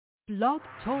Blog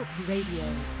Talk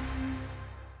Radio.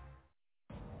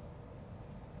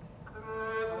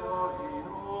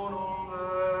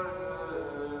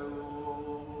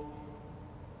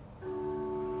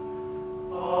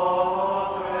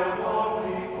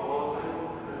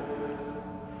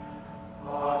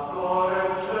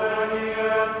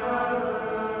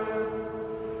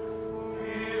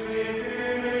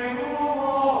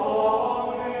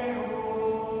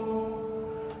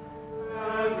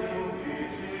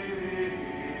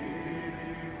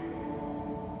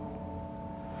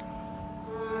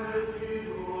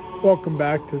 Welcome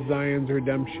back to Zion's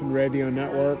Redemption Radio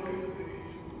Network.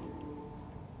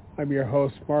 I'm your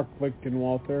host, Mark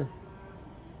Lichtenwalter.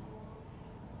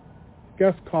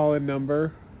 Guest call-in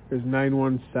number is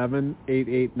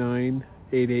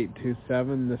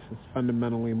 917-889-8827. This is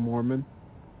Fundamentally Mormon.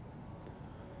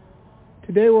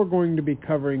 Today we're going to be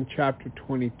covering Chapter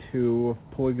 22 of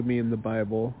Polygamy in the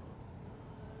Bible.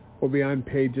 We'll be on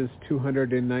pages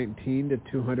 219 to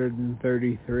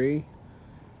 233.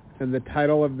 And the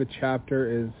title of the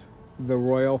chapter is The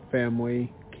Royal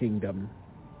Family Kingdom.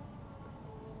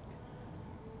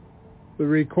 The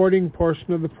recording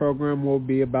portion of the program will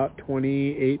be about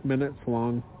 28 minutes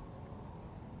long.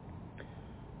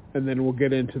 And then we'll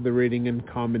get into the reading and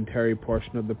commentary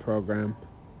portion of the program.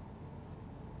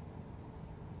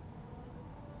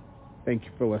 Thank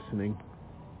you for listening.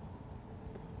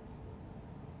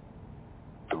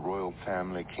 The Royal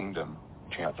Family Kingdom.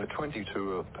 Chapter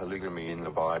 22 of Polygamy in the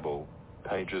Bible,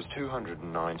 pages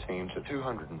 219 to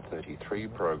 233,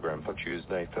 program for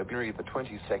Tuesday, February the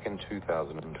 22nd,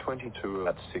 2022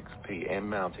 at 6 p.m.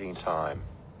 Mountain Time.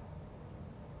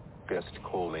 Guest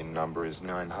call-in number is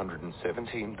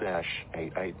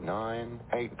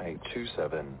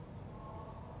 917-889-8827.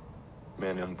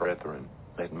 Men and brethren,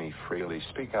 let me freely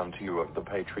speak unto you of the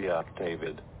patriarch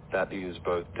David, that he is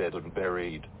both dead and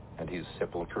buried, and his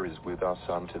sepulchre is with us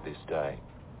unto this day.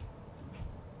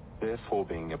 Therefore,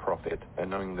 being a prophet, and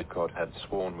knowing that God had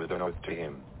sworn with an oath to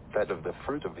him, that of the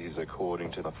fruit of his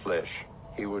according to the flesh,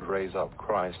 he would raise up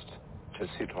Christ, to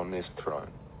sit on this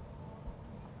throne.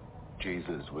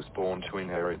 Jesus was born to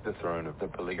inherit the throne of the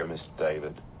polygamist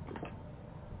David.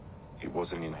 It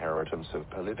was an inheritance of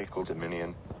political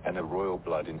dominion, and a royal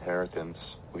blood inheritance,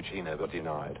 which he never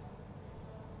denied.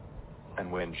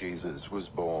 And when Jesus was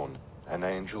born, an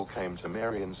angel came to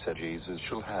Mary and said, Jesus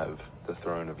shall have the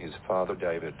throne of his father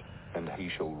David, and he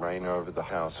shall reign over the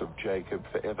house of Jacob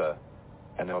forever,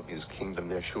 and of his kingdom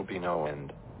there shall be no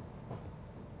end.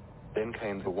 Then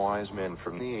came the wise men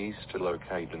from the east to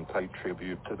locate and pay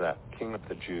tribute to that king of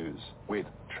the Jews, with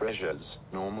treasures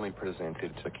normally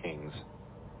presented to kings.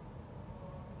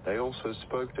 They also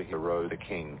spoke to Herod the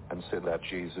king, and said that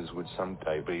Jesus would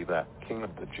someday be that king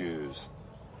of the Jews.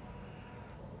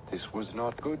 This was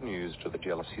not good news to the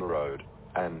jealous Herod,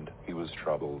 and he was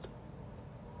troubled.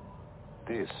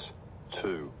 This,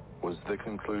 too, was the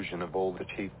conclusion of all the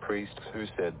chief priests, who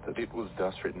said that it was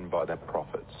thus written by the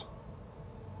prophets.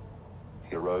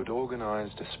 Herod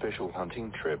organized a special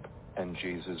hunting trip, and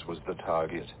Jesus was the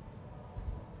target.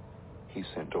 He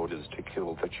sent orders to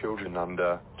kill the children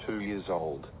under 2 years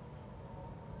old.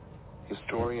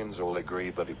 Historians all agree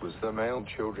that it was the male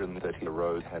children that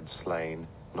Herod had slain,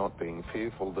 not being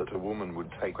fearful that a woman would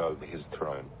take over his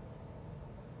throne.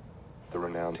 The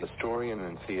renowned historian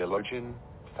and theologian,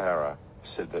 Farah,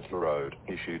 said that Herod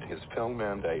issued his fell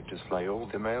mandate to slay all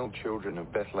the male children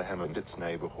of Bethlehem and its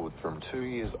neighborhood from 2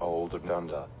 years old and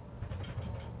under.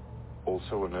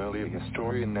 Also, an earlier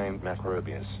historian named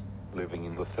Macrobius, living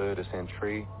in the 3rd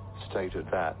century, stated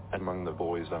that, among the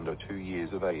boys under 2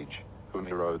 years of age, whom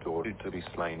Herod ordered to be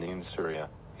slain in Syria,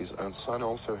 his own son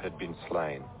also had been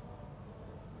slain.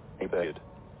 Abed.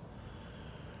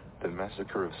 The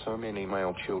massacre of so many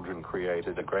male children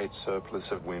created a great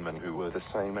surplus of women who were the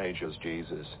same age as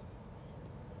Jesus.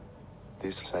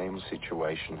 This same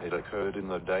situation had occurred in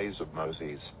the days of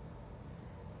Moses.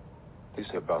 This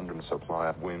abundant supply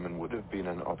of women would have been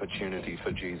an opportunity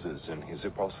for Jesus and his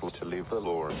apostles to live the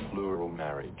law of plural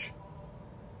marriage.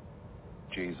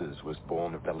 Jesus was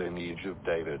born of the lineage of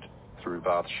David, through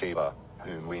Bathsheba,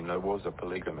 whom we know was a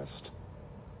polygamist.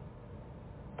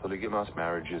 Polygamous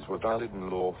marriages were valid and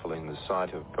lawful in the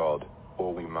sight of God,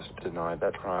 or we must deny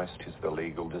that Christ is the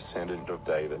legal descendant of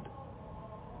David.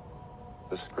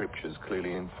 The scriptures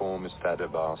clearly inform us that a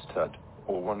bastard,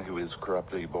 or one who is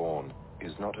corruptly born,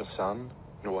 is not a son,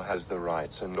 nor has the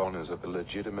rights and honors of a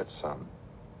legitimate son.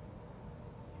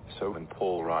 So when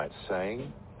Paul writes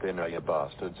saying, "Then are your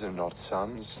bastards and not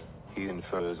sons," he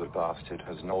infers a bastard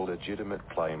has no legitimate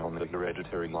claim on the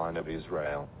hereditary line of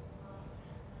Israel.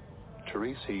 to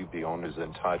receive the honors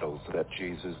and titles that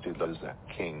Jesus did as a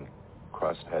king,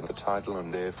 Christ had the title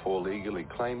and therefore legally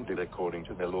claimed it according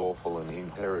to the lawful and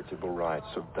inheritable rights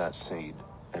of that seed,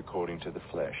 according to the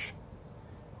flesh.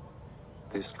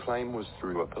 This claim was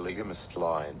through a polygamist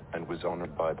line and was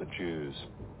honored by the Jews.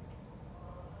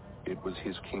 It was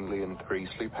his kingly and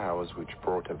priestly powers which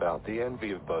brought about the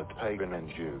envy of both pagan and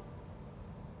Jew.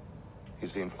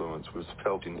 His influence was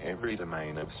felt in every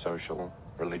domain of social,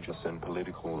 religious and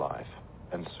political life,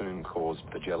 and soon caused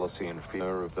the jealousy and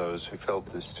fear of those who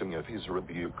felt the sting of his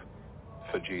rebuke.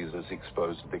 For Jesus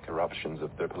exposed the corruptions of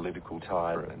the political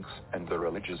tyrants and the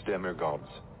religious demagogues.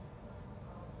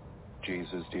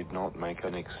 Jesus did not make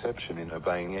an exception in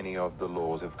obeying any of the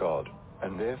laws of God,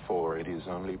 and therefore it is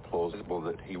only plausible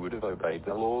that he would have obeyed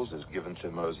the laws as given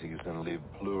to Moses and lived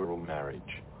plural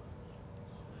marriage.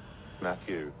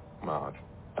 Matthew, Mark,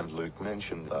 and Luke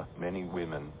mention the many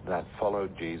women that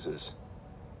followed Jesus.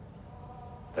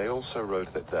 They also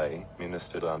wrote that they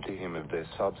ministered unto him of their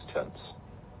substance.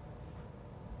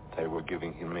 They were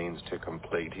giving him means to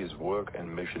complete his work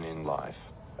and mission in life,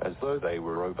 as though they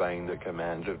were obeying the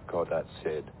command of God that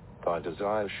said, "Thy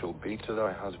desire shall be to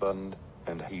thy husband,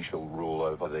 and he shall rule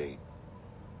over thee."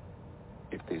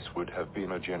 If this would have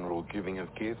been a general giving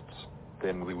of gifts,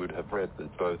 then we would have read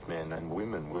that both men and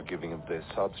women were giving of their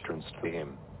substance to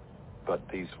him. But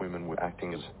these women were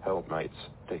acting as helpmates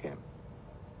to him.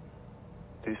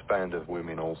 This band of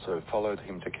women also followed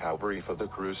him to Calvary for the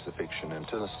crucifixion and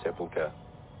to the sepulchre.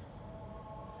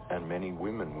 And many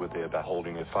women were there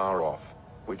beholding afar off,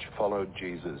 which followed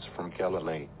Jesus from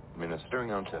Galilee,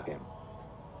 ministering unto him.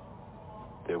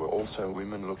 There were also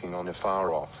women looking on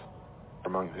afar off,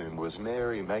 among whom was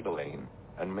Mary Magdalene,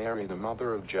 and Mary the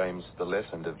mother of James the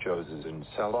Less and of Joses and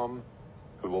Salome,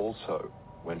 who also,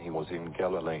 when he was in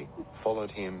Galilee,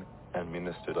 followed him, and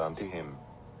ministered unto him,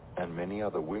 and many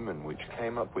other women which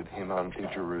came up with him unto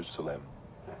Jerusalem.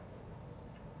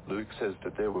 Luke says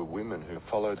that there were women who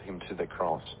followed him to the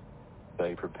cross.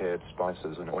 They prepared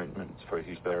spices and ointments for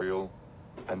his burial,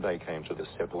 and they came to the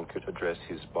sepulchre to dress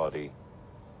his body.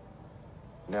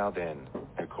 Now then,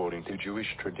 according to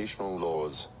Jewish traditional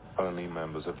laws, only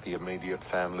members of the immediate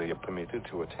family are permitted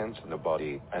to attend to the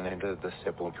body and enter the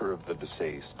sepulchre of the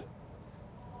deceased.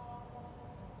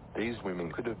 These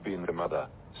women could have been the mother,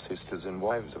 sisters and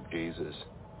wives of Jesus.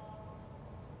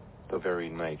 The very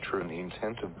nature and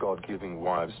intent of God giving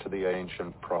wives to the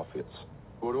ancient prophets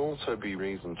would also be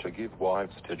reason to give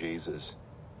wives to Jesus.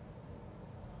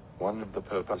 One of the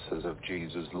purposes of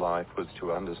Jesus' life was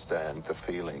to understand the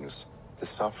feelings, the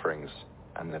sufferings,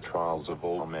 and the trials of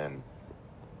all men.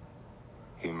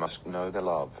 He must know the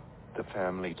love, the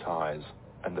family ties,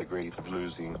 and the grief of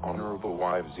losing honorable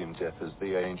wives in death as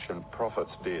the ancient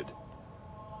prophets did.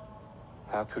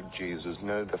 How could Jesus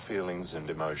know the feelings and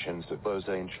emotions of those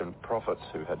ancient prophets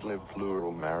who had lived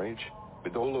plural marriage,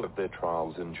 with all of their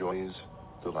trials and joys,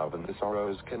 the love and the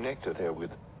sorrows connected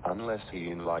therewith, unless he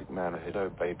in like manner had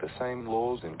obeyed the same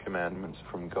laws and commandments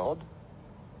from God?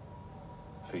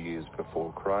 For years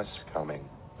before Christ's coming,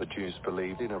 the Jews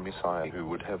believed in a Messiah who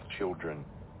would have children.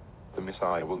 The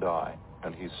Messiah will die,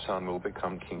 and his son will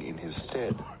become king in his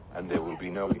stead, and there will be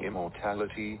no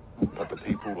immortality, but the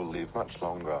people will live much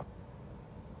longer.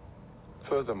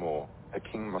 Furthermore, a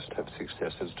king must have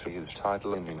successors to his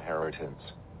title and inheritance.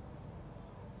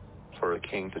 For a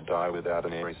king to die without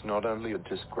an heir is not only a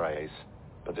disgrace,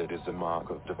 but it is a mark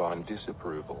of divine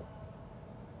disapproval.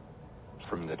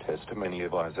 From the testimony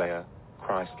of Isaiah,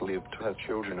 Christ lived to have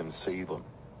children and see them.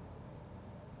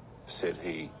 Said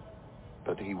he,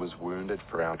 "But he was wounded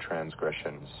for our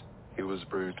transgressions, he was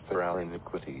bruised for our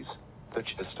iniquities, the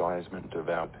chastisement of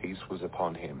our peace was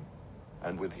upon him,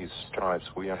 and with his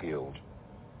stripes we are healed.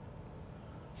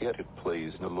 Yet it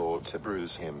pleased the Lord to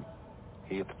bruise him,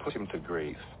 he hath put him to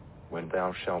grief. When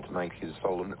thou shalt make his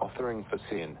soul an offering for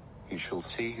sin, he shall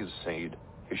see his seed,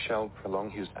 he shall prolong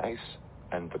his days,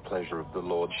 and the pleasure of the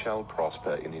Lord shall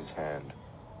prosper in his hand.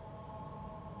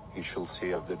 He shall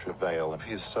see of the travail of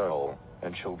his soul,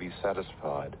 and shall be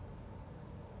satisfied."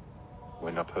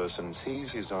 When a person sees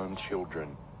his own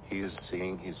children, he is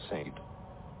seeing his seed.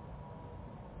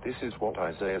 This is what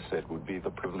Isaiah said would be the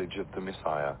privilege of the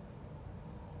Messiah.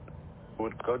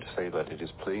 Would God say that it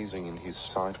is pleasing in his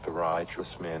sight for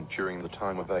righteous men during the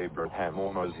time of Abraham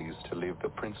or Moses to live the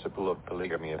principle of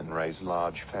polygamy and raise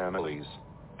large families,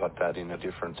 but that in a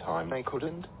different time they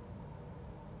couldn't?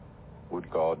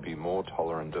 Would God be more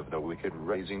tolerant of the wicked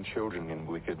raising children in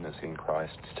wickedness in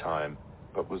Christ's time,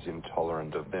 but was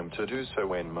intolerant of them to do so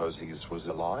when Moses was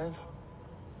alive?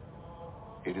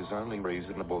 It is only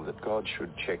reasonable that God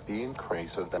should check the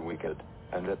increase of the wicked,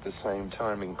 and at the same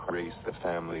time increase the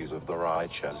families of the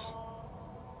righteous.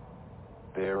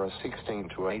 There are 16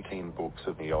 to 18 books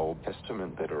of the Old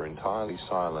Testament that are entirely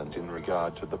silent in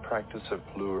regard to the practice of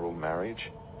plural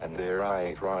marriage, and there are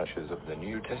 8 writers of the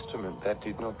New Testament that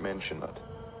did not mention it.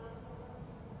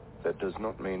 That does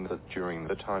not mean that during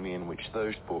the time in which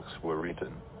those books were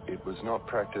written, it was not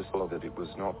practiced or that it was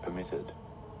not permitted.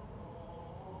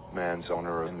 Man's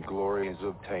honor and glory is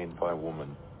obtained by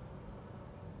woman.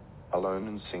 Alone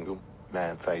and single,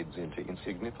 man fades into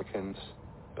insignificance,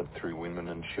 but through women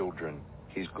and children,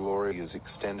 his glory is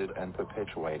extended and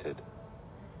perpetuated.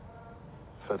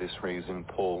 For this reason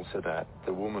Paul said that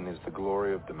the woman is the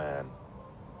glory of the man.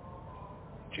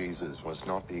 Jesus was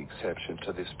not the exception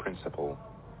to this principle.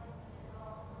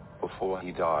 Before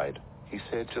he died, he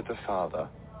said to the Father,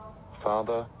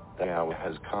 "Father, the hour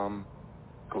has come.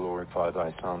 Glorify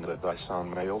thy Son, that thy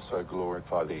Son may also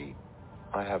glorify thee.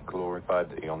 I have glorified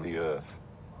thee on the earth.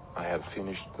 I have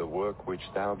finished the work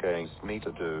which thou gavest me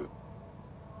to do."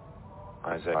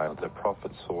 Isaiah the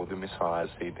prophet saw the Messiah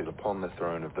seated upon the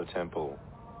throne of the temple.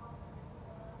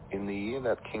 In the year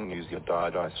that King Uzziah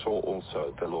died, I saw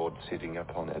also the Lord sitting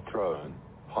upon a throne,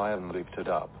 high and lifted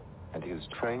up, and his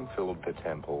train filled the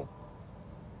temple.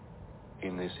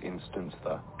 In this instance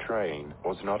the train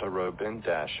was not a robe and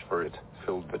dash, for it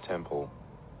filled the temple.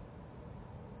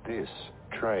 This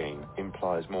train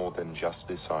implies more than just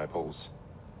disciples.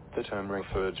 The term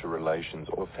referred to relations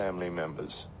or family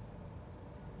members.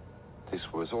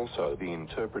 This was also the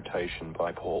interpretation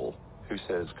by Paul, who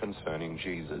says concerning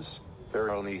Jesus,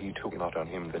 "Verily he took not on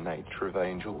him the nature of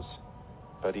angels,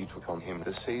 but he took on him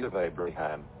the seed of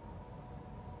Abraham."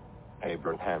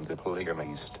 Abraham the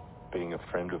polygamist, being a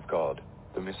friend of God,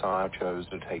 the Messiah chose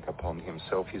to take upon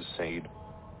himself his seed,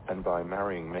 and by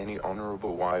marrying many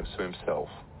honorable wives to himself,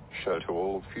 show to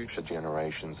all future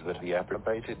generations that he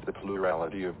approbated the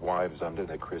plurality of wives under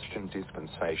the Christian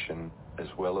dispensation, as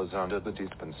well as under the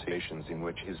dispensations in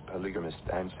which his polygamist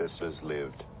ancestors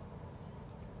lived.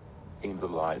 In the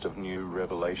light of new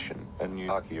revelation and new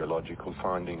archaeological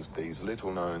findings, these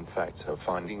little-known facts are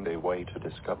finding their way to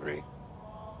discovery.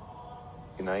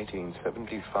 In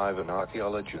 1875, an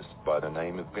archaeologist by the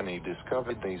name of Guinea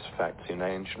discovered these facts in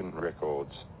ancient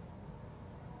records.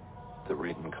 The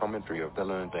written commentary of the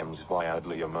learned Ems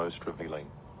Viadli are most revealing.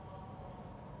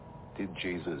 Did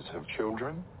Jesus have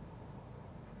children?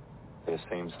 There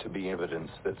seems to be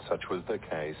evidence that such was the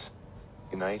case.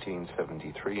 In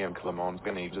 1873, M. Clement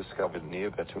Guinea discovered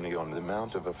near Béthune on the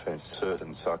Mount of Offense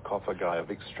certain sarcophagi of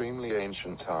extremely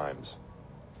ancient times.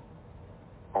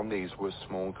 On these were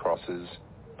small crosses,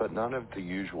 but none of the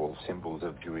usual symbols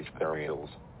of Jewish burials,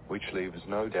 which leaves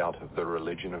no doubt of the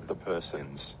religion of the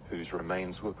persons whose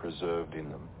remains were preserved in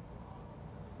them.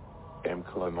 M.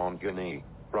 Clement Guinea,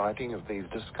 writing of these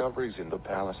discoveries in the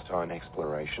Palestine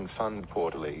Exploration Fund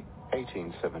Quarterly,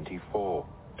 1874,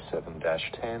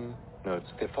 7-10,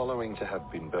 notes the following to have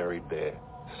been buried there: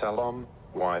 Salom,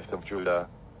 wife of Judah,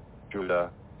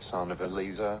 Judah, son of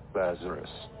Eliezer, Lazarus,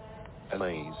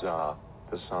 Eleazar,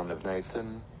 the son of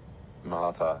Nathan,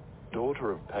 Martha,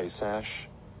 daughter of Pasash,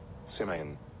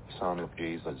 Simeon, son of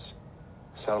Jesus,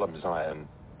 Salamzion,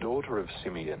 daughter of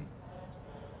Simeon.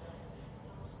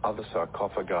 Other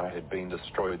sarcophagi had been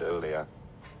destroyed earlier.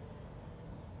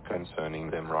 Concerning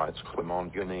them writes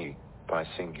Clement Guinea, by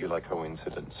singular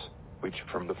coincidence, which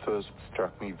from the first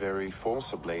struck me very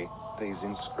forcibly, these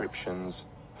inscriptions,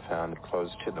 found close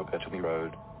to the Béthune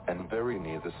road, and very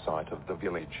near the site of the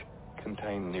village,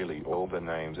 contain nearly all the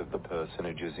names of the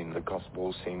personages in the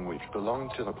Gospels in which belong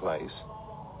to the place: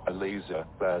 Eliezer,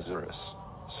 Lazarus,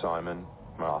 Simon,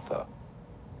 Martha.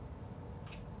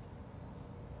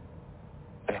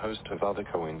 A host of other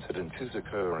coincidences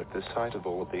occur at the site of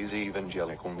all these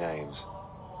evangelical names.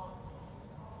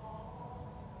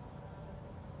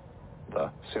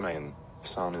 The Simeon,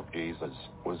 son of Jesus,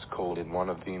 was called in one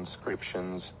of the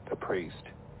inscriptions the priest,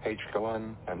 H.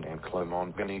 Cohen, and M.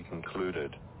 Clement Guinea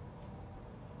concluded.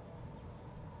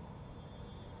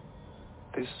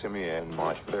 This Simeon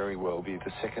might very well be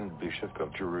the second bishop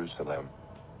of Jerusalem.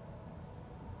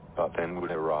 But then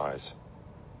would arise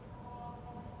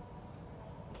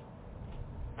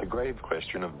the grave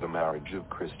question of the marriage of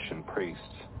Christian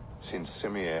priests. Since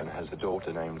Simeon has a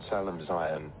daughter named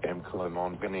Salamzion, M.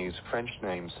 Clement Guinea's French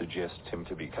name suggests him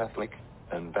to be Catholic,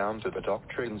 and bound to the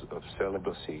doctrines of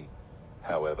celibacy.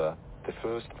 However, the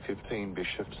first 15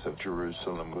 bishops of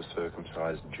Jerusalem were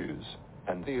circumcised Jews,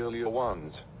 and the earlier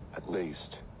ones, at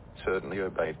least, certainly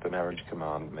obeyed the marriage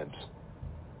commandments.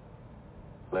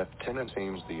 Lieutenant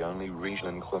seems the only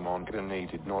reason Clement Guinea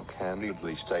did not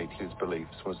candidly state his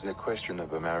beliefs was the question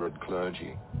of a married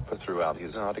clergy. for throughout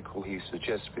his article he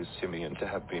suggests this Simeon to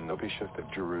have been the Bishop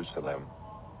of Jerusalem.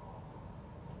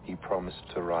 He promised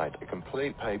to write a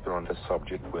complete paper on the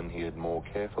subject when he had more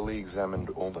carefully examined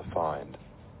all the find.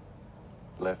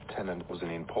 Lieutenant was an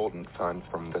important find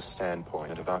from the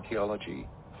standpoint of archaeology,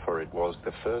 for it was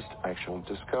the first actual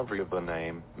discovery of the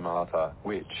name Martha,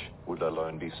 which would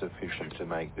alone be sufficient to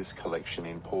make this collection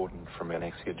important from an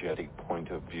exegetic point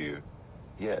of view.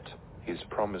 Yet, his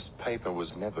promised paper was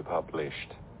never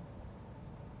published.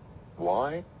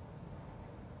 Why?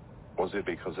 Was it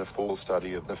because a full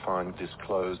study of the find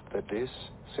disclosed that this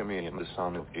Simeon, the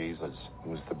son of Jesus,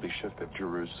 was the Bishop of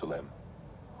Jerusalem?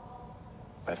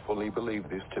 I fully believe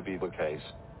this to be the case.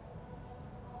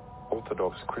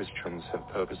 Orthodox Christians have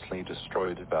purposely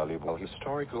destroyed valuable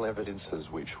historical evidences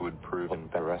which would prove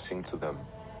embarrassing to them.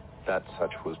 That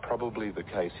such was probably the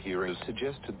case here is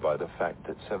suggested by the fact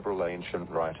that several ancient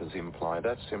writers imply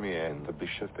that Simeon, the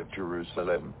Bishop of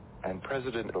Jerusalem, and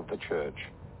President of the Church,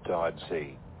 died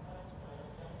c.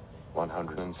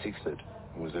 106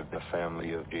 was of the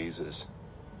family of Jesus.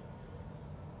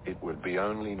 It would be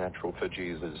only natural for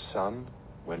Jesus' son,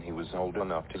 when he was old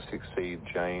enough to succeed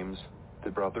James, the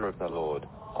brother of the Lord,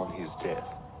 on his death,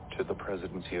 to the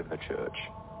presidency of the church.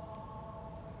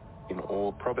 In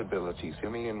all probability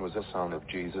Simeon was a son of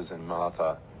Jesus and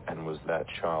Martha, and was that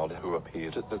child who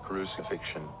appeared at the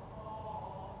crucifixion.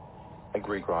 A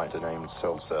Greek writer named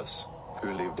Celsus,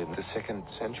 who lived in the 2nd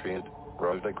century,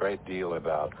 wrote a great deal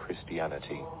about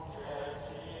Christianity.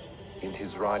 In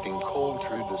his writing called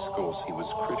True Discourse he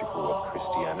was critical of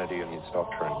Christianity and its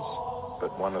doctrines,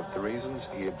 but one of the reasons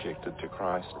he objected to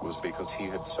Christ was because he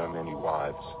had so many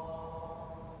wives.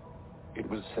 It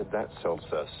was said that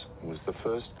Celsus was the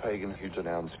first pagan who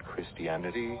denounced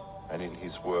Christianity, and in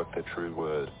his work The True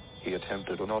Word, he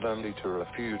attempted not only to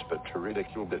refute but to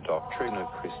ridicule the doctrine of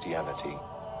Christianity.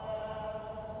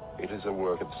 It is a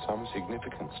work of some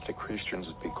significance to Christians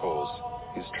because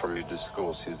his True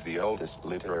Discourse is the oldest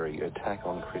literary attack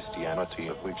on Christianity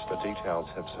of which the details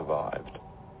have survived.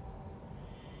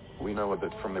 We know of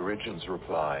it from Origen's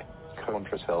reply,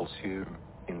 Contra Celsium,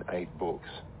 in 8 books,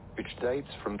 which dates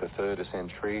from the 3rd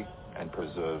century, and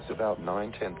preserves about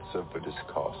 9/10 of the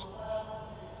discourse.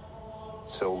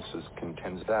 Celsus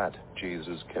contends that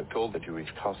Jesus kept all the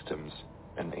Jewish customs,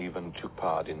 and even took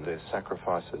part in their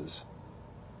sacrifices.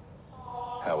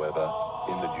 However,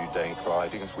 in the Judaic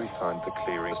writings we find the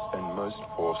clearest and most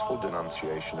forceful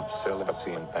denunciation of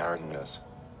celibacy and barrenness.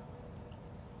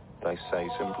 They say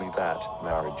simply that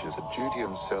marriage is a duty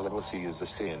and celibacy is a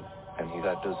sin, and he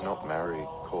that does not marry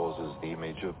causes the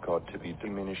image of God to be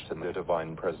diminished and the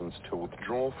divine presence to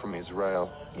withdraw from Israel.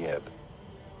 Yeb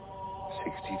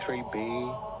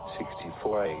 63b,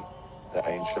 64a. The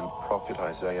ancient prophet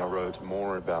Isaiah wrote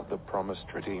more about the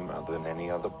promised Redeemer than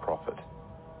any other prophet.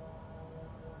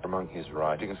 Among his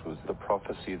writings was the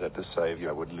prophecy that the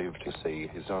Savior would live to see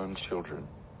his own children.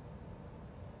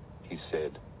 He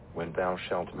said, "When thou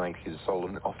shalt make his soul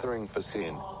an offering for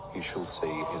sin, he shall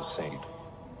see his seed."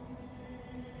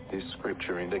 This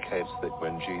scripture indicates that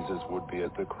when Jesus would be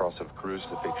at the cross of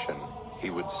crucifixion, he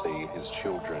would see his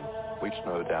children, which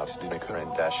no doubt did occur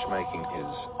and making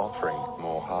his offering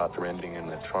more heart-rending and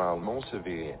the trial more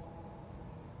severe.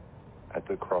 At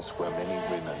the cross were many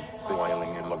women,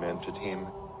 bewailing and lamented him,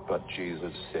 but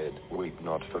Jesus said, "Weep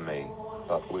not for me,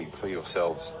 but weep for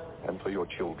yourselves, and for your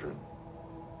children."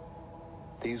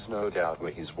 These no doubt were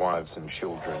his wives and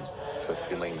children,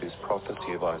 fulfilling this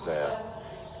prophecy of Isaiah.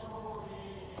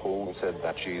 Paul said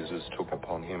that Jesus took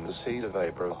upon him the seed of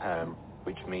Abraham,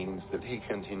 which means that he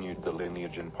continued the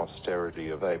lineage and posterity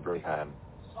of Abraham.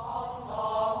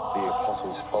 The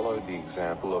apostles followed the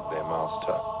example of their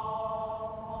master.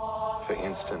 For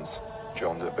instance,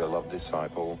 John, the beloved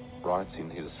disciple, writes in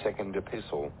his 2nd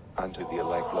epistle, "Unto the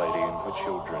elect lady and her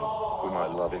children, whom I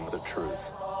love in the truth."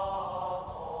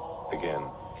 Again,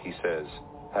 he says,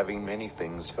 "Having many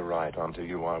things to write unto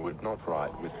you, I would not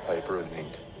write with paper and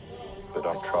ink, but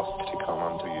I trust to come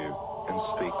unto you, and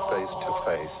speak face to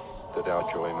face, that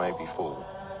our joy may be full."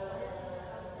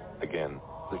 Again,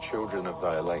 "The children of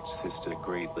thy elect sister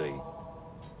greet thee."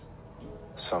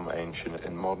 Some ancient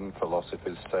and modern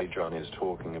philosophers say John is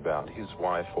talking about his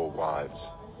wife or wives.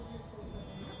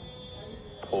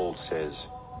 Paul says,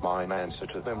 "Mine answer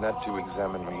to them that do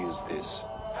examine me is this: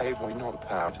 have we not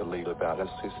power to lead about a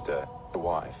sister, a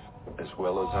wife, as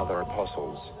well as other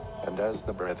apostles, and as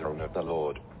the brethren of the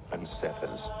Lord, and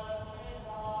Cephas?"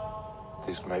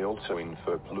 This may also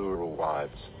infer plural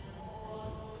wives.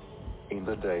 In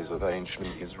the days of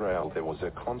ancient Israel there was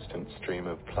a constant stream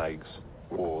of plagues,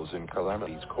 wars and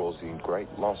calamities causing great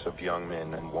loss of young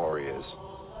men and warriors.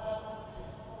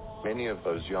 Many of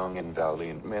those young and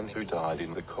valiant men who died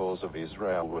in the cause of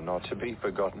Israel were not to be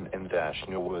forgotten, and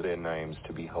nor were their names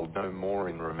to be held no more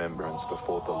in remembrance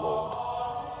before the Lord.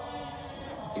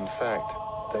 In fact,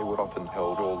 they were often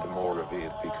held all the more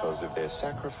revered because of their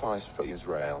sacrifice for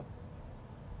Israel.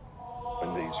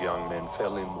 When these young men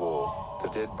fell in war, the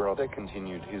dead brother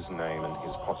continued his name and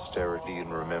his posterity in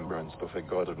remembrance before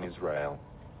God and Israel.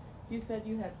 You said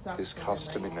you had socks. This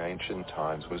custom in ancient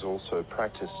times was also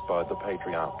practiced by the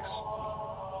patriarchs.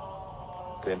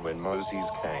 Then when Moses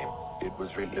came, it was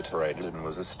reiterated and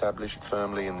was established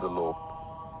firmly in the law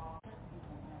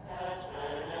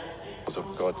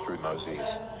of God through Moses.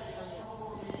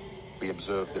 We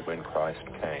observe that when Christ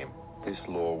came, this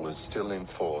law was still in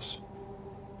force.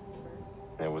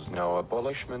 There was no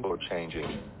abolishment or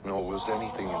changing, nor was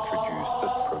anything introduced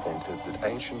that prevented the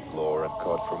ancient law of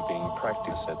God from being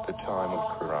practiced at the time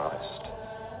of Christ.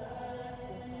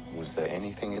 Was there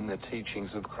anything in the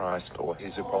teachings of Christ or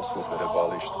his apostles that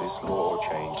abolished this law or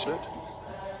changed it?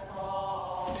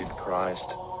 Did Christ,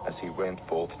 as he went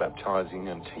forth baptizing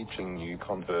and teaching new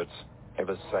converts,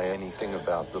 ever say anything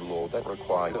about the law that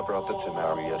required a brother to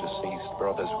marry a deceased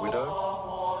brother's widow?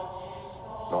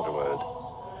 Not a word.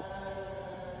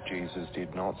 Jesus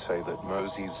did not say that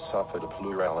Moses suffered a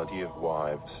plurality of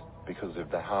wives because of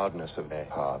the hardness of their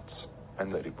hearts,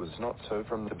 and that it was not so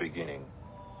from the beginning.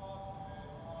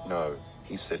 No,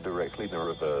 he said directly the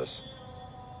reverse.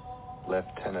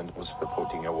 Lieutenant was for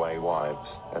putting away wives,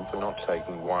 and for not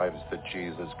taking wives that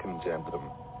Jesus condemned them.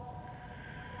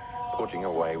 Putting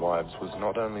away wives was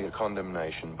not only a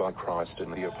condemnation by Christ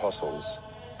and the apostles,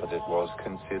 but it was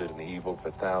considered an evil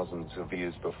for thousands of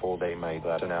years before they made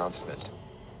that announcement.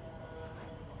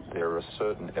 There are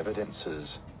certain evidences,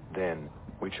 then,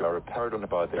 which are apparent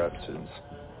by their absence.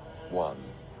 1.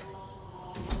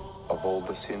 Of all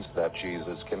the sins that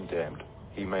Jesus condemned,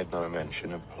 he made no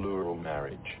mention of plural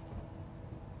marriage.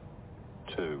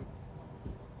 2.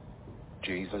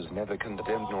 Jesus never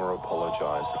condemned nor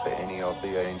apologized for any of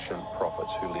the ancient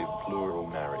prophets who lived plural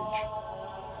marriage.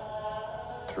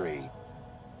 3.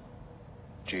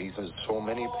 Jesus saw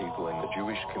many people in the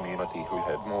Jewish community who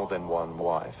had more than one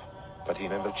wife, but he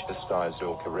never chastised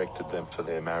or corrected them for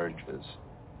their marriages.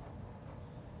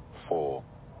 4.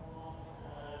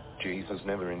 Jesus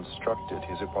never instructed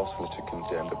his apostles to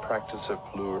condemn the practice of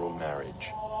plural marriage.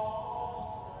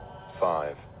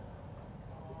 5.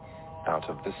 Out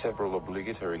of the several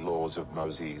obligatory laws of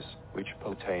Moses, which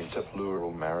pertain to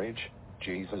plural marriage,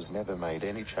 Jesus never made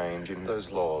any change in those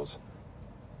laws.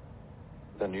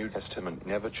 The New Testament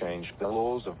never changed the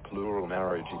laws of plural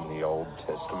marriage in the Old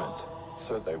Testament,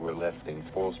 so they were left in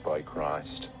force by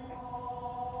Christ.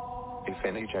 If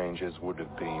any changes would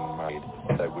have been made,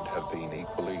 they would have been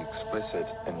equally explicit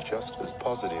and just as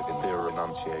positive in their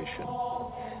enunciation.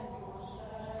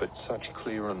 But such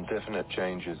clear and definite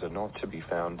changes are not to be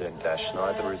found, and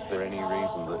neither is there any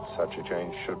reason that such a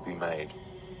change should be made.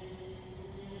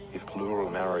 If plural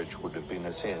marriage would have been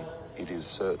a sin, it is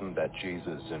certain that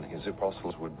Jesus and his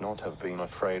apostles would not have been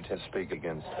afraid to speak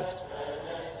against it.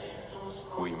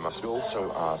 We must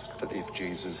also ask that if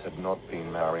Jesus had not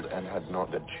been married and had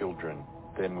not had children,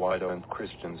 then why don't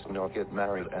Christians not get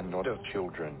married and not have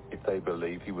children if they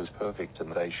believe he was perfect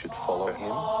and they should follow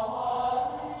him?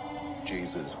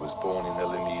 Jesus was born in the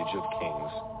lineage of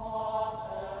kings.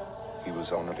 He was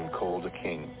honored and called a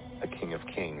king of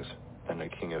kings, and a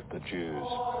king of the Jews.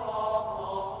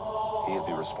 He had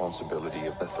the responsibility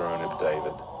of the throne of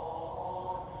David.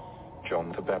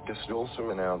 John the Baptist also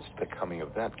announced the coming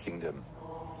of that kingdom.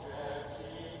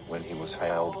 When he was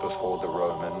hailed before the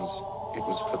Romans, it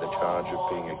was for the charge of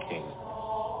being a king.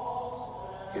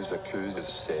 His accusers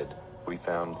said, "We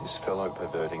found this fellow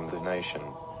perverting the nation,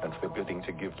 and forbidding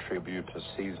to give tribute to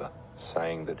Caesar,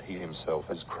 saying that he himself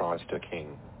is Christ a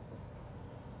king."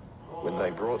 When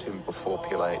they brought him before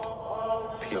Pilate,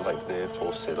 Pilate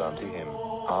therefore said unto him,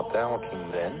 "Art thou a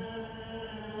king then?"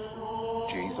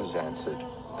 Jesus answered,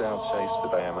 "Thou sayest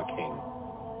that I am a king.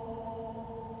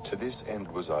 To this end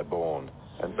was I born,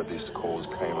 and for this cause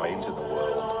came I into the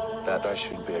world, that I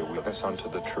should bear witness unto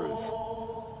the truth."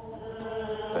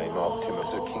 They mocked him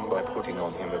as a king by putting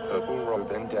on him a purple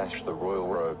robe and dashed the royal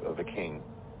robe of a king.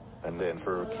 And then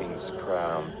for a king's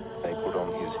crown, they put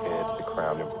on his head the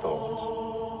crown of thorns.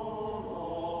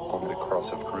 On the cross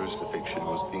of crucifixion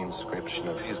was the inscription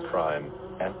of his crime,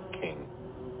 and king.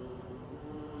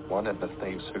 One of the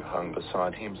thieves who hung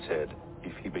beside him said,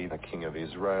 "If he be the king of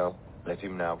Israel, let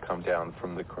him now come down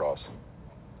from the cross."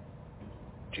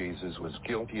 Jesus was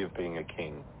guilty of being a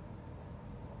king.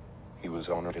 He was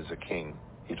honored as a king,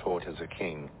 he taught as a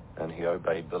king, and he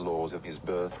obeyed the laws of his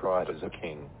birthright as a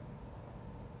king.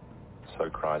 So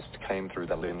Christ came through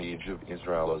the lineage of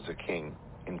Israel as a king,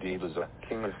 indeed as a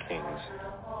king of kings.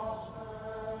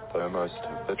 Though most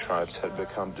of the tribes had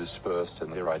become dispersed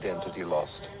and their identity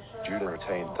lost, Judah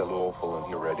retained the lawful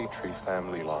and hereditary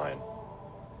family line.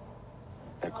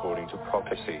 According to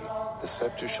prophecy, the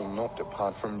scepter shall not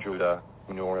depart from Judah,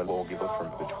 nor a lawgiver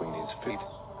from between his feet,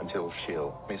 until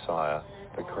Messiah,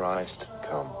 the Christ,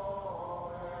 come.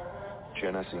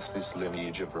 Genesis. This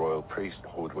lineage of royal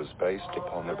priesthood was based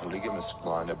upon a polygamous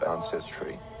line of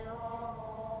ancestry.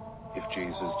 If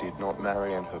Jesus did not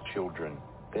marry and have children,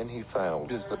 then he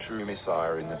failed as the true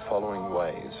Messiah in the following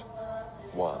ways.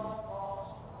 1.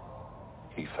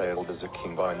 He failed as a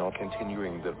king by not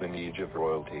continuing the lineage of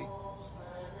royalty.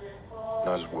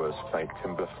 No worse fate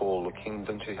can befall a king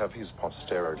than to have his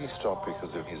posterity stop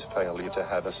because of his failure to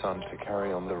have a son to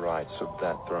carry on the rights of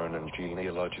that throne and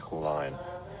genealogical line.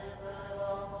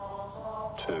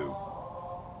 2.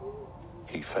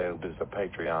 He failed as a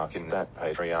patriarch in that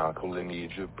patriarchal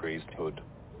lineage of priesthood.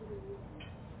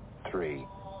 3.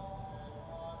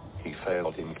 He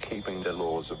failed in keeping the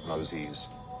laws of Moses,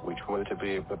 which were to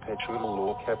be a perpetual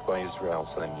law kept by Israel's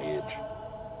lineage.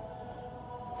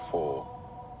 4.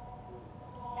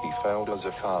 He failed as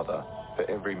a father, for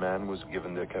every man was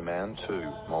given the command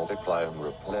to multiply and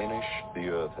replenish the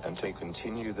earth and to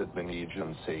continue that lineage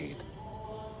and seed.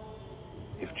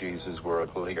 If Jesus were a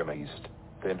polygamist,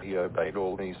 then he obeyed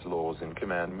all these laws and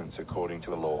commandments according to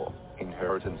the law,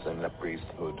 inheritance and the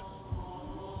priesthood.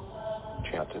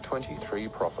 Chapter 23.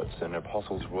 Prophets and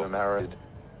apostles were married.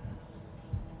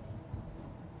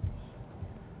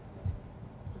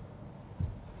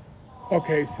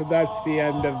 Okay, so that's the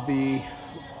end of the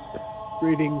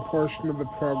reading portion of the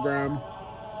program.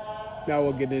 Now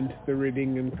we'll get into the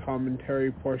reading and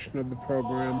commentary portion of the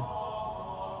program.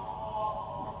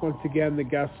 Once again, the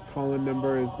guest call-in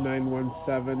number is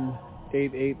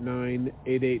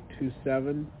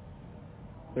 917-889-8827.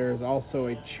 There is also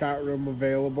a chat room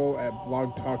available at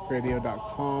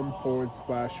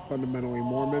blogtalkradio.com/fundamentally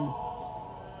Mormon.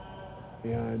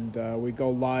 And we go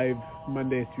live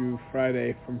Monday through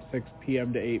Friday from 6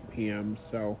 p.m. to 8 p.m.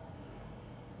 So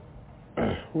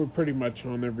we're pretty much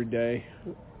on every day.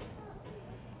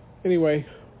 Anyway,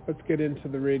 let's get into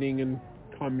the reading and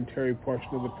commentary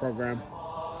portion of the program.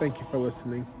 Thank you for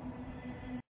listening.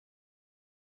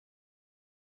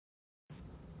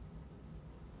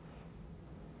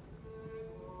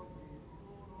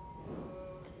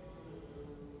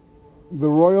 The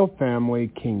Royal Family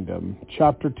Kingdom,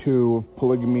 Chapter 2 of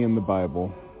Polygamy in the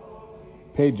Bible,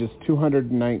 pages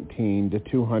 219 to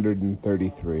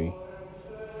 233.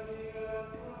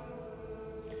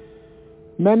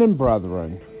 Men and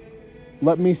brethren,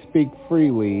 let me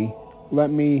freely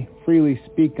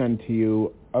speak unto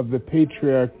you of the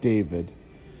patriarch David,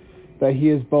 that he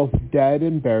is both dead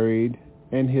and buried,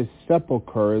 and his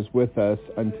sepulchre is with us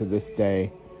unto this day.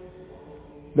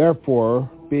 Therefore,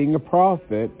 being a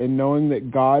prophet, and knowing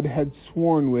that God had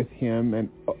sworn with him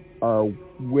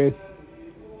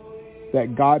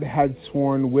that God had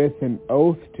sworn with an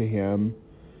oath to him,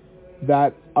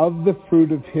 that of the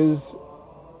fruit of his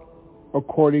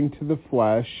according to the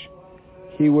flesh,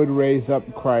 he would raise up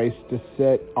Christ to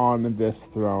sit on this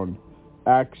throne.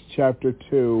 Acts chapter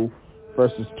 2,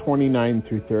 verses 29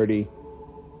 through 30.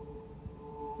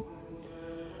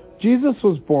 Jesus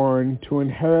was born to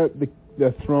inherit the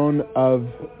throne of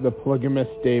the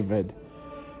polygamist David.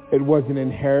 It was an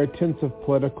inheritance of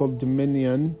political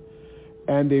dominion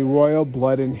and a royal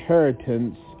blood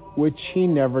inheritance which he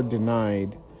never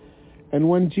denied. And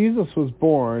when Jesus was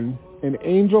born, an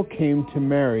angel came to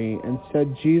Mary and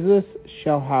said, Jesus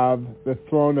shall have the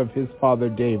throne of his father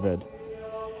David,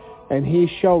 and he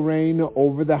shall reign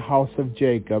over the house of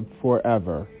Jacob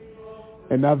forever,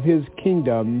 and of his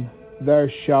kingdom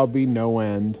there shall be no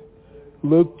end.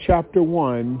 Luke chapter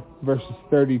 1, verses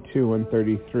 32 and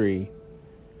 33.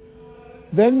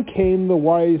 Then came the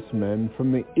wise men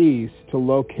from the east to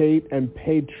locate and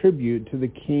pay tribute to the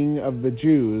King of the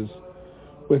Jews,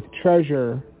 with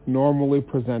treasure normally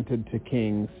presented to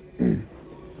kings.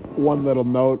 One little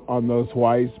note on those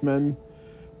wise men: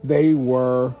 they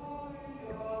were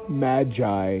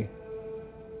magi,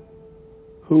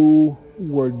 who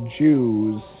were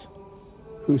Jews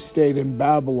who stayed in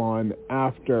Babylon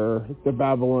after the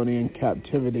Babylonian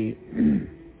captivity.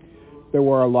 There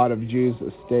were a lot of Jews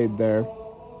that stayed there,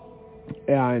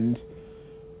 and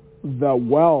the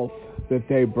wealth that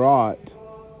they brought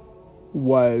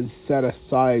was set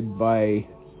aside by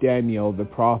Daniel the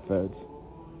prophet.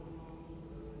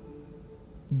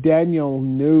 Daniel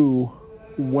knew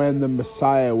when the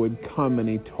Messiah would come, and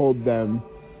he told them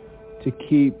to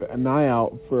keep an eye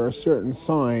out for a certain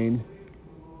sign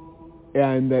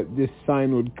and that this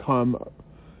sign would come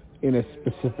in a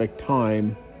specific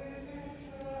time.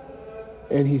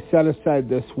 And he set aside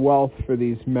this wealth for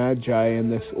these magi in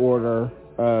this order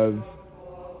of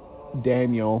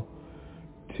Daniel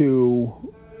to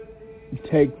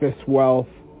take this wealth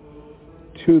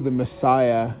to the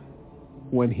Messiah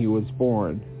when he was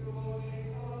born.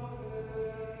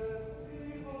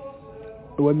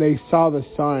 When they saw the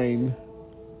sign,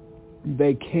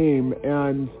 they came,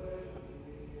 and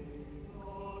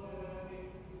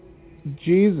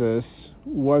Jesus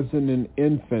wasn't an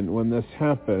infant when this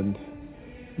happened.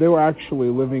 They were actually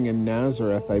living in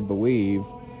Nazareth, I believe,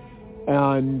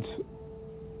 and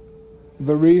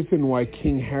the reason why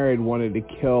King Herod wanted to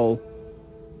kill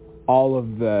all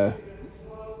of the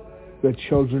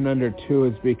children under 2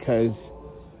 is because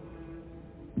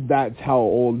that's how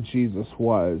old Jesus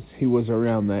was. He was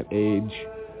around that age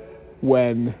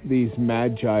when these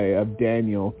magi of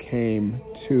Daniel came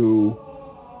to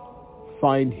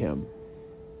find him.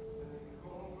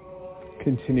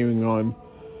 Continuing on.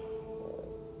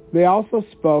 They also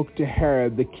spoke to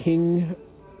Herod the king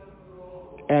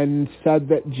and said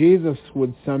that Jesus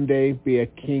would someday be a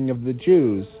king of the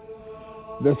Jews.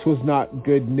 This was not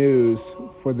good news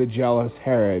for the jealous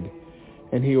Herod,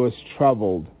 and he was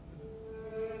troubled.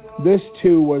 This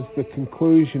too was the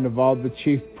conclusion of all the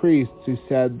chief priests, who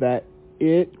said that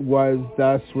it was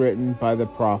thus written by the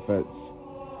prophets.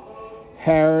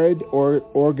 Herod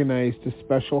organized a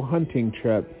special hunting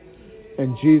trip,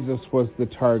 and Jesus was the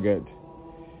target.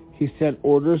 He sent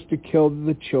orders to kill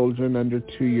the children under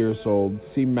 2 years old.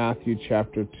 See Matthew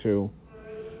chapter 2.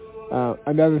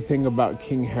 Another thing about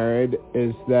King Herod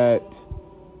is that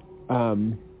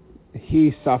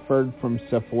he suffered from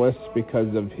syphilis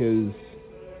because of his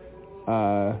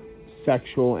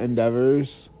sexual endeavors,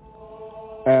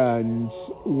 and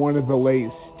one of the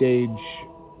late stage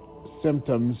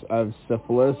symptoms of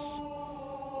syphilis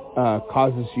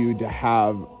causes you to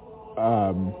have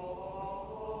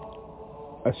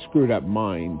a screwed up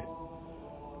mind.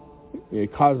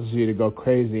 It causes you to go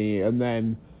crazy, and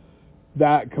then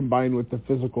that, combined with the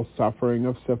physical suffering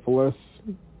of syphilis,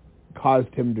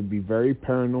 caused him to be very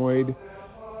paranoid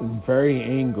and very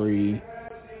angry,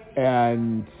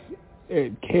 and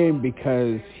it came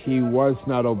because he was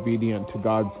not obedient to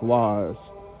God's laws.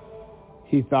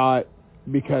 He thought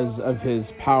because of his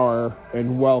power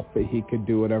and wealth that he could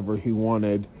do whatever he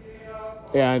wanted,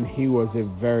 and he was a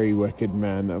very wicked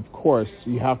man. Of course,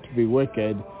 you have to be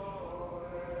wicked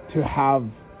to have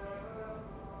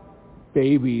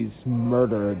babies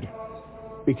murdered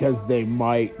because they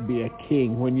might be a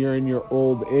king when you're in your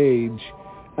old age.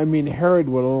 I mean, Herod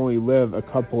would only live a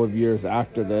couple of years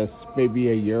after this, maybe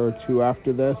a year or 2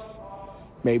 after this,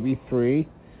 maybe 3,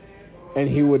 and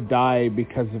he would die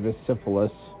because of his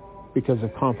syphilis, because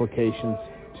of complications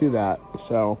to that.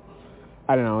 So,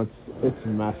 I don't know, it's a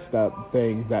messed up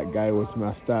thing. That guy was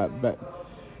messed up. But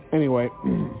anyway,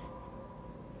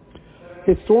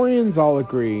 historians all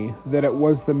agree that it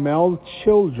was the male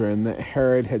children that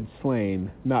Herod had slain,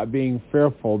 not being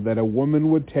fearful that a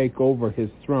woman would take over his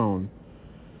throne.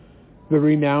 The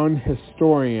renowned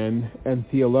historian and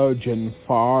theologian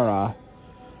Farah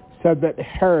said that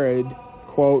Herod,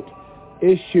 quote,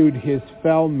 issued his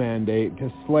fell mandate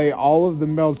to slay all of the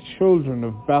male children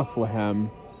of Bethlehem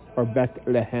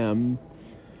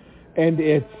and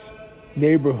its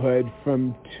neighborhood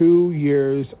from 2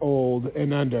 years old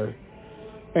and under.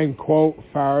 And quote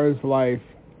Farah's Life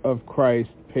of Christ,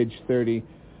 page 30.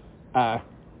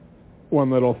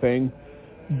 One little thing.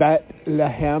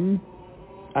 Bethlehem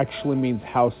actually means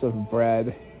house of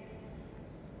bread.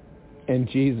 And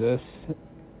Jesus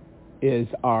is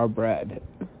our bread.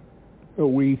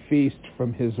 We feast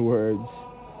from his words.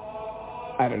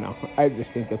 I don't know. I just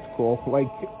think it's cool. Like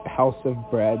house of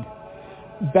bread.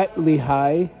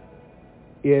 Bet-Lehi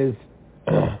is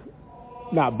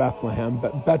not Bethlehem,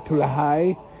 but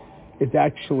Bet-Lehi is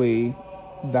actually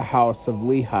the house of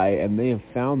Lehi, and they have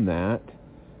found that.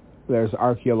 There's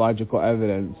archaeological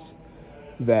evidence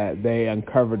that they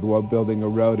uncovered while building a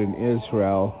road in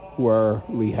Israel where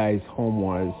Lehi's home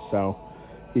was. So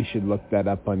you should look that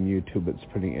up on YouTube. It's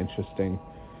pretty interesting.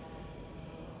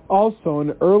 Also,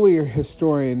 an earlier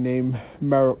historian named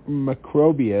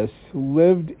Macrobius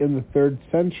lived in the 3rd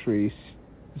century,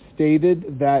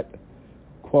 stated that,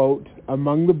 quote,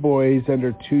 among the boys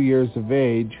under 2 years of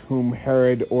age whom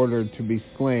Herod ordered to be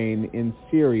slain in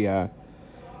Syria,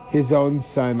 his own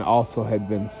son also had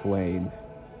been slain.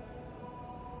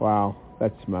 Wow,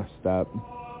 that's messed up.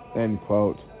 End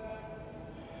quote.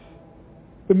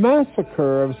 The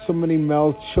massacre of so many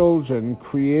male children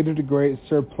created a great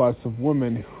surplus of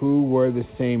women who were the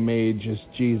same age as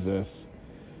Jesus.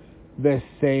 this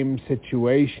same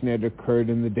situation had occurred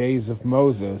in the days of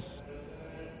Moses,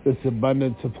 this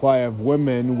abundant supply of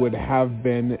women would have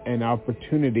been an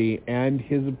opportunity and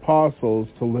his apostles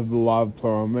to live the law of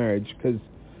plural marriage. Because,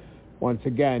 once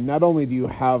again, not only do you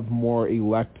have more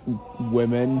elect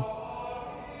women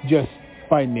just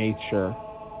by nature,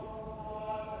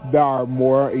 there are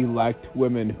more elect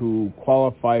women who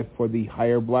qualify for the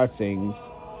higher blessings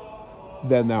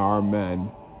than there are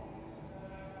men.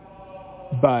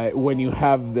 But when you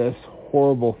have this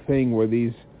horrible thing where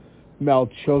these male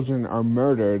children are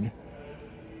murdered,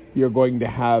 you're going to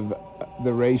have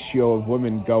the ratio of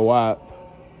women go up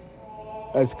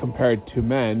as compared to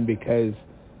men because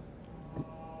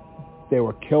they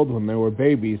were killed when they were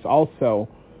babies. Also,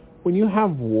 when you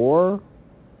have war,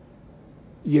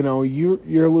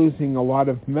 you're losing a lot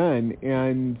of men,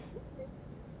 and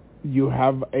you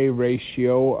have a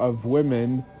ratio of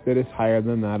women that is higher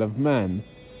than that of men,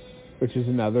 which is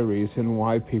another reason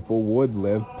why people would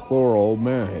live plural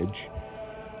marriage.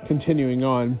 Continuing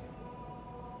on,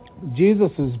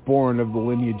 Jesus is born of the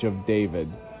lineage of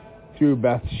David through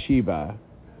Bathsheba,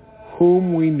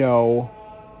 whom we know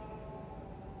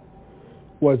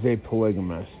was a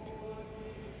polygamist.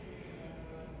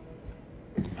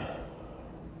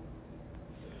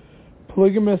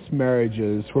 Polygamous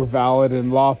marriages were valid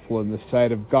and lawful in the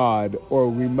sight of God, or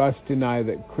we must deny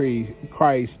that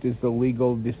Christ is the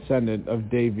legal descendant of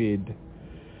David.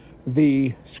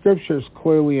 The scriptures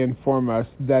clearly inform us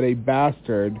that a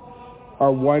bastard,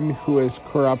 or one who is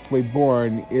corruptly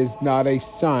born, is not a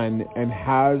son and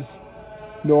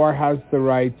nor has the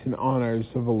rights and honors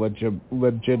of a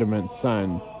legitimate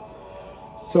son.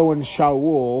 So when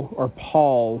Shaul, or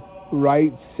Paul,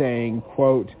 writes saying,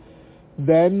 quote,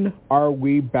 "Then are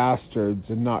we bastards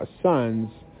and not sons,"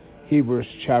 Hebrews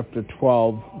chapter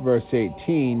 12, verse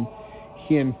 18,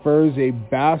 he infers a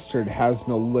bastard has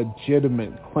no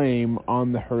legitimate claim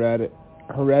on the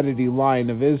heredity line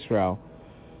of Israel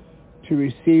to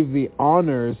receive the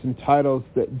honors and titles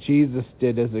that Jesus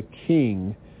did as a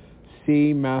king.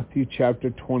 See Matthew chapter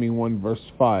 21,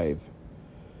 verse 5.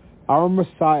 Our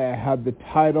Messiah had the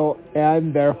title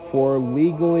and therefore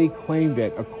legally claimed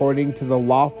it according to the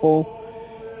lawful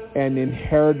and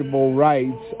inheritable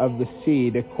rights of the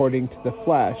seed according to the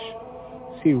flesh.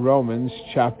 See Romans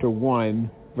chapter 1,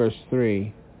 verse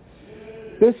 3.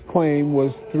 This claim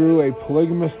was through a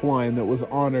polygamous line that was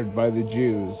honored by the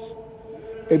Jews.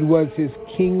 It was his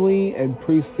kingly and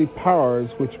priestly powers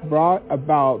which brought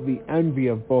about the envy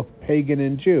of both pagan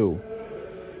and Jew.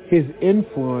 His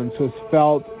influence was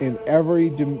felt in every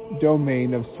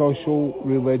domain of social,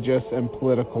 religious, and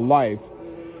political life,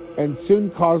 and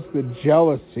soon caused the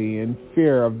jealousy and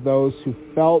fear of those who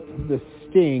felt the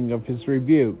sting of his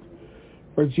rebuke.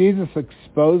 For Jesus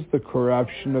exposed the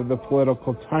corruption of the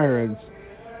political tyrants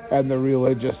and the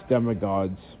religious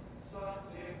demagogues.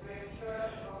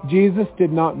 Jesus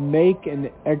did not make an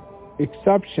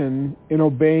exception in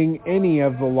obeying any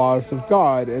of the laws of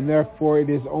God, and therefore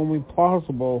it is only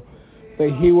plausible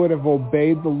that he would have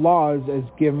obeyed the laws as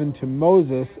given to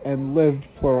Moses and lived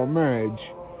plural marriage.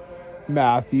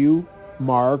 Matthew,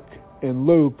 Mark, and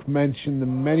Luke mention the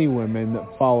many women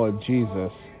that followed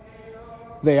Jesus.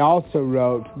 They also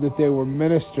wrote that they were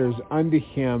ministers unto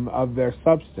him of their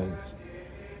substance.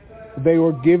 They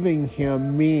were giving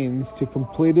him means to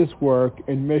complete his work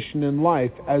and mission in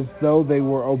life, as though they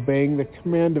were obeying the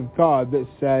command of God that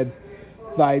said,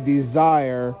 "Thy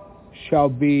desire shall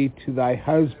be to thy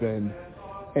husband,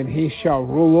 and he shall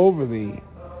rule over thee."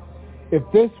 If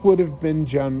this would have been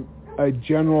a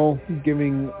general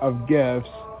giving of gifts,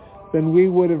 then we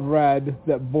would have read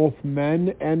that both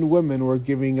men and women were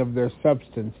giving of their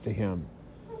substance to him.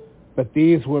 But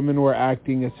these women were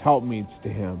acting as helpmeets to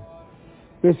him.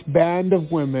 This band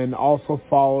of women also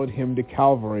followed him to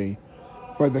Calvary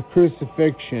for the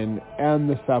crucifixion and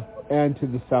to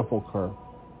the sepulchre.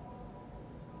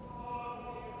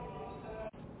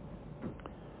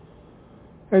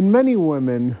 And many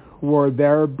women were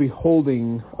there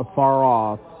beholding afar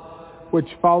off,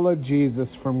 which followed Jesus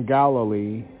from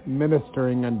Galilee,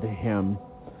 ministering unto him.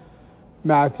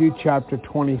 Matthew chapter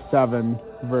 27,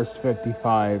 verse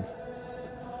 55.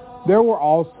 There were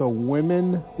also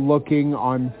women looking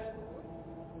on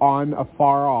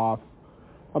afar off,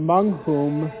 among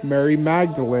whom Mary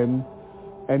Magdalene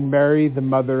and Mary the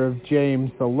mother of James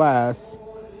the Less,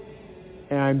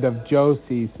 and of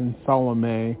Joses and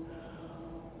Salome,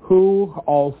 who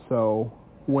also,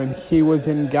 when he was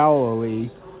in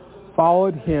Galilee,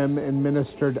 followed him and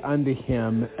ministered unto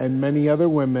him, and many other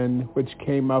women which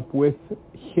came up with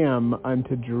him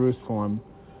unto Jerusalem.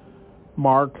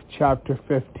 Mark chapter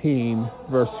 15,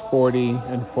 verse 40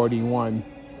 and 41.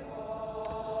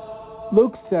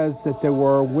 Luke says that there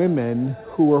were women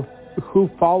who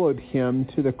followed him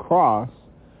to the cross.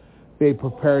 They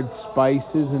prepared spices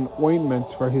and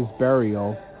ointments for his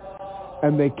burial,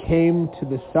 and they came to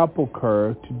the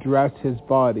sepulchre to dress his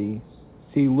body.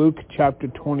 See Luke chapter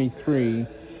 23,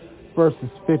 verses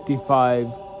 55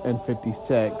 and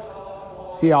 56.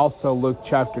 See also Luke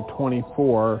chapter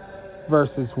 24,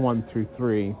 verses 1 through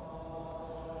 3.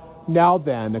 Now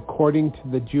then, according to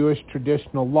the Jewish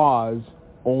traditional laws,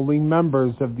 only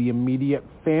members of the immediate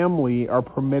family are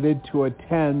permitted to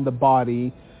attend the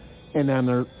body and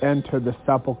enter the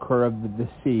sepulchre of the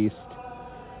deceased.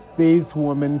 These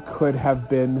women could have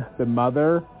been the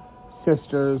mother,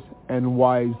 sisters, and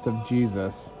wives of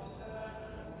Jesus.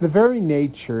 The very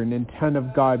nature and intent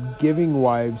of God giving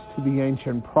wives to the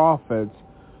ancient prophets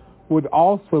would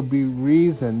also be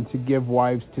reason to give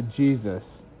wives to Jesus.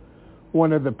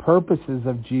 One of the purposes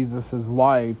of Jesus'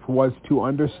 life was to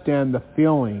understand the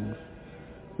feelings,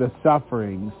 the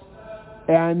sufferings,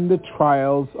 and the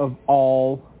trials of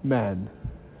all men.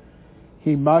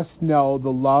 He must know the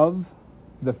love,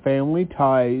 the family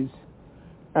ties,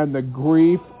 and the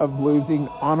grief of losing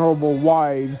honorable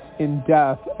wives in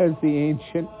death as the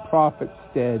ancient prophets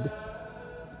did.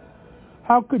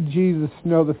 How could Jesus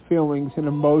know the feelings and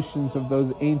emotions of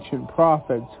those ancient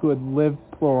prophets who had lived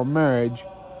plural marriage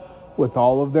with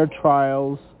all of their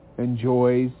trials and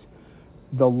joys,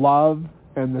 the love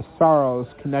and the sorrows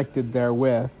connected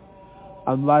therewith,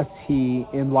 unless he,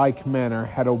 in like manner,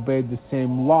 had obeyed the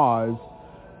same laws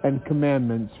and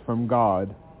commandments from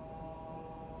God?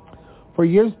 For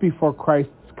years before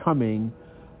Christ's coming,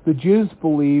 the Jews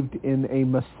believed in a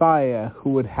Messiah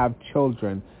who would have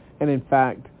children. And in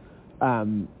fact,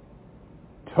 Tovia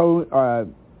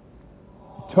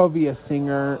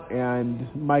Singer and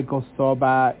Michael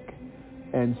Sobak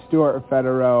and Stuart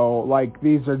Federer, like,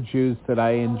 these are Jews that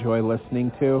I enjoy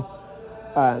listening to.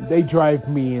 They drive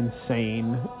me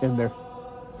insane in their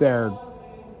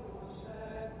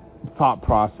thought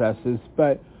processes,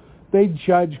 but they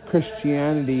judge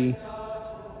Christianity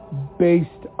based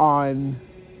on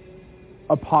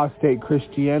apostate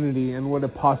Christianity and what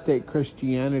apostate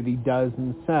Christianity does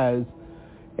and says.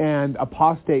 And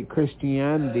apostate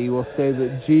Christianity will say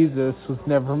that Jesus was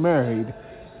never married.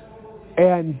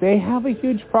 And they have a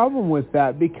huge problem with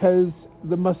that because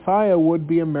the Messiah would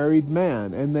be a married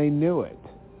man, and they knew it.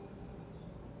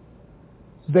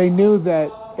 They knew that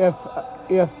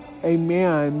if a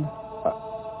man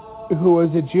who was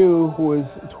a Jew, who was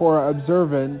Torah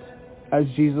observant, as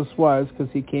Jesus was,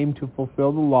 because he came to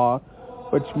fulfill the law,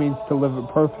 which means to live it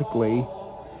perfectly,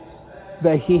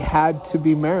 that he had to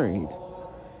be married,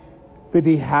 that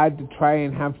he had to try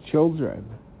and have children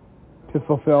to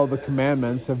fulfill the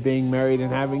commandments of being married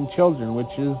and having children,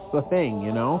 which is the thing,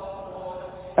 you know?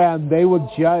 And they would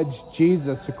judge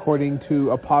Jesus according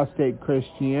to apostate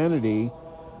Christianity,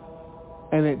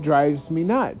 and it drives me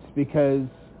nuts because,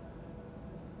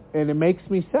 and it makes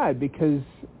me sad because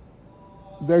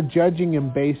they're judging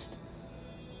him based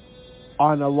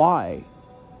on a lie.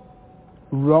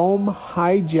 Rome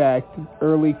hijacked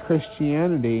early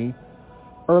Christianity.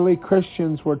 Early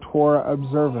Christians were Torah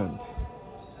observant.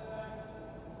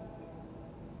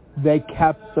 They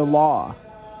kept the law.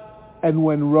 And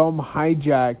when Rome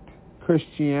hijacked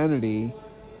Christianity,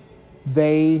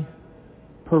 they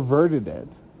perverted it.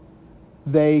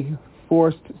 They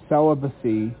forced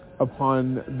celibacy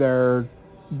upon their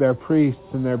priests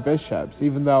and their bishops,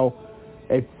 even though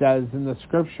it says in the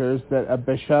scriptures that a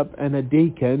bishop and a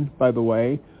deacon, by the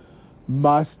way,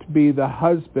 must be the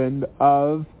husband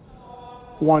of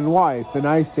one wife. And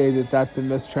I say that that's a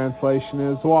mistranslation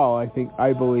as well.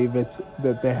 I believe it's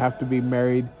that they have to be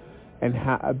married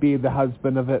and be the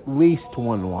husband of at least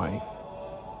one wife.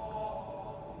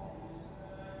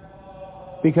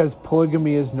 Because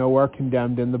polygamy is nowhere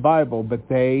condemned in the Bible, but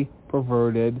they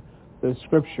perverted the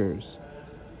scriptures.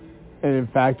 And in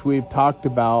fact, we've talked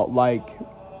about like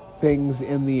things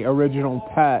in the original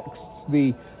texts,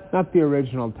 not the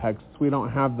original texts, we don't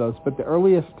have those, but the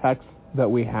earliest texts that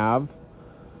we have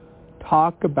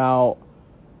talk about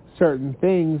certain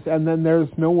things, and then there's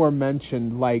nowhere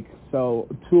mentioned, like, so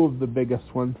two of the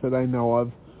biggest ones that I know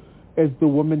of is the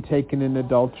woman taken in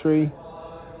adultery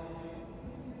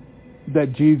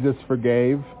that Jesus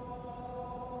forgave.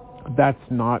 That's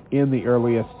not in the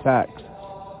earliest text.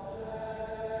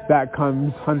 That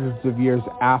comes hundreds of years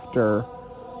after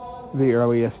the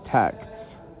earliest texts.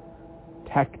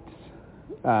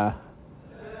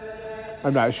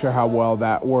 I'm not sure how well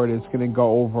that word is going to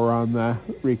go over on the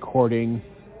recording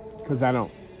because I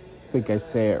don't think I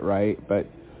say it right. But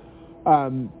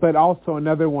also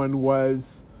another one was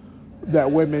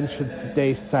that women should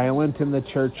stay silent in the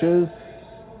churches,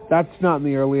 that's not in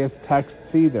the earliest texts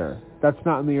either. That's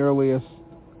not in the earliest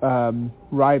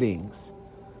writings.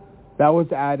 That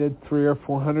was added 300 or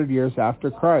 400 years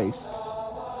after Christ.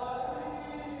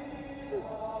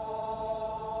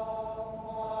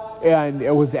 And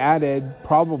it was added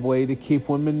probably to keep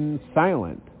women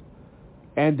silent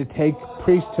and to take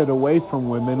priesthood away from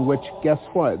women, which, guess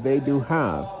what, they do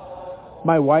have.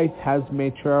 My wife has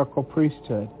matriarchal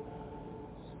priesthood.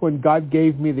 When God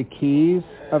gave me the keys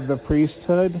of the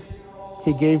priesthood,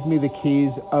 he gave me the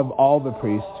keys of all the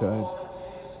priesthood.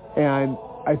 And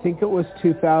I think it was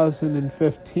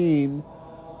 2015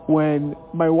 when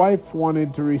my wife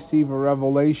wanted to receive a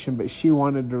revelation, but she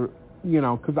wanted to,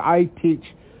 because I teach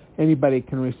anybody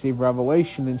can receive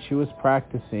revelation, and she was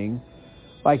practicing,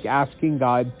 like asking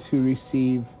God to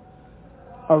receive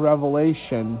a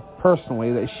revelation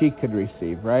personally that she could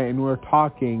receive, right? And we're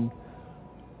talking,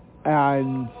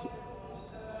 and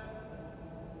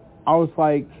I was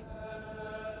like,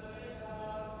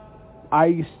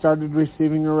 I started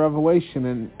receiving a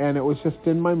revelation, and it was just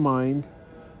in my mind,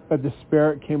 but the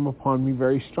Spirit came upon me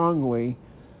very strongly,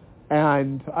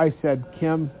 and I said,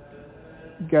 Kim,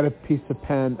 get a piece of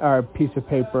pen or a piece of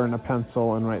paper and a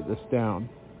pencil and write this down.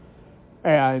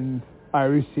 And I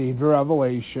received a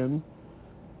revelation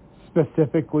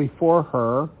specifically for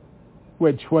her,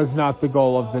 which was not the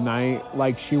goal of the night.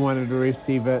 Like, she wanted to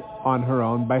receive it on her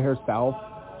own by herself,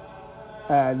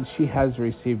 and she has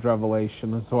received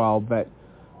revelation as well, but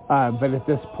at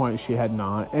this point she had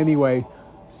not. Anyway,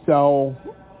 so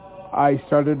I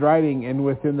started writing, and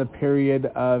within the period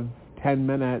of 10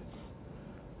 minutes,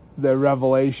 the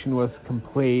revelation was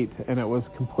complete, and it was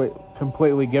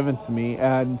completely given to me,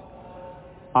 and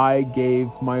I gave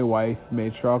my wife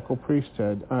matriarchal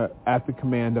priesthood at the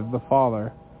command of the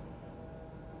Father.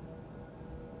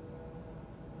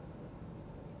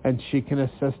 And she can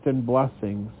assist in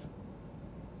blessings.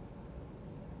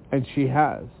 And she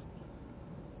has.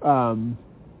 So,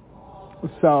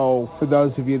 for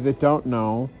those of you that don't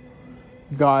know,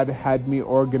 God had me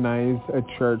organize a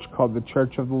church called the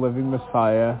Church of the Living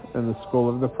Messiah and the School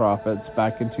of the Prophets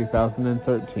back in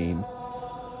 2013.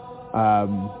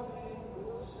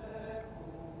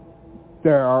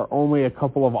 There are only a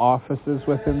couple of offices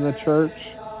within the church.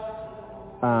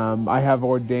 I have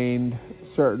ordained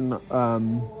certain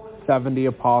 70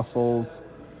 apostles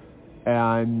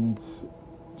and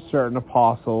certain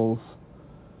apostles.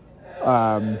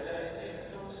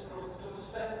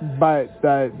 But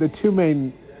the two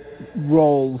main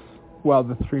roles, well,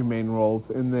 the three main roles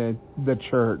in the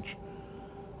church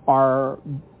are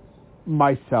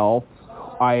myself.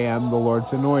 I am the Lord's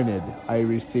anointed. I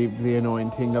received the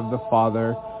anointing of the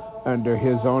Father under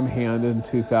his own hand in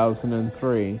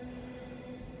 2003.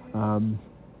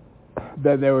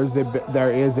 Then there is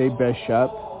a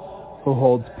bishop who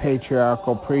holds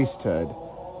patriarchal priesthood,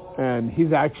 and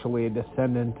he's actually a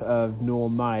descendant of Newell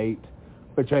Knight,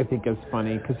 which I think is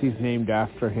funny because he's named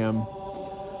after him.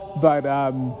 But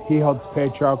he holds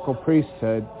patriarchal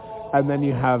priesthood, and then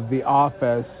you have the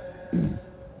office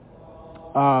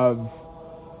of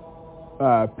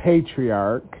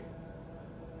patriarch,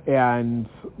 and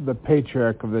the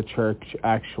patriarch of the church,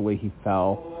 actually, he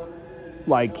fell.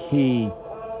 Like, he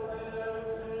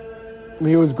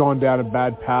was going down a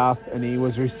bad path, and he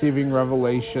was receiving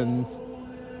revelations,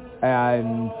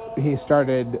 and he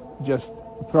started just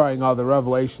throwing all the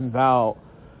revelations out,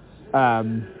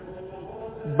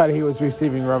 but he was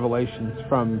receiving revelations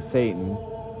from Satan,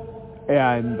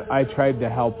 and I tried to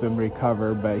help him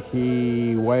recover, but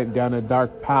he went down a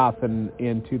dark path, and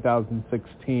in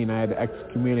 2016 I had to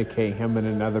excommunicate him and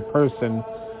another person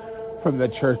from the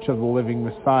Church of the Living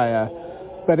Messiah.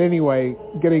 But anyway,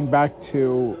 getting back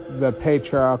to the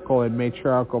patriarchal and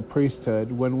matriarchal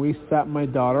priesthood, when we set my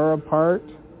daughter apart,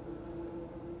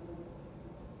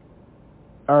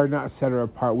 or not set her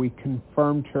apart, we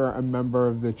confirmed her a member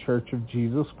of the Church of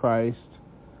Jesus Christ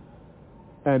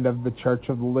and of the Church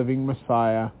of the Living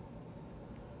Messiah,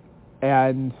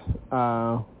 and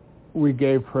we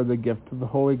gave her the gift of the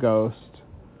Holy Ghost.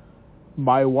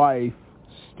 My wife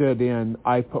stood in.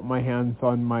 I put my hands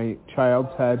on my child's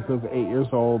head, who was 8 years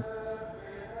old.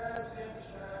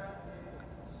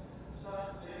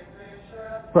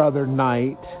 Brother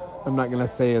Knight, I'm not going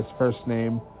to say his first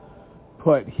name,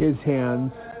 put his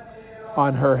hands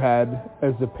on her head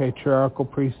as the patriarchal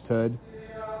priesthood,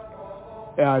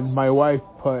 and my wife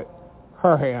put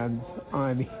her hands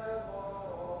on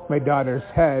my daughter's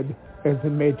head as the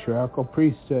matriarchal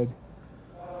priesthood.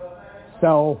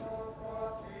 So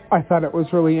I thought it was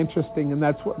really interesting, and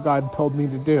that's what God told me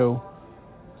to do.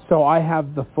 So I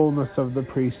have the fullness of the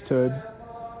priesthood,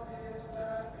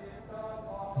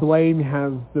 Blaine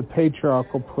has the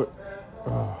patriarchal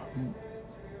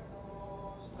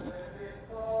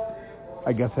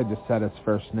I guess I just said his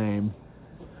first name.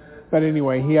 But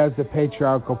anyway, he has the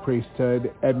patriarchal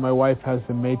priesthood, and my wife has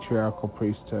the matriarchal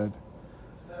priesthood.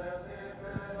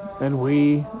 And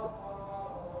we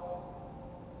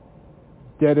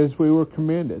did as we were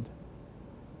commanded.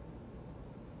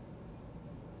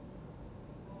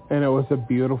 And it was a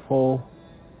beautiful,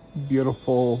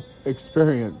 beautiful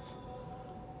experience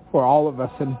for all of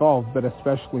us involved, but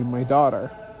especially my daughter.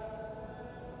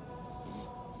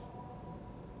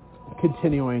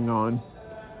 Continuing on.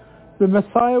 The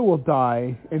Messiah will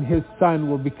die, and his son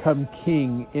will become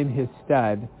king in his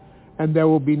stead, and there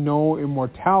will be no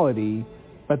immortality,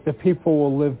 but the people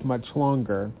will live much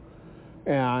longer.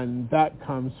 And that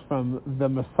comes from The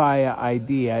Messiah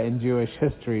Idea in Jewish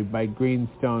History by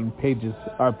Greenstone, page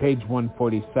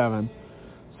 147.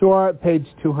 So we're at page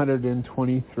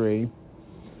 223.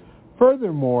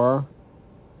 Furthermore,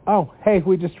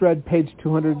 we just read page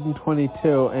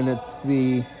 222, and it's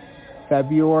the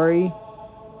February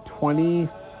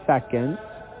 22nd,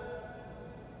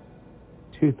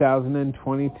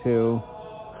 2022.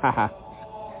 Haha.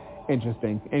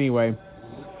 Interesting. Anyway,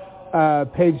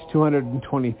 page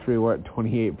 223, we're at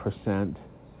 28%.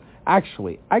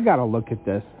 Actually, I gotta look at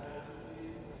this.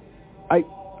 I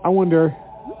wonder.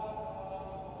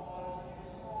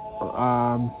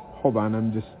 Hold on,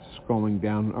 I'm just scrolling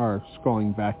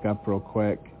back up real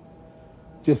quick,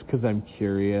 just because I'm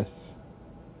curious.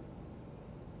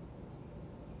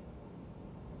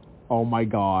 Oh my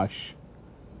gosh.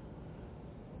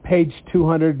 Page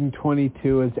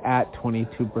 222 is at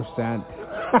 22%.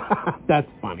 That's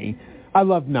funny. I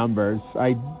love numbers.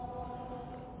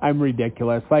 I'm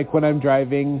ridiculous. Like when I'm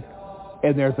driving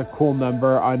and there's a cool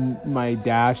number on my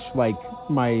dash, like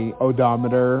my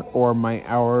odometer or my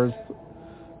hours,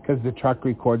 because the truck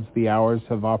records the hours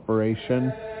of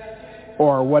operation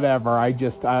or whatever.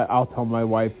 I'll tell my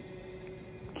wife,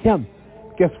 Kim,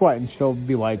 guess what? And she'll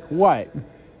be like, what?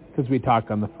 Because we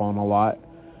talk on the phone a lot.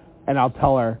 And I'll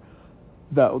tell her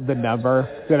the number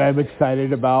that I'm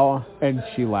excited about, and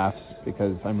she laughs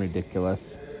because I'm ridiculous.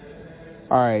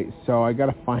 All right, so I got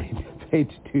to find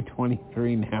page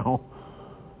 223 now.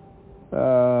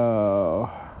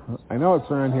 I know it's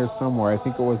around here somewhere. I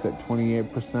think it was at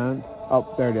 28%.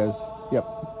 Oh, there it is. Yep,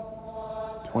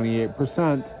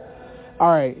 28%.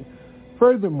 All right.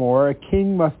 Furthermore, a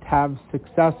king must have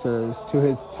successors to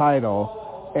his title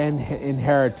and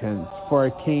inheritance. For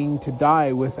a king to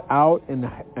die without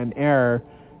an heir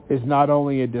is not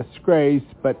only a disgrace,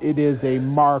 but it is a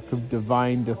mark of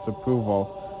divine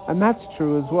disapproval. And that's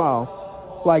true as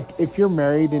well. Like, if you're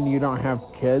married and you don't have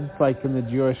kids, like in the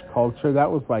Jewish culture, that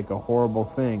was like a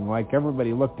horrible thing. Like,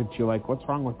 everybody looked at you like, what's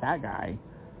wrong with that guy?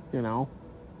 You know?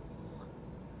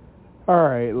 All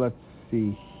right, let's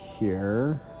see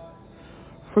here.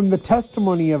 From the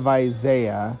testimony of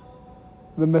Isaiah,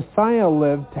 the Messiah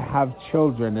lived to have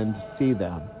children and to see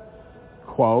them.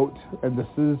 Quote, and this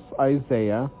is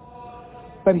Isaiah,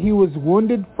 but he was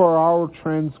wounded for our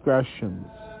transgressions.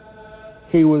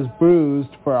 He was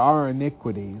bruised for our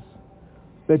iniquities.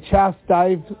 The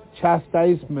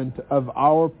chastisement of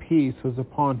our peace was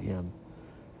upon him,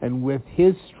 and with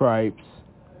his stripes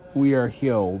we are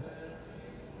healed.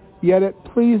 Yet it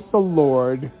pleased the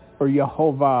Lord, or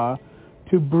Yehovah,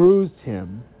 to bruise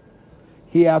him.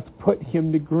 He hath put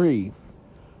him to grief.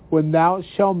 When thou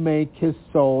shalt make his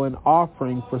soul an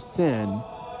offering for sin,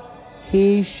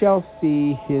 he shall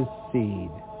see his seed.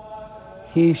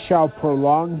 He shall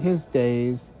prolong his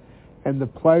days, and the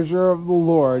pleasure of the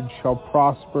Lord shall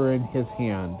prosper in his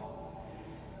hand.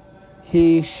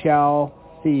 He shall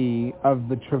see of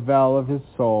the travail of his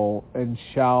soul, and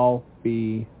shall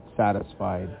be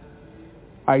satisfied.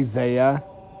 Isaiah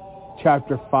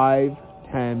chapter 5,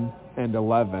 10, and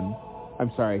 11.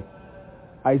 I'm sorry,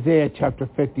 Isaiah chapter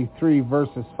 53,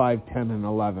 verses 5, 10, and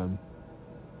 11.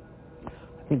 I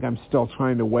think I'm still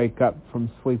trying to wake up from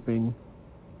sleeping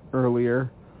earlier.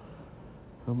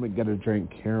 I'm going to get a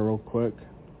drink here real quick.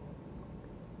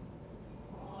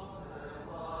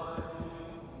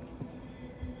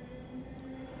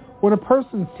 When a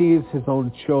person sees his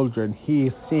own children, he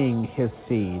is seeing his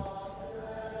seed.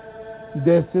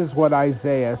 This is what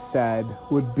Isaiah said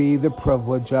would be the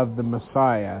privilege of the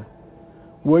Messiah.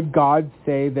 Would God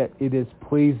say that it is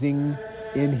pleasing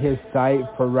in his sight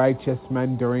for righteous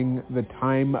men during the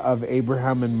time of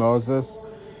Abraham and Moses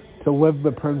to live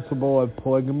the principle of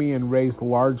polygamy and raise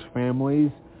large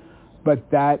families, but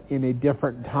that in a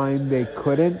different time they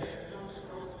couldn't?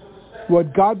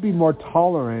 Would God be more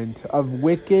tolerant of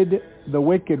the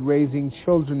wicked raising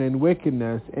children in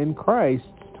wickedness in Christ's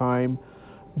time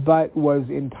but was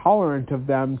intolerant of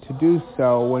them to do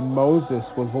so when Moses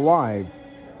was alive.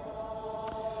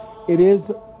 It is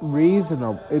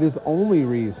only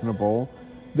reasonable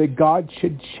that God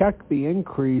should check the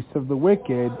increase of the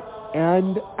wicked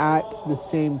and at the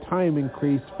same time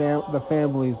increase the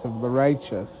families of the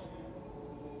righteous.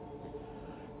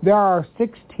 There are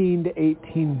 16 to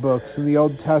 18 books in the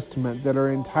Old Testament that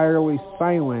are entirely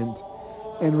silent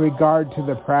in regard to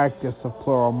the practice of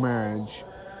plural marriage,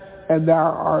 and there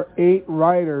are 8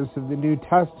 writers of the New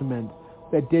Testament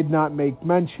that did not make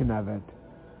mention of it.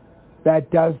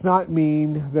 That does not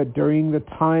mean that during the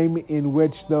time in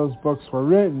which those books were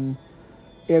written,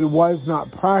 it was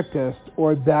not practiced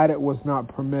or that it was not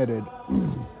permitted.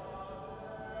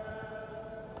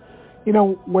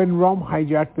 When Rome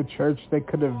hijacked the church, they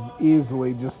could have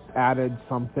easily just added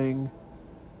something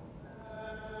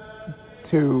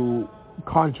to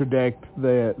contradict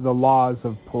the laws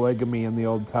of polygamy in the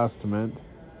Old Testament,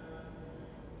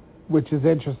 which is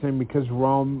interesting because it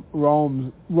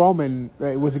was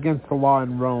against the law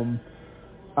in Rome,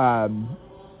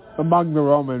 among the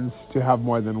Romans, to have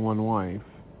more than one wife.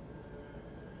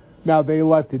 Now, they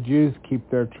let the Jews keep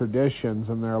their traditions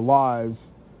and their laws,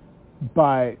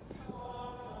 but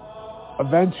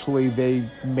eventually they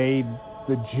made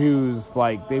the Jews,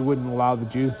 they wouldn't allow the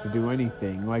Jews to do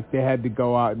anything. They had to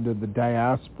go out into the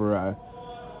diaspora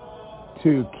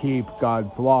to keep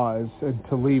God's laws and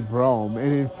to leave Rome.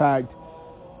 And in fact,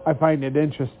 I find it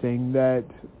interesting that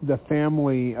the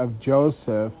family of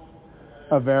Joseph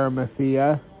of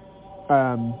Arimathea,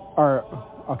 let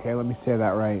me say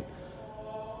that right.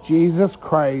 Jesus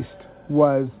Christ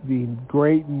was the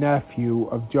great nephew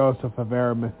of Joseph of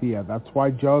Arimathea. That's why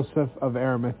Joseph of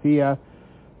Arimathea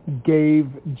gave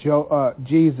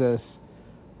Jesus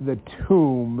the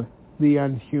tomb, the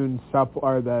unhewn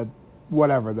sepulchre, the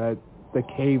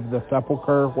cave, the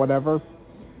sepulchre, whatever.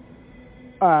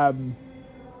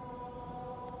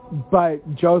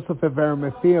 But Joseph of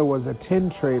Arimathea was a tin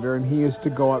trader, and he used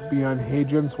to go up beyond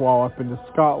Hadrian's Wall up into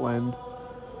Scotland,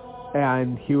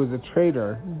 and he was a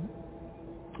trader,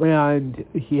 and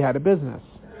he had a business.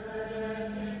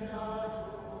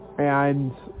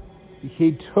 And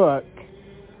he took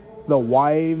the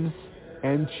wives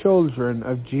and children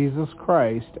of Jesus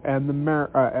Christ and the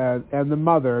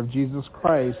mother of Jesus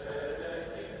Christ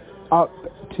up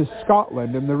to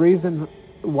Scotland. And the reason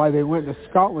why they went to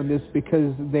Scotland is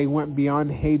because they went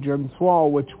beyond Hadrian's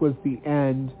Wall, which was the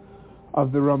end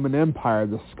of the Roman Empire.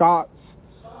 The Scots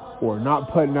were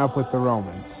not putting up with the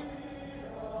Romans,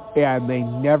 and they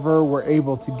never were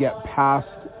able to get past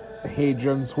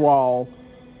Hadrian's Wall,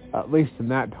 at least in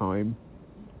that time,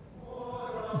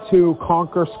 to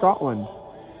conquer Scotland.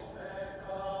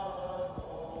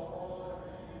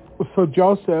 So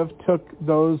Joseph took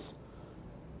the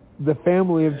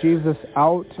family of Jesus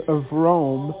out of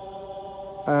Rome,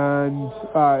 and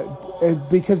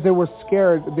because they were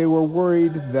scared, they were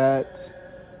worried that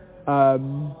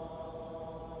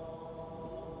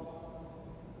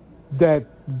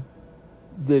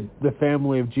the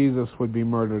family of Jesus would be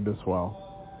murdered as well.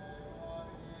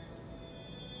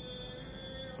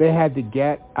 They had to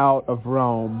get out of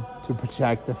Rome to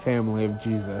protect the family of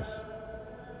Jesus.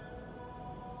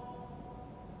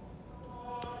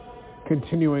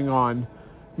 Continuing on,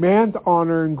 man's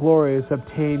honor and glory is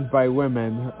obtained by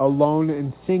women. Alone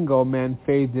and single, man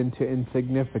fades into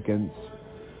insignificance.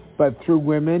 But through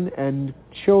women and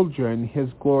children, his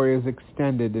glory is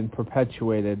extended and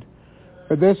perpetuated.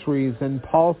 For this reason,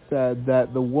 Paul said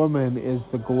that the woman is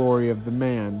the glory of the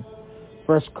man.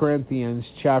 1 Corinthians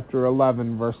chapter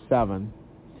 11, verse 7.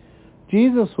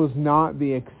 Jesus was not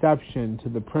the exception to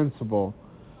the principle,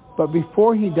 but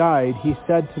before he died, he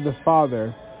said to the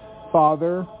Father,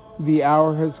 Father, the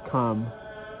hour has come.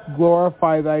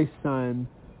 Glorify thy Son,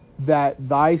 that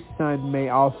thy Son may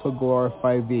also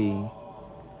glorify thee.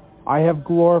 I have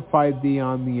glorified thee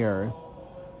on the earth.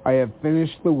 I have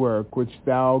finished the work which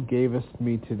thou gavest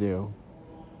me to do.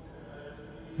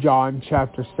 John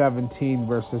chapter 17,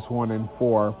 verses 1 and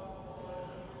 4.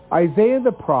 Isaiah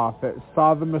the prophet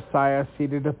saw the Messiah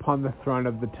seated upon the throne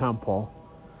of the temple.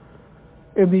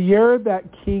 In the year that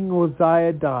King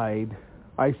Uzziah died,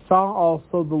 I saw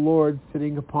also the Lord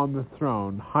sitting upon the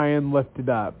throne, high and lifted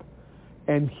up,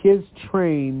 and his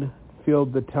train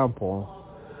filled the temple.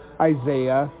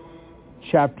 Isaiah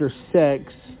chapter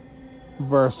 6,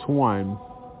 verse 1.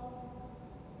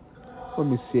 Let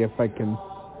me see if I can...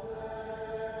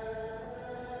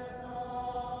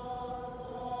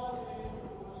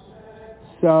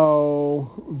 So,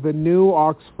 the New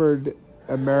Oxford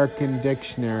American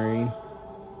Dictionary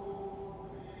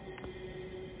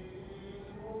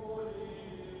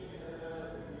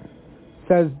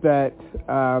says that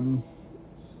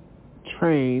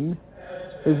train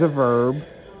is a verb.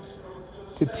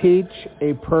 To teach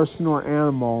a person or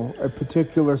animal a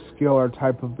particular skill or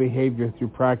type of behavior through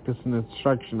practice and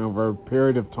instruction over a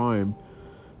period of time.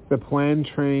 The plan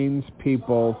trains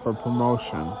people for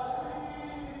promotion.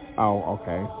 Oh,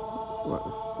 okay. Let's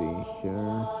see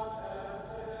here.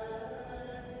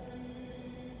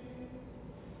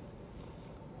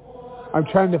 I'm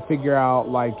trying to figure out,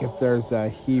 like, if there's a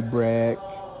Hebraic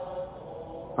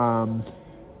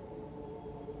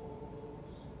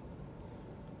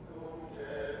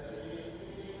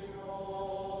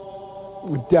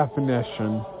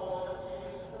definition.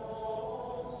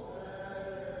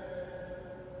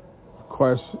 Of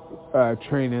course,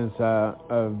 train is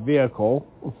a vehicle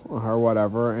or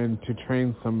whatever, and to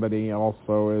train somebody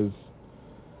also is...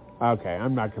 Okay,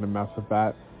 I'm not going to mess with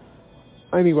that.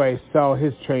 Anyway, so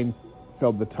his train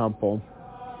filled the temple.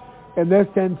 In this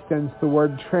instance, the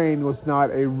word train was not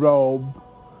a robe,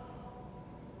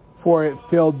 for it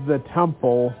filled the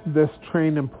temple. This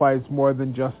train implies more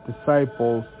than just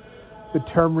disciples. The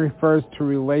term refers to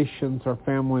relations or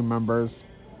family members.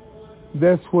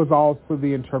 This was also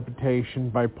the interpretation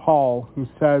by Paul, who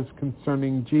says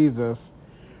concerning Jesus,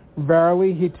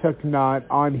 "Verily he took not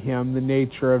on him the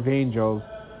nature of angels,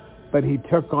 but he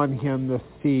took on him the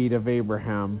seed of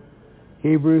Abraham."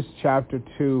 Hebrews chapter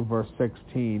 2, verse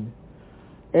 16.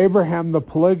 Abraham the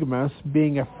polygamist,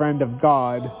 being a friend of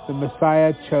God, the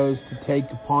Messiah chose to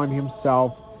take upon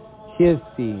himself his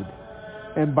seed,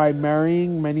 and by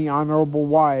marrying many honorable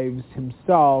wives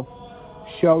himself,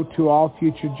 show to all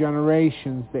future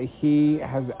generations that he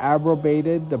has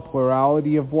abrogated the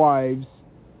plurality of wives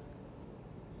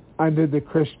under the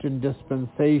Christian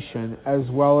dispensation, as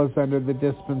well as under the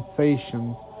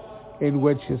dispensations in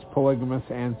which his polygamous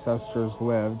ancestors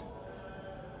lived.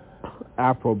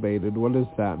 Approbated, what does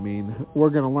that mean?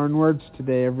 We're going to learn words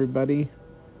today, everybody.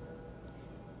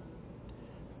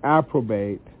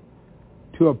 Approbate,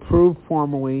 to approve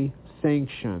formally,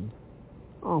 sanction.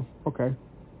 Oh, okay.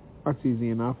 That's easy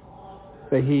enough.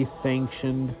 That he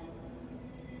sanctioned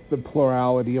the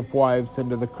plurality of wives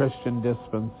under the Christian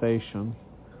dispensation.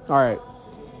 All right.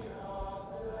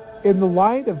 In the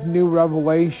light of new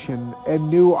revelation and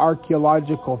new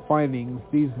archaeological findings,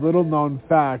 these little-known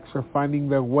facts are finding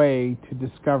their way to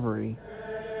discovery.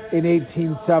 In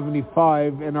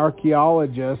 1875, an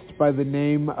archaeologist by the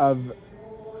name of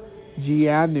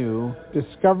Gianu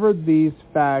discovered these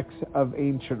facts of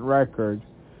ancient record.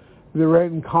 The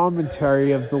written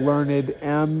commentary of the learned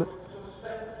M.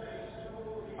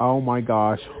 Oh my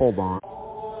gosh, hold on.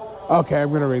 Okay, I'm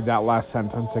going to read that last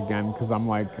sentence again because I'm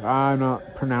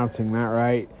not pronouncing that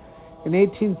right. In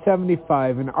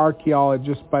 1875, an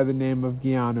archaeologist by the name of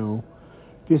Gianu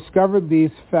discovered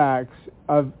these facts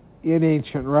in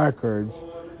ancient records.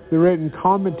 The written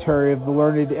commentary of the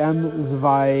learned M.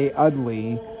 Zvi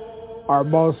Udley are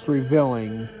most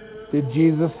revealing. Did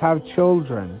Jesus have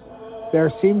children?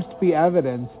 There seems to be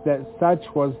evidence that such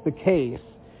was the case.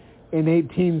 In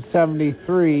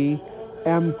 1873,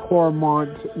 M.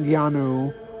 Cormont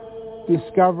Gianu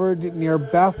discovered near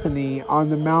Bethany on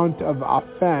the Mount of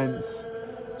Offense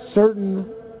certain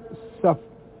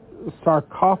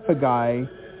sarcophagi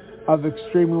of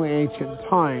extremely ancient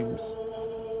times.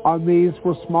 On these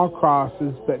were small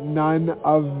crosses, but none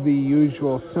of the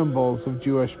usual symbols of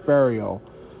Jewish burial.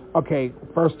 Okay,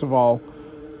 first of all,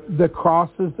 the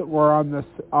crosses that were on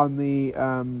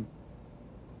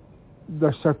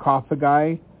the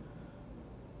sarcophagi.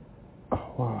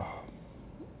 Oh,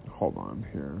 hold on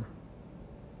here.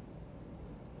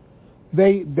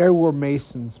 They were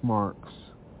masons' marks.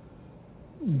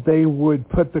 They would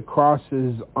put the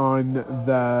crosses on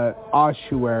the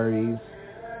ossuaries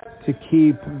to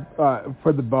keep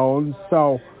for the bones.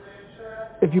 So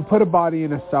if you put a body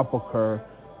in a sepulcher,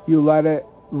 you let it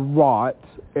rot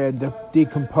and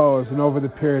decompose, and over the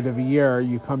period of a year,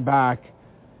 you come back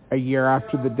a year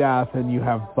after the death and you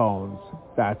have bones.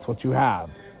 That's what you have.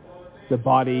 The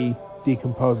body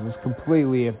decomposes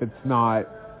completely if it's not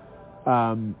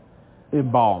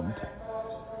embalmed.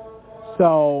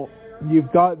 So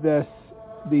you've got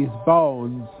these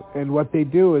bones, and what they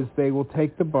do is they will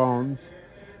take the bones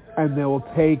and they will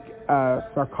take a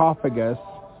sarcophagus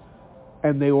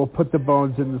and they will put the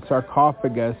bones in the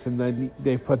sarcophagus, and then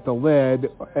they put the lid,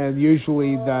 and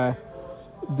usually the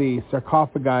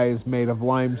sarcophagi is made of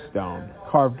limestone,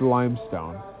 carved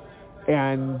limestone.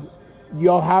 And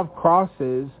you'll have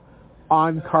crosses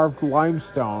on carved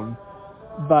limestone,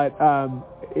 but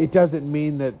it doesn't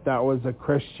mean that was a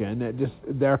Christian.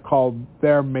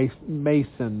 They're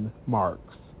Mason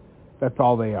marks. That's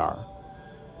all they are.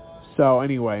 So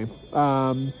anyway,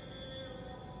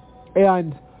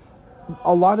 And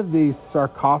a lot of these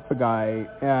sarcophagi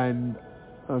and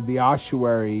the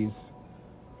ossuaries,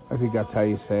 I think that's how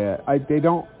you say it, they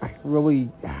don't really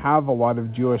have a lot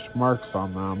of Jewish marks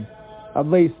on them. At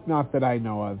least not that I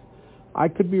know of. I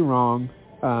could be wrong.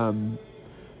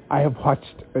 I have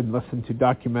watched and listened to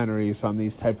documentaries on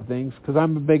these type of things because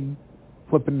I'm a big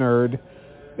flippin' nerd.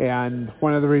 And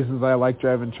one of the reasons I like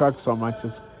driving trucks so much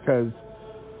is because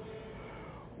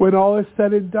when all is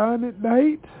said and done at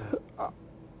night,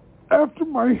 after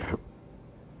my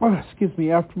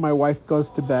wife goes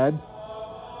to bed,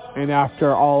 and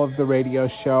after all of the radio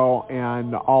show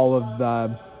and all of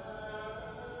the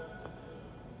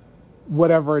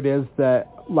whatever it is that,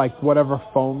 like whatever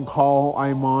phone call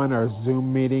I'm on or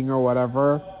Zoom meeting or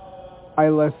whatever, I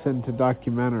listen to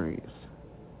documentaries.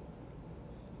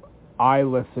 I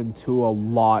listen to a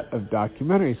lot of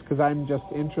documentaries because I'm just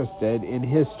interested in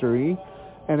history,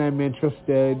 and I'm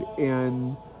interested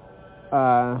in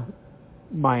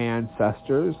my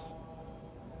ancestors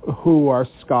who are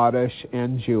Scottish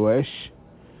and Jewish.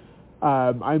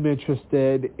 I'm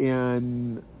interested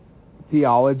in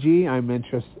theology.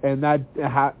 And that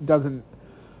doesn't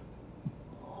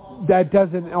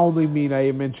only mean I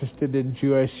am interested in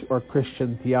Jewish or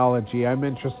Christian theology. I'm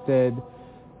interested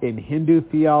in Hindu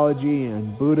theology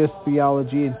and Buddhist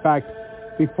theology. In fact,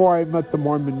 before I met the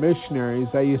Mormon missionaries,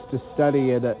 I used to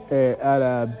study at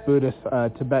a Buddhist,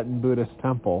 Tibetan Buddhist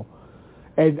temple.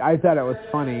 And I thought it was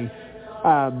funny.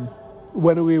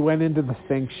 When we went into the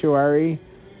sanctuary,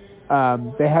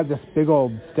 they had this big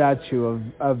old statue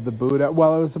of the Buddha.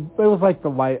 Well, it was like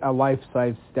a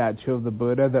life-size statue of the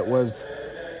Buddha that was,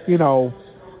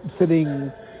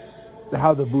 sitting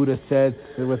how the Buddha sits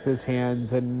with his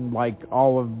hands and like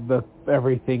all of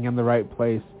everything in the right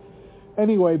place.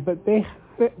 Anyway, but they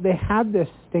had this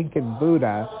stinking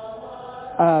Buddha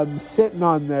sitting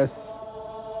on this,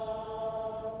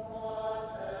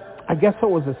 I guess it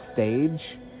was a stage,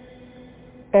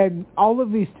 and all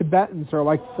of these Tibetans are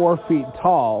like 4 feet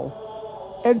tall,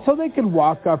 and so they can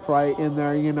walk upright in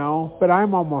there, but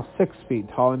I'm almost 6 feet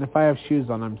tall, and if I have shoes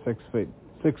on, I'm 6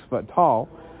 foot tall,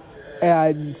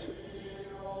 and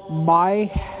my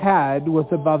head was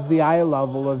above the eye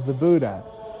level of the Buddha.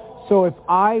 So if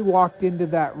I walked into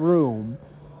that room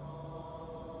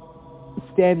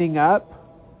standing up,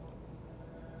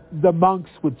 the monks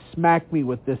would smack me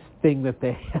with this thing that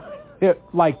they had. It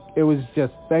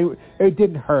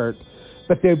didn't hurt,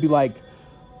 but they'd be like,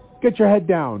 get your head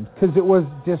down, because it was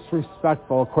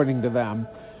disrespectful, according to them,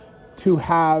 to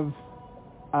have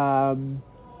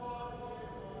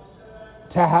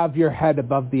your head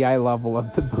above the eye level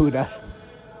of the Buddha.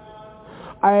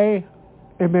 I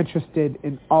am interested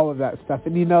in all of that stuff.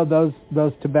 And those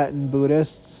Tibetan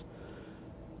Buddhists,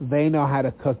 they know how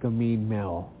to cook a mean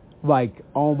meal. Like,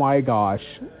 oh my gosh,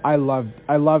 I loved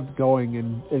going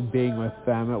and being with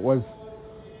them. It was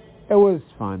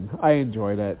fun. I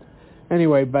enjoyed it.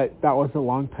 Anyway, but that was a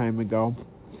long time ago.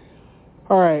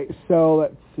 All right, so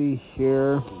let's see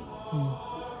here.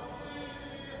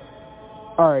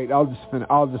 All right, I'll just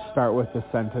start with the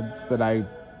sentence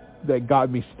that got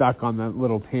me stuck on that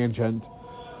little tangent.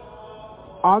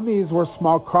 On these were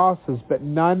small crosses, but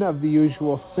none of the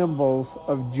usual symbols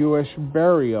of Jewish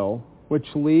burial, which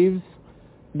leaves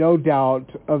no doubt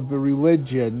of the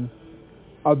religion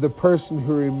of the person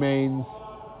who remains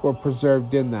were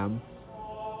preserved in them.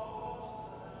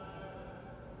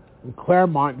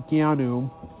 Claremont Guianu,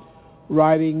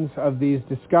 writings of these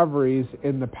discoveries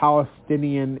in the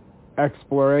Palestinian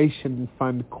Exploration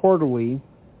Fund Quarterly,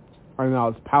 or now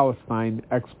it's Palestine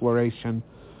Exploration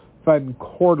Fund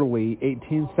Quarterly,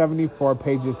 1874,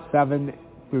 pages 7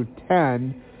 through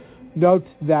 10, notes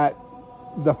that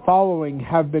the following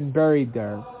have been buried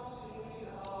there.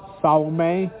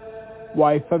 Salome,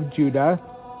 wife of Judah,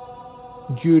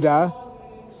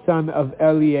 son of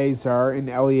Eleazar, and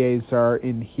Eleazar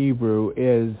in Hebrew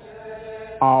is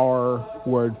our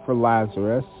word for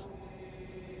Lazarus.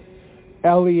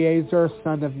 Eleazar,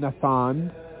 son of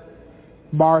Nathan,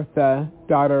 Martha,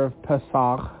 daughter of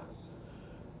Pesach,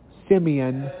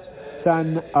 Simeon,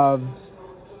 son of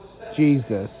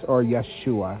Jesus, or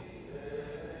Yeshua,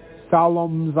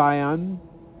 Salom Zion,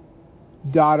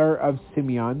 daughter of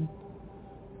Simeon.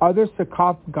 Other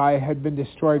sarcophagi had been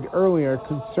destroyed earlier.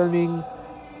 Concerning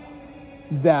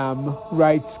them,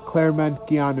 writes Claremont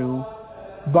Guianu,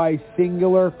 by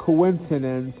singular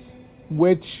coincidence,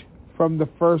 which from the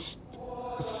first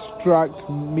struck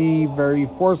me very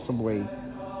forcibly.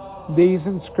 These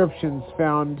inscriptions,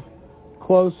 found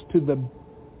close to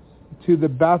the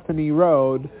Bethany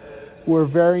road, were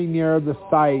very near the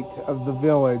site of the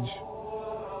village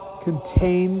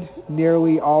contained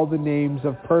nearly all the names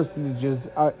of personages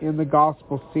in the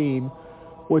gospel scene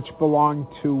which belonged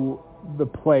to the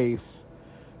place.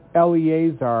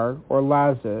 Eleazar, or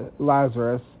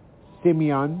Lazarus,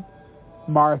 Simeon,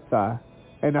 Martha,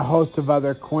 and a host of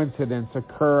other coincidences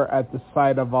occur at the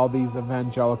site of all these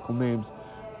evangelical names.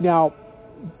 Now,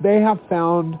 they have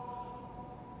found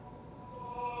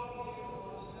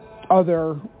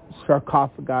other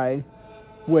sarcophagi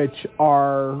which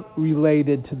are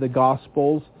related to the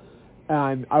Gospels,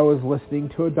 and I was listening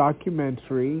to a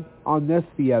documentary on this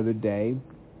the other day,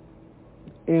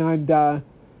 and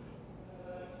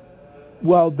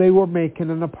they were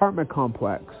making an apartment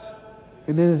complex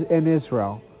in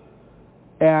Israel,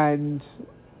 and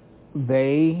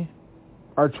they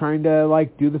are trying to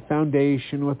do the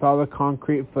foundation with all the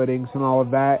concrete footings and all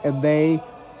of that, and they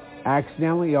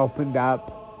accidentally opened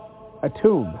up a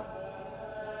tomb,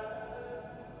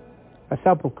 a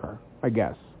sepulcher, I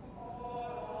guess.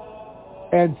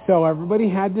 And so everybody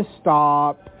had to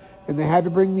stop, and they had to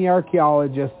bring the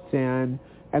archaeologists in,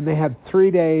 and they had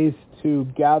 3 days to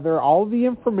gather all the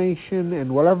information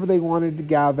and whatever they wanted to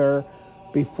gather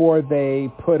before they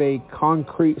put a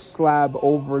concrete slab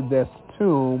over this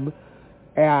tomb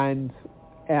and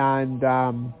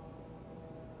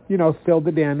filled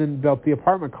it in and built the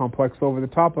apartment complex over the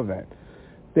top of it.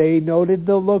 They noted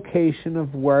the location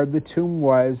of where the tomb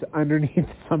was underneath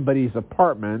somebody's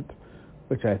apartment,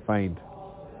 which I find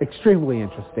extremely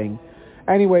interesting.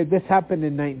 Anyway, this happened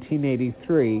in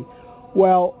 1983.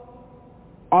 Well,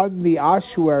 on the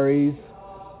ossuaries,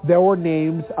 there were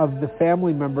names of the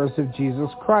family members of Jesus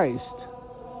Christ.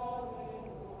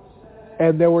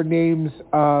 And there were names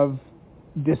of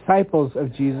disciples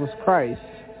of Jesus Christ.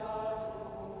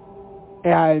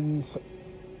 And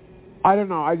I don't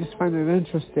know, I just find it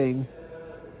interesting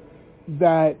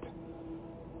that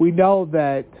we know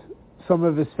that some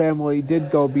of his family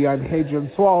did go beyond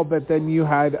Hadrian's Wall, but then you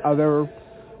had other,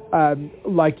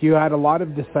 you had a lot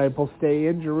of disciples stay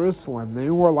in Jerusalem. They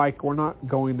were like, we're not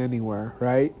going anywhere,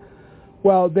 right?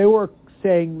 Well, they were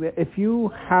saying that if you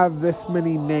have this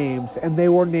many names, and they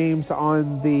were names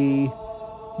on the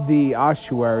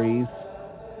ossuaries,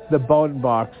 the bone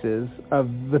boxes of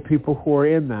the people who were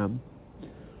in them,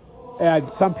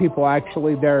 and some people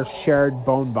actually, they're shared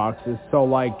bone boxes, so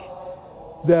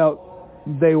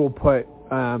they will put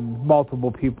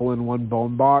multiple people in one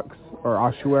bone box or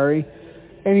ossuary.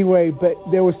 Anyway, but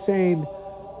they were saying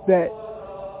that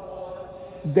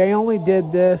they only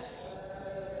did this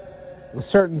a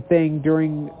certain thing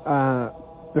during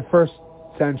the first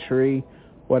century,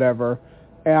 whatever,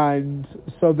 and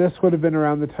so this would have been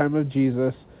around the time of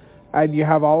Jesus. And you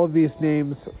have all of these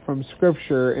names from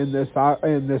Scripture in this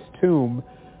tomb,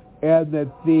 and that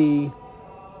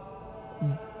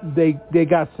they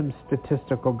got some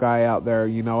statistical guy out there,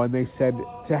 and they said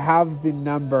to have this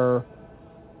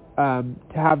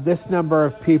number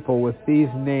of people with these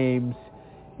names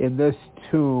in this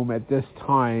tomb at this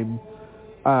time,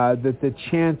 that the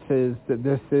chances that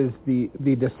this is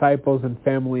the disciples and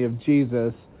family of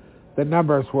Jesus, the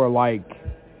numbers were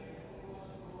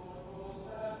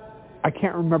I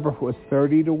can't remember if it was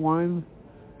 30-1,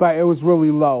 but it was really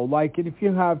low. And if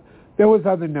you have, there was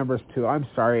other numbers too. I'm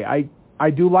sorry. I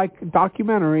do like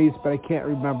documentaries, but I can't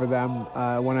remember them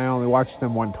when I only watched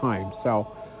them one time. So,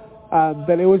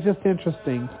 but it was just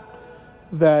interesting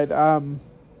that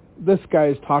this guy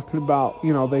is talking about,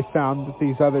 they found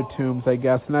these other tombs, I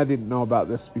guess, and I didn't know about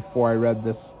this before I read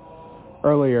this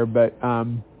earlier, but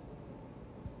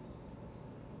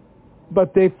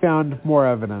they found more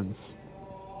evidence.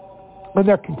 And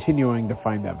they're continuing to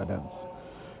find evidence.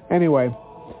 Anyway,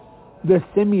 the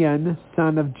Simeon,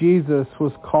 son of Jesus,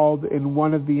 was called in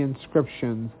one of the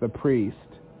inscriptions the priest.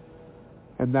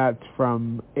 And that's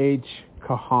from H.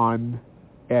 Kahan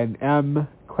and M.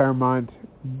 Claremont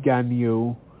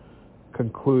Gagnon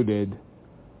concluded.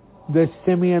 This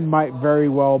Simeon might very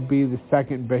well be the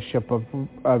second bishop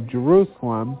of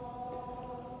Jerusalem,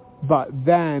 but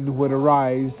then would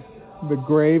arise the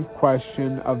grave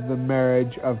question of the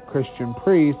marriage of Christian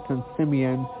priests, and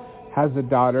Simeon has a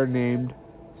daughter named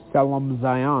Selim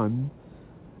Zion.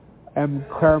 M.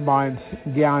 Claremont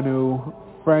Gagnon,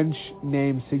 French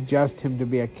name suggests him to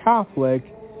be a Catholic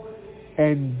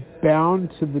and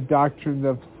bound to the doctrine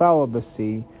of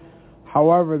celibacy.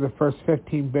 However, the first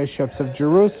 15 bishops of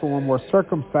Jerusalem were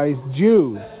circumcised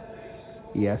Jews.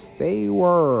 Yes, they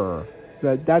were.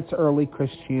 That's early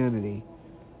Christianity,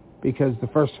 because the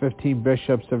first 15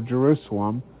 bishops of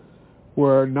Jerusalem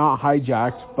were not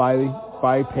hijacked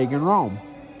by pagan Rome.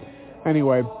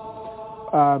 Anyway,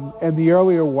 and the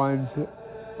earlier ones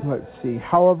let's see.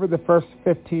 However, the first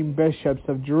 15 bishops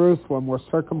of Jerusalem were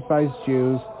circumcised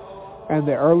Jews, and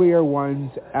the earlier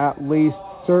ones at least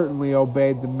certainly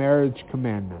obeyed the marriage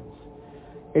commandments.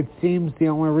 It seems the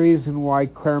only reason why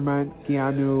Clement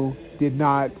Gianu did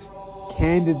not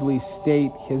candidly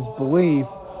state his belief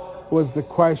was the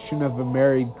question of a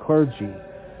married clergy.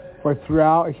 For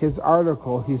throughout his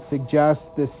article, he suggests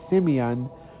this Simeon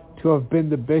to have been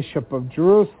the bishop of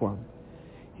Jerusalem.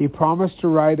 He promised to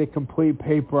write a complete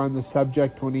paper on the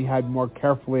subject when he had more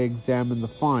carefully examined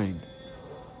the find.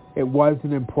 It was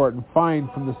an important find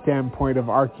from the standpoint of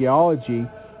archaeology,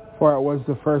 for it was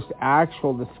the first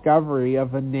actual discovery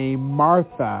of a name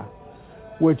Martha,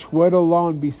 which would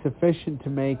alone be sufficient to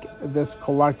make this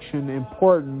collection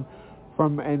important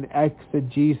from an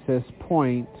exegenic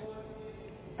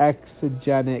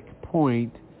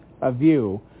point of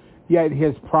view. Yet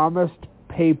his promised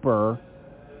paper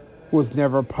was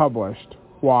never published.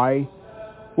 Why?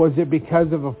 Was it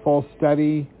because of a full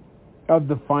study of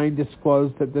the find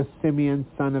disclosed that this Simeon,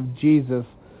 son of Jesus,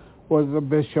 was the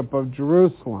bishop of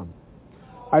Jerusalem?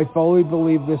 I fully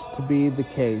believe this to be the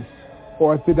case.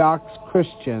 Orthodox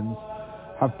Christians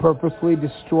have purposely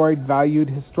destroyed valued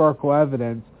historical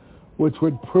evidence which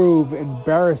would prove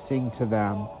embarrassing to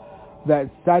them.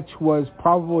 That such was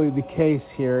probably the case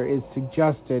here is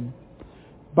suggested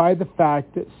by the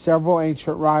fact that several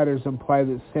ancient writers imply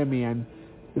that Simeon,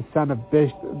 the son of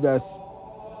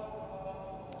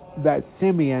that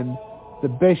Simeon, the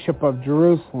bishop of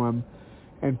Jerusalem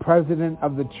and president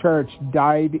of the church,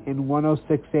 died in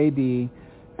 106 AD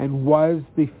and was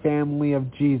the family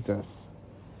of Jesus.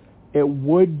 It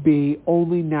would be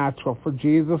only natural for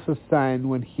Jesus' son,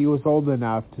 when he was old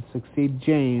enough, to succeed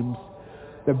James,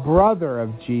 the brother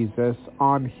of Jesus,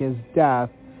 on his death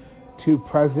to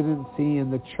presidency in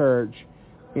the church.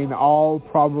 In all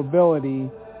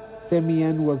probability,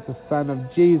 Simeon was the son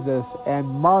of Jesus and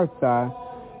Martha,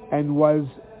 and was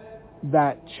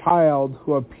that child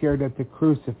who appeared at the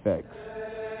crucifix.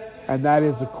 And that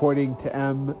is according to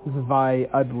M. Zvi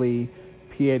Udley,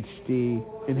 Ph.D.,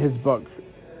 in his book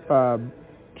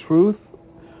Truth,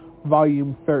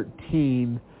 Volume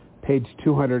 13, page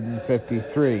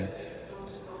 253.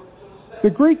 The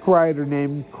Greek writer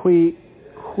named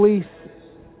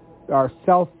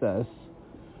Celsus,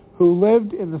 who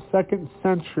lived in the 2nd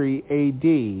century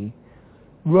A.D.,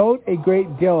 wrote a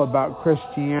great deal about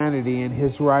Christianity in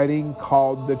his writing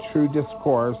called The True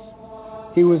Discourse.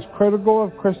 He was critical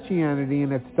of Christianity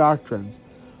and its doctrines,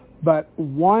 but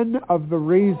one of the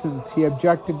reasons he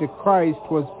objected to Christ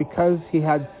was because he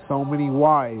had so many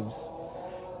wives.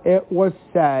 It was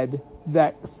said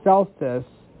that Celsus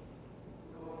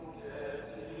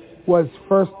was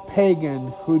first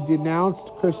pagan who denounced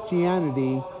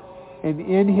Christianity, and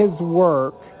in his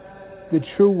work, The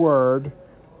True Word,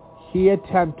 he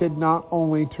attempted not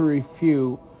only to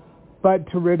refute, but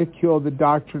to ridicule the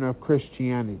doctrine of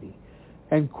Christianity.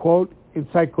 And quote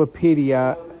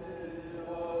Encyclopedia,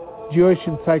 Jewish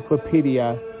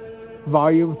Encyclopedia,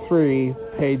 Volume 3,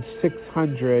 page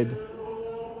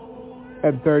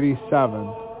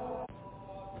 637.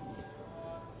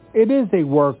 It is a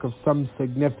work of some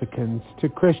significance to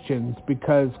Christians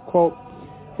because, quote,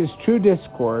 his True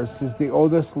Discourse is the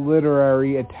oldest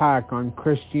literary attack on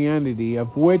Christianity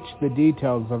of which the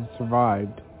details have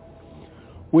survived.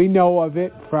 We know of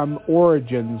it from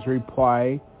Origen's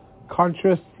reply,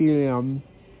 Contra Coelium,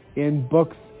 in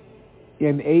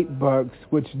 8 books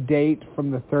which date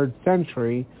from the 3rd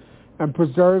century and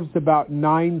preserves about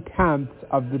 9/10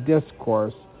 of the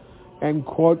discourse, and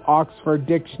quote Oxford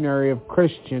Dictionary of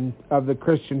the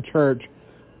Christian Church,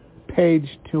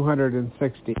 page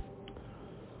 260.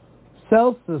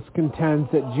 Celsus contends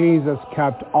that Jesus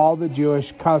kept all the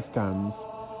Jewish customs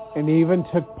and even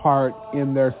took part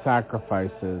in their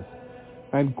sacrifices.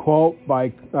 And quote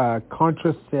by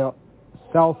Contra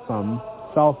Coelium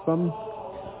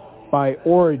by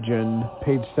Origen,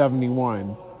 page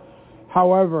 71.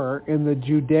 However, in the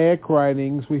Judaic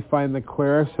writings, we find the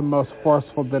clearest and most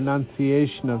forceful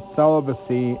denunciation of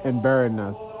celibacy and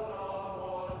barrenness.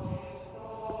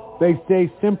 They say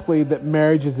simply that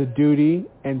marriage is a duty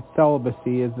and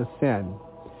celibacy is a sin.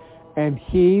 And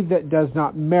he that does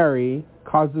not marry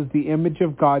causes the image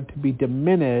of God to be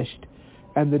diminished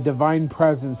and the divine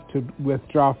presence to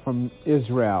withdraw from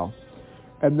Israel.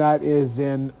 And that is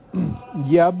in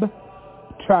Yeb,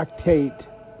 Tractate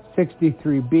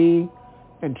 63b,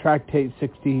 and Tractate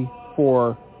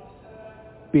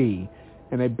 64b.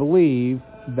 And I believe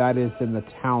that is in the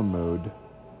Talmud.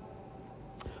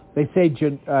 They say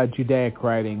Judaic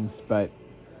writings, but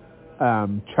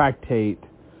Tractate,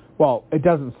 Well, it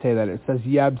doesn't say that. It says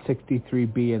Yeb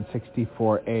 63b and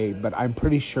 64a, but I'm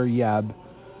pretty sure Yeb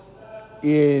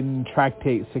in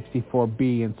Tractate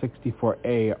 64b and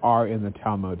 64a are in the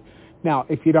Talmud. Now,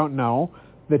 if you don't know,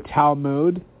 the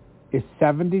Talmud is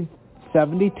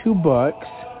 72 books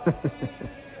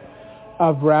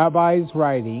of rabbis'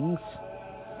 writings.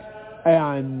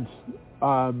 And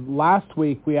last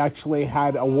week we actually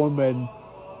had a woman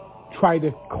try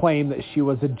to claim that she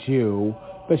was a Jew,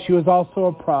 but she was also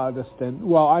a Protestant.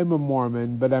 Well, I'm a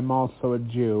Mormon, but I'm also a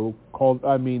Jew.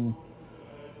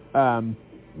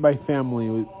 My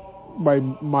family,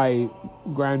 my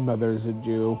grandmother's a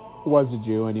Jew, was a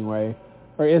Jew anyway,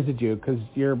 or is a Jew, because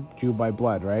you're Jew by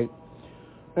blood, right?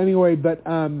 Anyway, but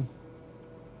so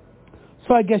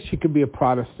I guess you could be a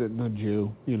Protestant and a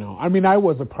Jew, you know. I mean, I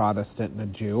was a Protestant and a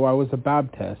Jew. I was a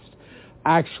Baptist.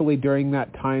 Actually, during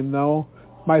that time, though,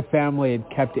 my family had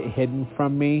kept it hidden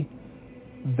from me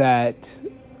that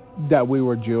we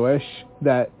were Jewish,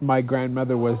 that my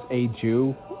grandmother was a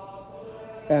Jew,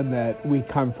 and that we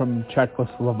come from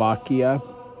Czechoslovakia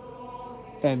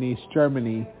and East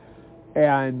Germany.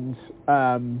 And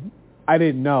I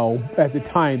didn't know at the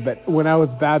time, but when I was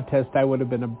Baptist, I would have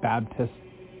been a Baptist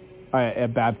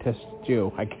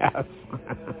Jew, I guess.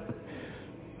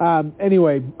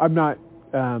 Anyway, I'm not,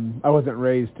 I wasn't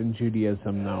raised in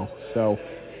Judaism, though. So,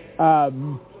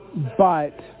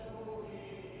 but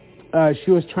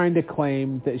she was trying to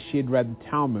claim that she had read the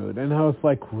Talmud. And I was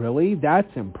like, really?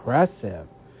 That's impressive.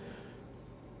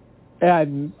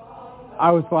 And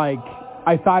I was like,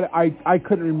 I thought, I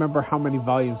couldn't remember how many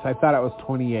volumes. I thought it was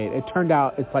 28. It turned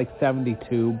out it's like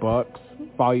 72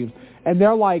 volumes. And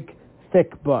they're like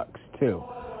thick books, too.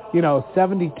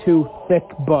 72 thick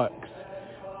books.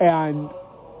 And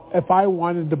if I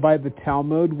wanted to buy the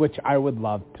Talmud, which I would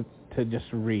love to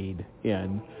just read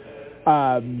in,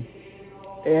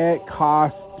 it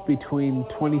costs between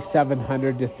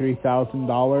 $2,700 to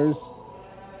 $3,000.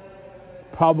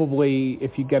 Probably,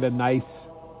 if you get a nice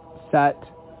set,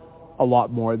 a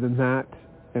lot more than that.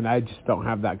 And I just don't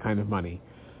have that kind of money.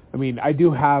 I mean, I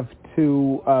do have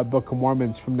 2 Book of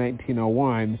Mormons from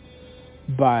 1901,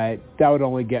 but that would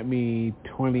only get me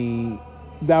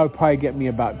that would probably get me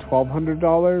about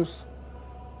 $1,200.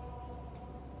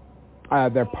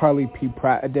 They're Parley P.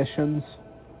 Pratt editions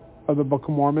of the Book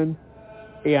of Mormon.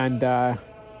 And, I'd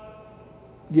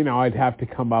have to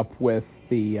come up with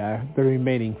the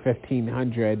remaining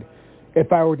 $1,500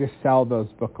 if I were to sell those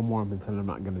Book of Mormons, and I'm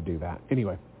not going to do that.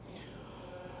 Anyway,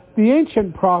 the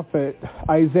ancient prophet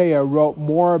Isaiah wrote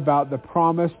more about the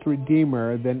promised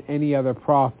Redeemer than any other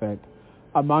prophet.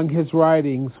 Among his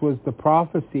writings was the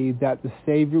prophecy that the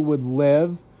Savior would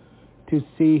live to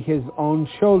see his own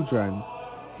children.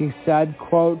 He said,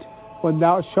 quote, "When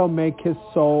thou shalt make his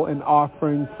soul an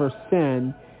offering for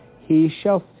sin, he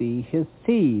shall see his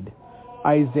seed."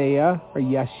 Isaiah, or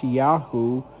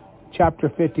Yeshayahu, chapter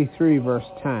 53, verse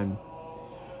 10.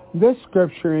 This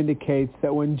scripture indicates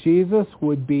that when Jesus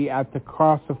would be at the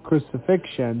cross of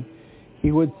crucifixion,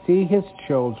 he would see his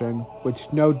children, which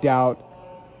no doubt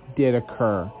did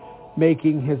occur,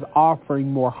 making his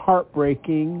offering more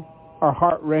heartbreaking or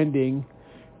heartrending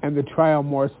and the trial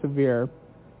more severe.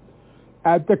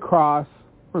 At the cross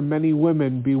were many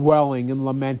women bewailing and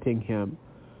lamenting him.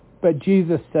 But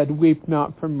Jesus said, "Weep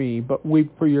not for me, but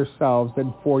weep for yourselves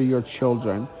and for your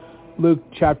children." Luke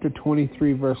chapter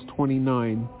 23, verse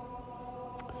 29.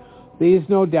 These,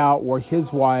 no doubt, were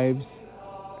his wives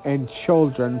and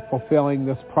children fulfilling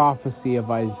this prophecy of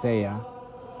Isaiah.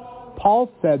 Paul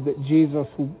said that Jesus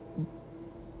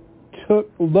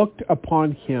looked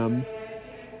upon him.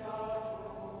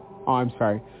 Paul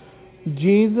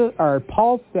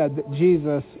said that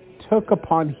Jesus took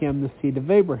upon him the seed of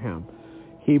Abraham.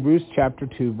 Hebrews chapter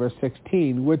 2, verse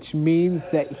 16, which means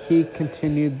that he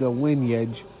continued the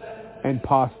lineage and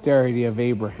posterity of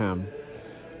Abraham.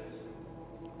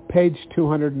 Page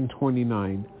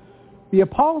 229. The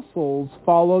apostles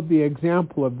followed the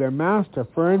example of their master.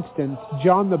 For instance,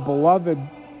 John, the beloved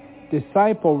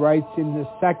disciple, writes in his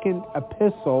second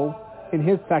epistle,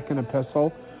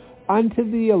 "Unto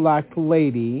the elect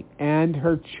lady and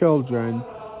her children,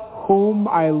 whom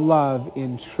I love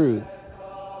in truth."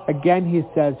 Again he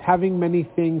says, "Having many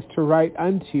things to write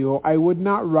unto you, I would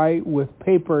not write with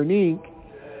paper and ink,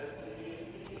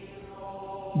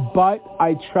 but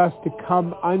I trust to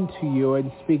come unto you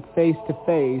and speak face to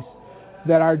face,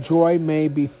 that our joy may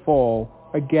be full.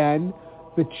 Again,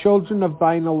 the children of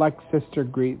thine elect sister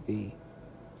greet thee."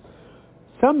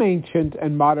 Some ancient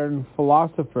and modern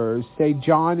philosophers say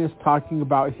John is talking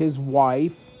about his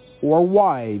wife or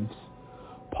wives.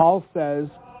 Paul says,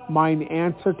 "Mine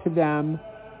answer to them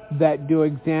that do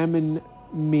examine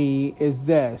me is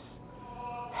this: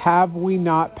 have we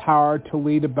not power to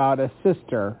lead about a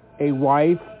sister, a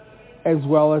wife, as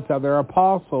well as other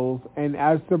apostles, and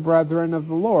as the brethren of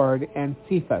the Lord, and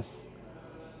Cephas?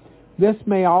 This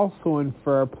may also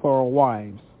infer plural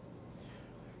wives.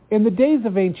 In the days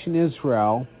of ancient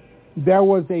Israel, there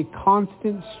was a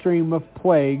constant stream of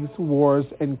plagues, wars,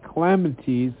 and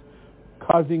calamities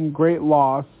causing great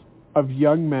loss of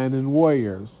young men and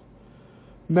warriors.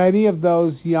 Many of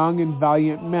those young and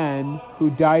valiant men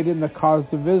who died in the cause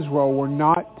of Israel were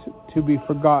not to be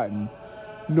forgotten,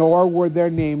 nor were their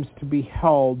names to be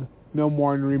held no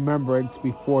more in remembrance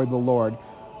before the Lord.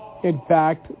 In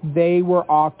fact, they were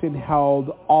often held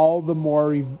all the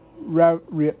more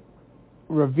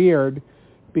revered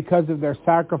because of their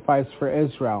sacrifice for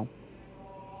Israel.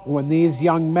 When these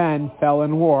young men fell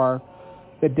in war,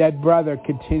 the dead brother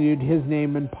continued his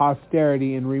name and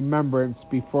posterity in remembrance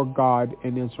before God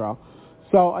and Israel.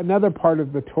 So another part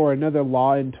of the Torah, another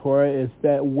law in Torah, is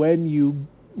that when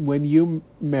you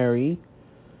marry,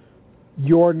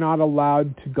 you're not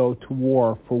allowed to go to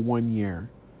war for 1 year.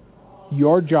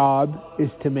 Your job is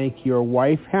to make your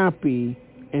wife happy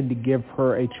and to give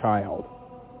her a child.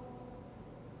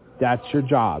 That's your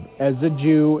job. As a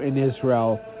Jew in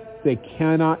Israel, they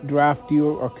cannot draft you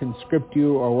or conscript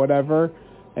you or whatever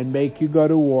and make you go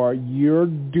to war. Your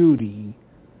duty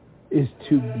is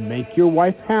to make your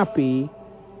wife happy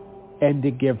and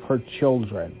to give her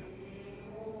children.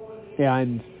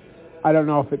 And I don't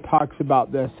know if it talks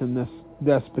about this in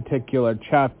this particular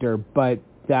chapter, but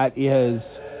that is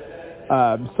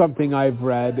something I've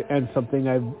read and something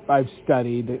I've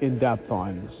studied in depth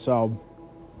on. So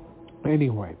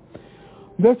anyway,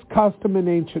 this custom in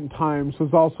ancient times was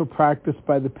also practiced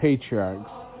by the patriarchs.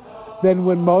 Then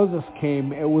when Moses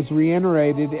came, it was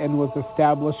reiterated and was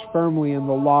established firmly in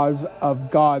the laws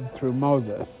of God through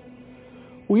Moses.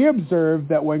 We observe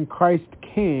that when Christ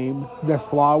came, this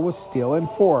law was still in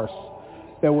force.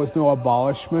 There was no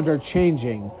abolishment or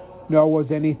changing, nor was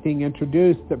anything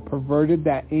introduced that perverted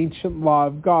that ancient law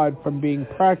of God from being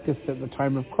practiced at the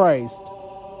time of Christ.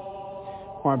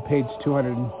 Or on page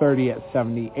 230 at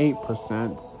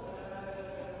 78%.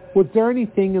 Was there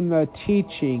anything in the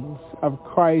teachings of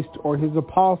Christ or his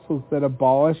apostles that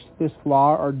abolished this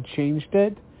law or changed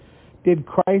it? Did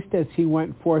Christ, as he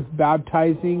went forth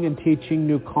baptizing and teaching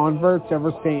new converts,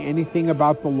 ever say anything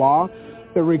about the law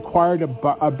that required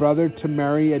a brother to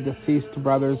marry a deceased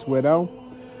brother's widow?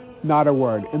 Not a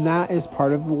word. And that is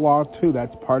part of the law too.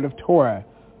 That's part of Torah.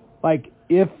 Like,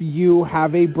 if you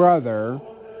have a brother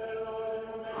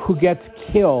who gets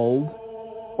killed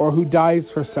or who dies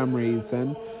for some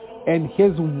reason, and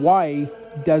his wife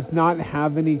does not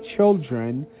have any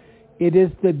children, it is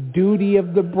the duty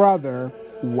of the brother,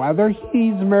 whether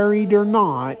he's married or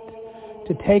not,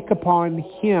 to take upon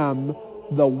him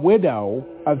the widow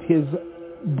of his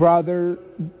brother,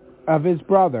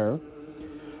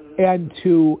 and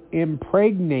to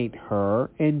impregnate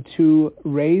her and to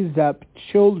raise up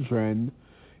children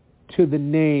to the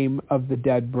name of the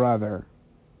dead brother.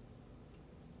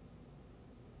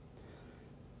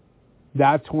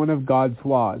 That's one of God's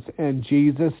laws, and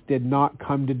Jesus did not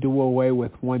come to do away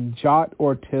with one jot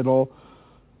or tittle,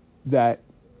 that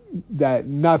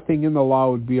nothing in the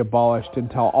law would be abolished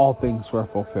until all things were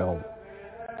fulfilled.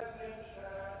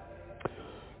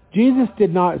 Jesus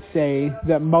did not say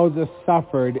that Moses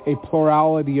suffered a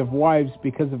plurality of wives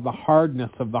because of the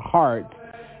hardness of the heart,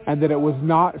 and that it was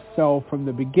not so from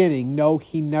the beginning. No,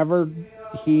 he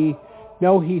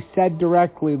said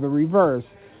directly the reverse.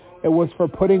 It was for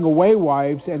putting away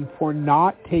wives and for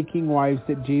not taking wives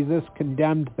that Jesus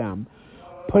condemned them.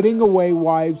 Putting away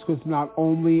wives was not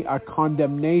only a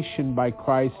condemnation by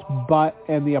Christ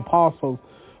and the apostles,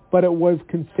 but it was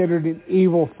considered an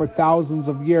evil for thousands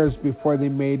of years before they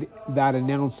made that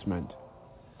announcement.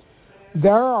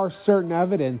 There are certain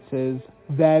evidences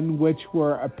then which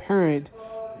were apparent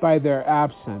by their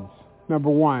absence. Number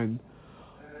one,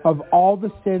 of all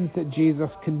the sins that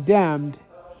Jesus condemned,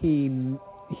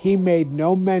 he made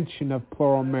no mention of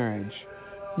plural marriage.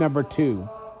 Number two,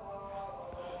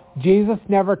 Jesus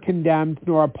never condemned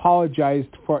nor apologized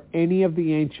for any of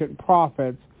the ancient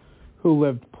prophets who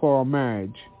lived plural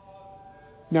marriage.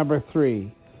 Number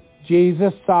three,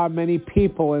 Jesus saw many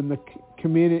people in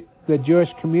the Jewish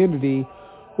community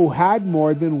who had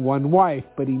more than one wife,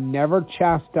 but he never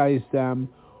chastised them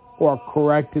or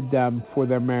corrected them for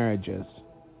their marriages.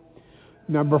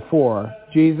 Number four,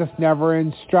 Jesus never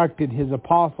instructed his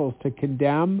apostles to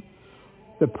condemn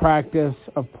the practice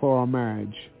of plural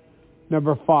marriage.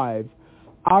 Number five,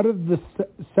 out of the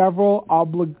several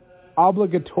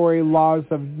obligatory laws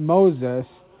of Moses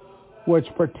which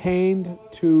pertained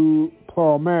to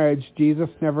plural marriage, Jesus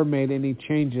never made any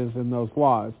changes in those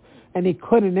laws. And he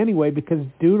couldn't anyway, because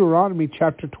Deuteronomy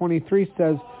chapter 23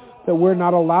 says that we're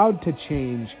not allowed to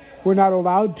change. We're not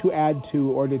allowed to add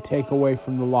to or to take away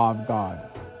from the law of God.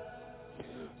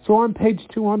 So on page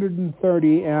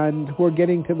 230, and we're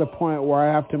getting to the point where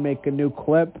I have to make a new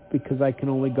clip because I can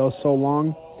only go so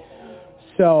long.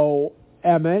 So,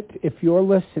 Emmett, if you're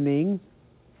listening,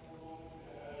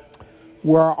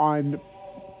 we're on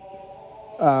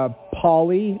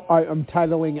I'm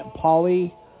titling it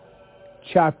Poly,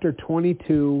 chapter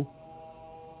 22,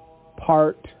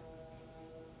 part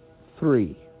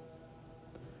 3.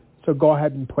 So go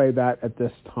ahead and play that at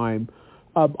this time.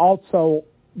 Also,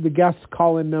 the guest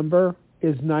call-in number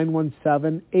is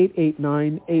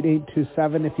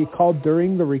 917-889-8827. If you call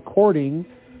during the recording,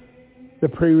 the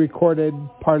pre-recorded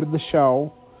part of the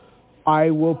show, I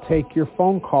will take your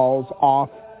phone calls off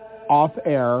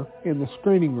air in the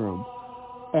screening room.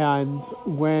 And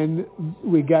when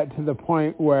we get to the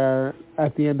point where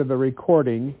at the end of the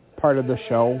recording part of the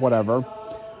show, whatever,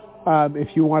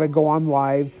 if you want to go on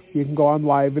live, you can go on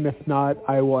live, and if not,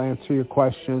 I will answer your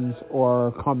questions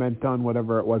or comment on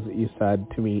whatever it was that you said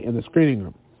to me in the screening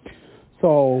room.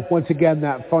 So once again,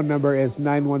 that phone number is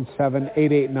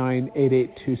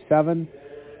 917-889-8827.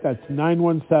 That's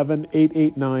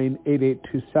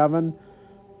 917-889-8827.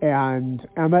 And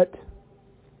Emmett,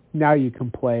 now you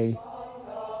can play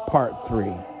part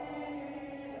 3.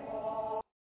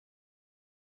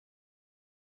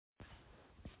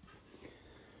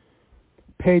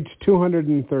 Page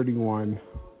 231.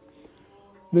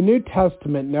 The New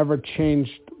Testament never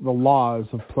changed the laws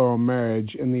of plural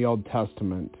marriage in the Old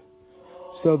Testament,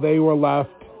 so they were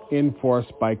left in force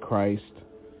by Christ.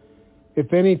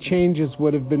 If any changes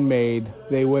would have been made,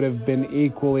 they would have been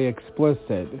equally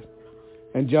explicit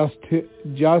and just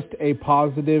a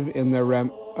positive in their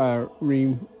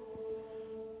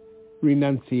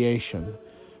renunciation.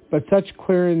 But such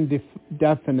clear and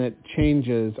definite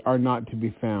changes are not to be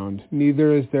found.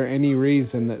 Neither is there any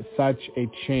reason that such a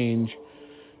change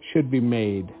should be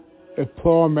made. If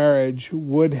plural marriage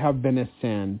would have been a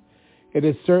sin, it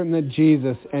is certain that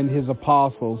Jesus and his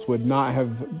apostles would not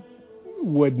have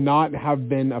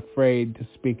been afraid to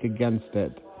speak against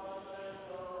it.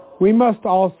 We must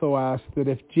also ask that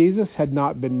if Jesus had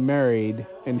not been married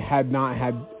and had not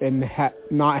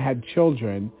had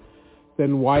children,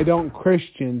 then why don't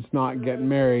Christians not get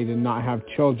married and not have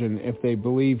children if they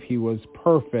believe he was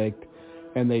perfect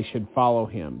and they should follow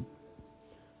him?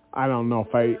 I don't know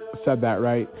if I said that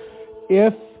right.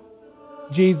 If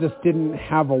Jesus didn't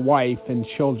have a wife and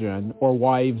children, or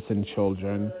wives and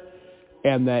children,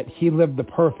 and that he lived the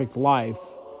perfect life,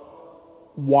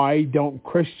 why don't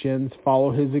Christians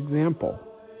follow his example?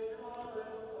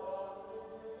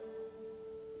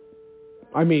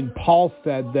 I mean, Paul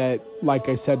said that, like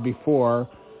I said before,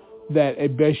 that a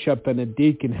bishop and a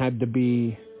deacon had to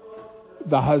be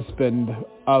the husband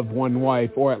of one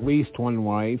wife, or at least one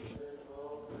wife.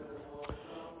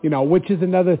 You know, which is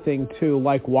another thing, too.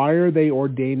 Like, why are they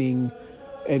ordaining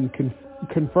and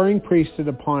conferring priesthood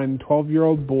upon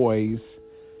 12-year-old boys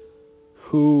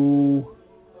who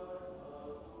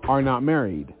are not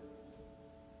married?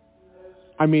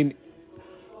 I mean,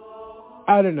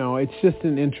 I don't know. It's just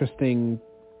an interesting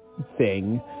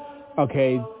thing.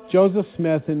 Okay, Joseph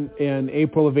Smith in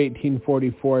April of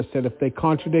 1844 said if they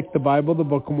contradict the Bible, the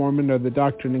Book of Mormon, or the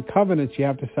Doctrine and Covenants, you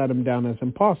have to set them down as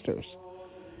imposters.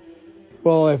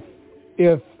 Well,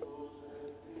 if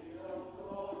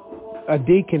a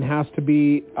deacon has to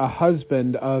be a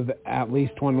husband of at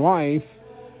least one wife,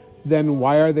 then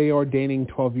why are they ordaining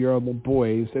 12-year-old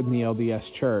boys in the LDS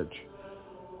Church?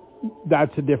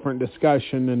 That's a different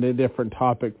discussion and a different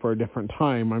topic for a different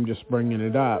time. I'm just bringing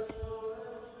it up.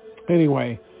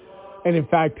 Anyway, and in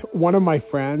fact, one of my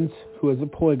friends, who is a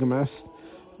polygamist,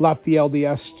 left the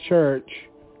LDS Church,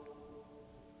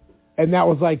 and that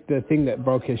was like the thing that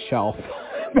broke his shelf.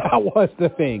 That was the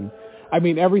thing. I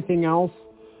mean, everything else,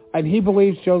 and he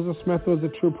believes Joseph Smith was a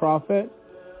true prophet,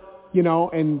 you know,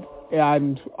 and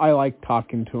I like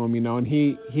talking to him, you know, and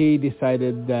he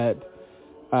decided that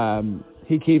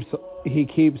he keeps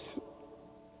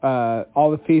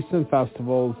all the feasts and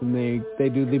festivals, and they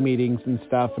do the meetings and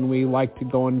stuff, and we like to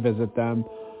go and visit them.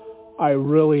 I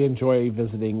really enjoy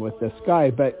visiting with this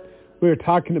guy, but we were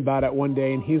talking about it one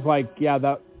day, and he's like, yeah,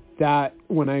 that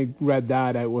when I read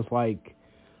that, I was like,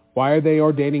 why are they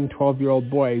ordaining 12-year-old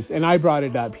boys? And I brought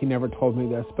it up. He never told me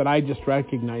this, but I just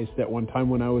recognized it one time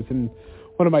when I was in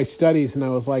one of my studies, and I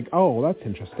was like, oh, that's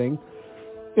interesting.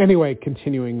 Anyway,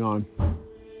 continuing on.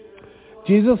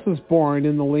 Jesus was born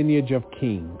in the lineage of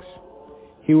kings.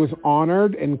 He was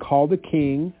honored and called a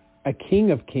king a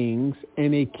king of kings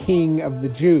and a king of the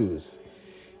Jews.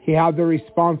 He had the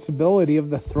responsibility of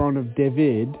the throne of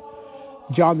David.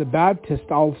 John the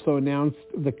Baptist also announced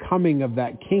the coming of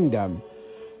that kingdom.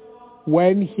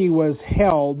 When he was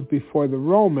held before the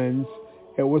Romans,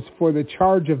 it was for the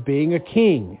charge of being a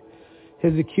king.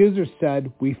 His accusers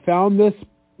said, "We found this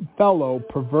fellow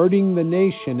perverting the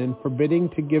nation and forbidding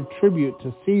to give tribute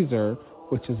to Caesar,"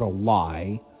 which is a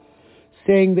lie,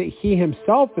 saying that he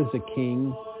himself is a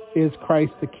king, is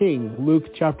Christ the king.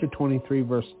 Luke chapter 23,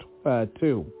 verse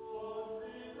 2.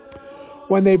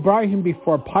 When they brought him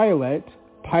before Pilate,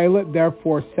 Pilate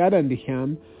therefore said unto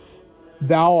him,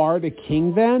 "Thou art a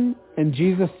king then?" And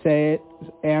Jesus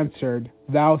answered,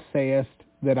 "Thou sayest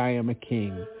that I am a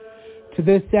king. To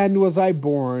this end was I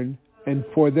born, and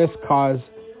for this cause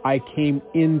I came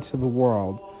into the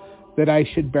world, that I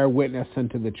should bear witness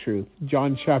unto the truth."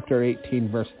 John chapter 18,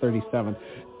 verse 37.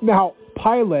 Now,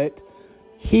 Pilate,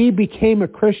 he became a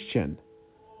Christian.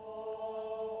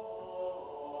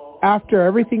 After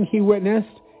everything he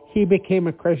witnessed, he became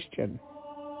a Christian.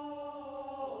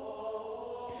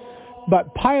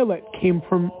 But Pilate came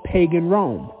from pagan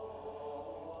Rome.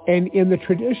 And in the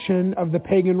tradition of the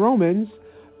pagan Romans,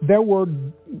 there were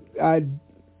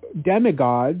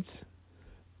demigods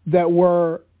that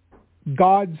were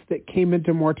gods that came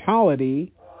into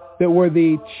mortality, that were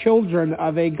the children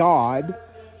of a god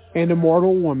and a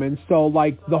mortal woman. So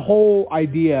like the whole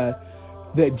idea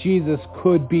that Jesus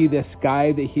could be this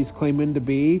guy that he's claiming to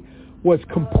be was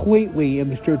completely in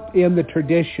the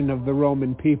tradition of the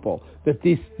Roman people, that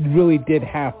this really did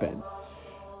happen.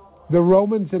 The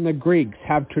Romans and the Greeks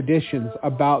have traditions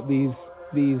about these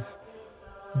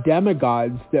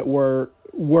demigods that were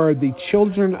the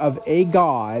children of a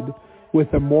god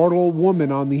with a mortal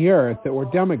woman on the earth that were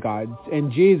demigods.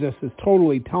 And Jesus is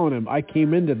totally telling him, "I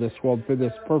came into this world for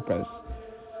this purpose.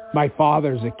 My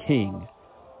Father's a king.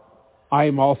 I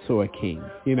am also a king,"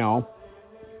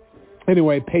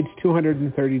 Anyway, page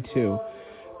 232.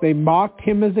 They mocked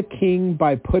him as a king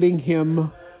by putting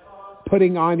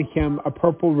on him a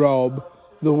purple robe,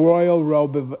 the royal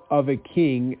robe of a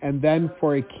king, and then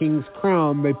for a king's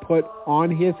crown they put on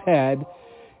his head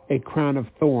a crown of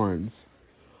thorns.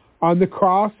 On the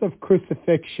cross of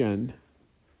crucifixion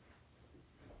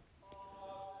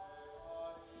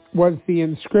was the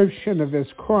inscription of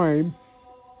his crime,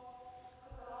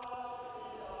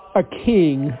 a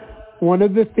king. One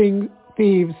of the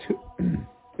thieves,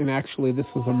 and actually this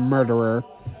was a murderer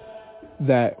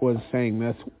that was saying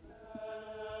this.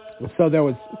 So there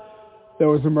was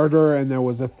a murderer and there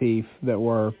was a thief that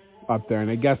were up there,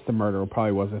 and I guess the murderer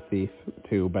probably was a thief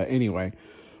too. But anyway,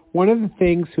 one of the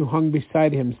things who hung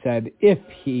beside him said, "If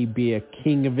he be a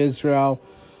king of Israel,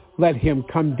 let him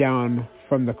come down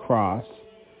from the cross."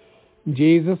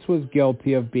 Jesus was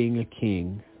guilty of being a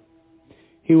king.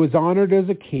 He was honored as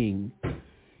a king.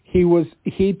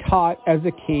 He taught as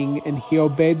a king, and he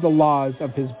obeyed the laws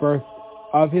of his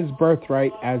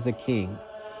birthright as a king.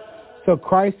 So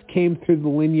Christ came through the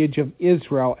lineage of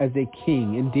Israel as a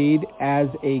king, indeed as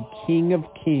a king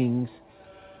of kings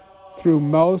through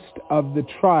most of the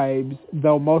tribes,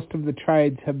 though most of the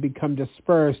tribes have become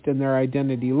dispersed and their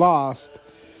identity lost.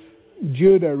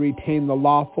 Judah retained the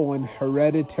lawful and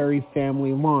hereditary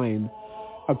family line.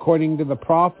 According to the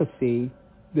prophecy,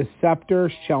 the scepter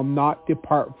shall not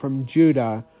depart from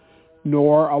Judah,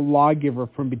 nor a lawgiver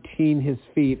from between his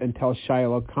feet until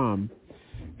Shiloh come.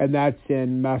 And that's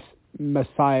in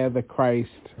Messiah the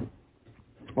Christ,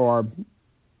 or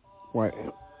what?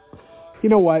 You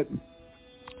know what?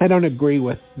 I don't agree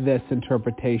with this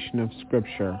interpretation of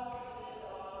Scripture.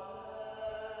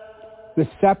 The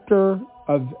scepter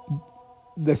of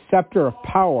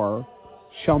power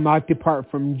shall not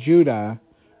depart from Judah,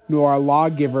 nor a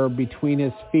lawgiver between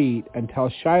his feet until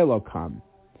Shiloh come.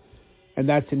 And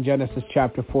that's in Genesis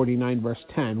chapter 49, verse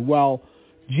 10. Well,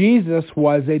 Jesus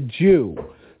was a Jew.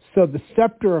 So the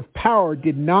scepter of power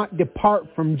did not depart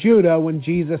from Judah when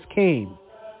Jesus came.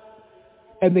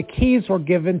 And the keys were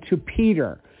given to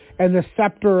Peter. And the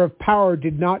scepter of power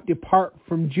did not depart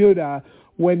from Judah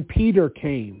when Peter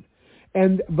came.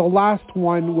 And the last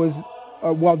one was,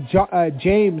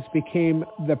 James became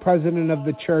the president of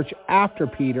the church after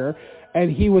Peter,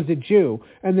 and he was a Jew.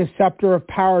 And the scepter of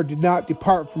power did not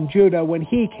depart from Judah when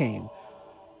he came.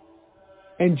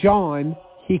 And John,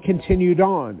 he continued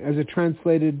on as a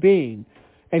translated being,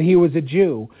 and he was a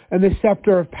Jew. And the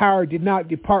scepter of power did not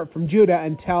depart from Judah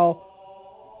until,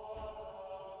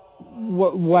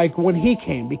 when he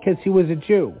came, because he was a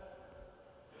Jew.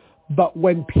 But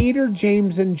when Peter,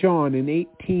 James, and John in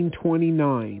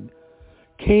 1829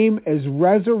 came as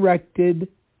resurrected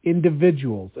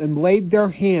individuals and laid their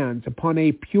hands upon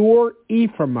a pure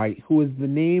Ephraimite who was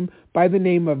by the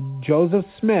name of Joseph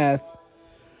Smith,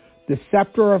 the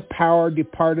scepter of power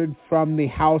departed from the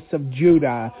house of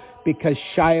Judah, because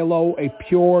Shiloh, a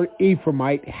pure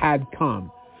Ephraimite, had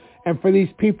come. And for these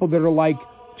people that are like,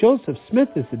 Joseph Smith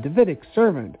is a Davidic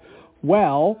servant.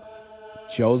 Well,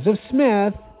 Joseph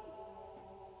Smith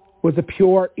was a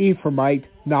pure Ephraimite,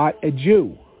 not a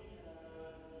Jew.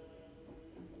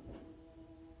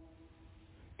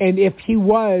 And if he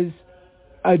was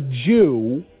a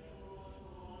Jew,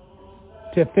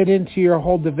 to fit into your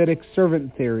whole Davidic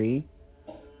servant theory,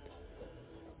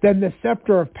 then the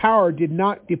scepter of power did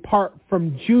not depart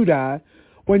from Judah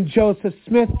when Joseph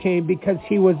Smith came, because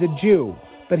he was a Jew.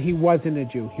 But he wasn't a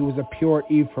Jew. He was a pure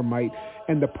Ephraimite.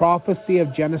 And the prophecy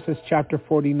of Genesis chapter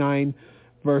 49,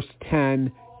 verse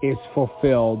 10 is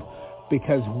fulfilled.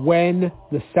 Because when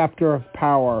the scepter of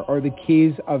power, or the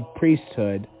keys of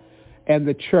priesthood and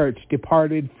the church,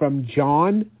 departed from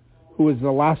John, who was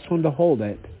the last one to hold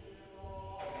it,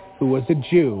 who was a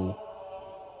Jew,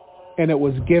 and it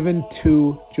was given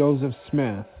to Joseph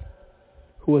Smith,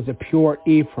 who was a pure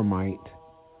Ephraimite,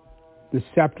 the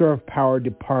scepter of power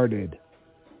departed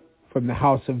from the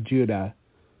house of Judah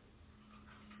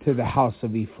to the house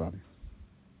of Ephraim.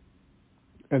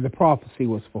 And the prophecy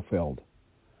was fulfilled.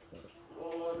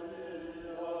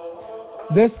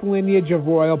 This lineage of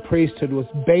royal priesthood was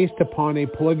based upon a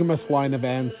polygamous line of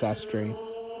ancestry.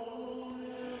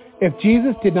 If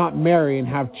Jesus did not marry and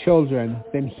have children,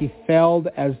 then he failed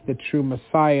as the true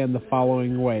Messiah in the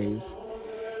following ways.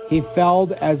 He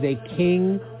failed as a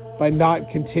king by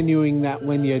not continuing that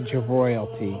lineage of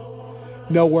royalty.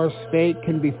 No worse fate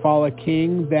can befall a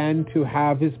king than to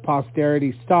have his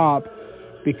posterity stop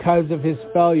because of his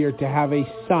failure to have a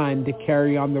son to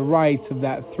carry on the rights of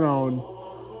that throne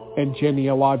and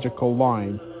genealogical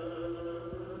line.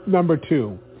 Number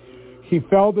 2. He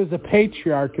failed as a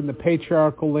patriarch in the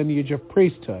patriarchal lineage of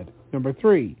priesthood. Number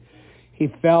 3, he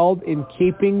failed in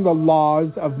keeping the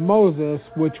laws of Moses,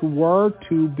 which were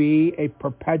to be a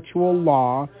perpetual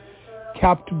law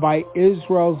kept by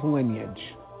Israel's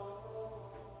lineage.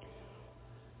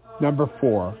 Number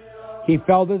 4, he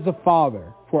failed as a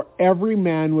father, for every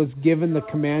man was given the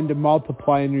command to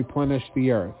multiply and replenish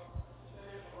the earth,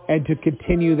 and to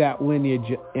continue that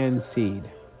lineage and seed.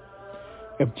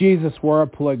 If Jesus were a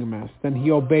polygamist, then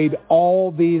he obeyed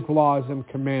all these laws and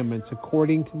commandments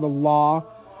according to the law,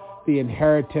 the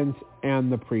inheritance,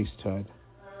 and the priesthood.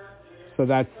 So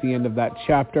that's the end of that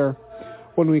chapter.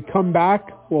 When we come back,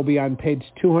 we'll be on page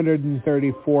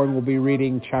 234, and we'll be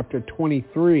reading chapter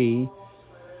 23,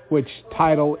 which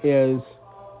title is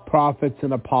Prophets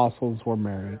and Apostles Were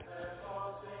Married.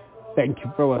 Thank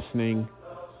you for listening.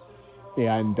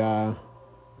 And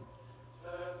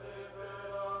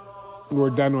we're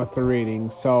done with the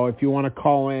reading. So if you want to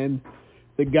call in,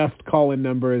 the guest call-in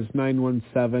number is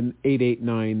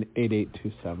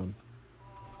 917-889-8827.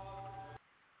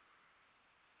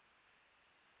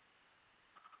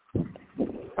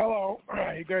 Hello.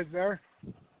 You guys there?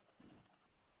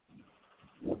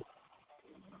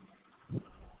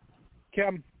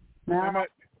 Kim? No,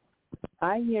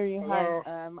 I hear you. Hello.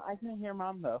 Hi. I can't hear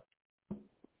Mom, though.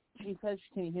 She says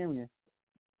she can't hear me.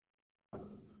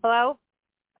 Hello?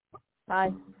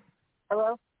 Hi.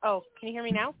 Hello? Oh, can you hear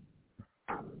me now?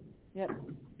 Yep.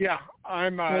 Yeah,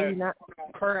 I'm Maybe not.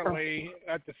 currently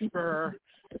at the spur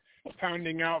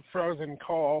pounding out frozen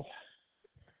coal,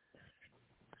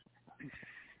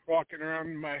 walking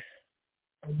around my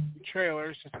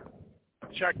trailers,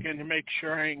 checking to make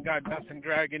sure I ain't got nothing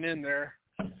dragging in there.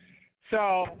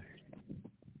 So,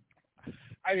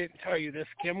 I didn't tell you this,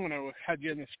 Kim, when I had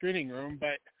you in the screening room,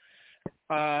 but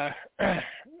a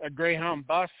Greyhound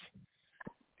bus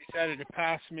decided to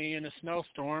pass me in a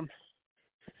snowstorm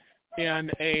in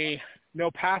a no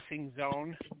passing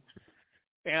zone,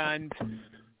 and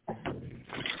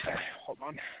hold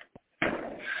on,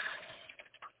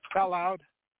 that loud?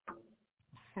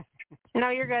 No,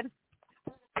 you're good.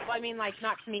 Well, I mean, like,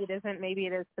 not to me it isn't. Maybe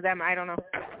it is to them. I don't know.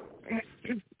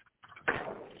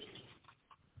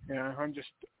 Yeah, I'm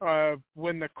just,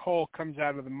 when the coal comes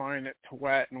out of the mine, it's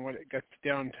wet, and when it gets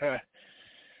down to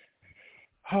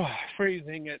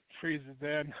freezing, it freezes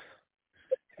in.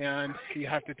 And you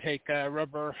have to take a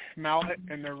rubber mallet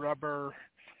and a rubber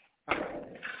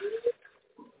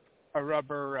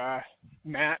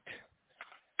mat,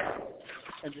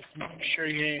 and just make sure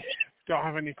you don't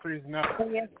have any freezing up.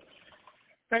 Yeah.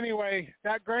 Anyway,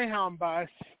 that Greyhound bus,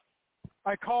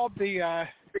 I called the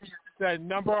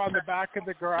number on the back of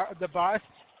the bus.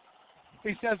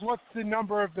 He says, "What's the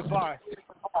number of the bus?"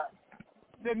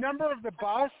 The number of the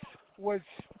bus was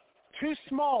too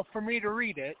small for me to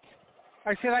read it.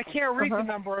 I said, I can't read the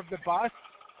number of the bus.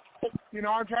 You know,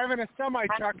 I'm driving a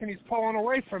semi-truck, and he's pulling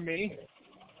away from me.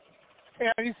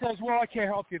 And he says, well, I can't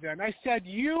help you then. I said,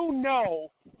 you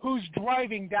know who's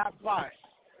driving that bus.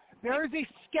 There is a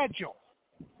schedule.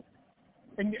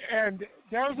 And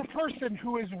there's a person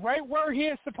who is right where he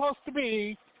is supposed to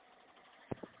be,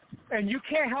 and you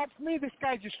can't help me? This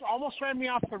guy just almost ran me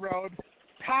off the road,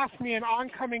 passed me in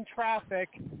oncoming traffic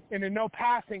in a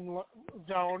no-passing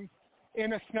zone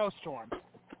in a snowstorm.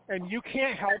 And you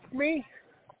can't help me?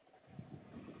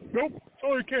 Nope,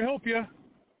 sorry, can't help you.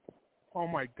 Oh,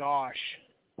 my gosh.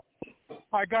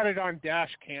 I got it on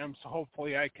dash cam, so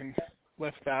hopefully I can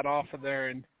lift that off of there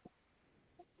and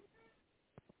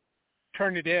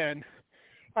turn it in.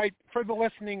 For the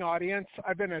listening audience,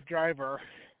 I've been a driver.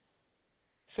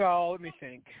 So let me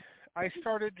think. I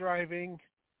started driving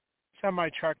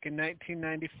semi-truck in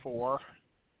 1994.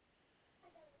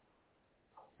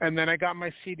 And then I got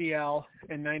my CDL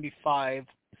in 95.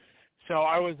 So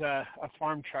I was a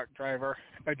farm truck driver.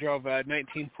 I drove a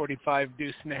 1945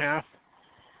 Deuce and a half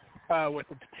with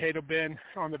a potato bin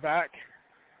on the back.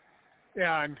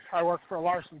 And I worked for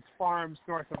Larson's Farms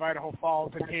north of Idaho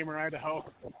Falls in Hamer,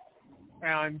 Idaho.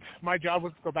 And my job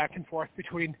was to go back and forth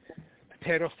between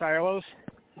potato silos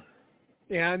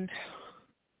and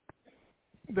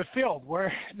the field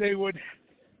where they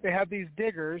had these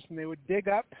diggers, and they would dig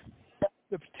up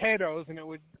the potatoes, and it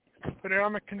would put it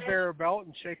on the conveyor belt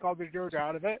and shake all the dirt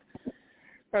out of it.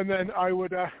 And then I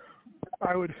would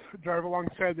drive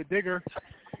alongside the digger,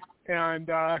 and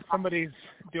somebody's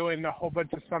doing a whole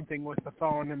bunch of something with the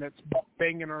phone, and it's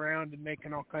banging around and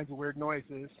making all kinds of weird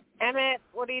noises. Emmett,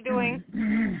 what are you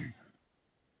doing?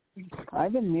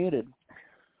 I've been muted.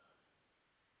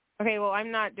 Okay, well,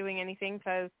 I'm not doing anything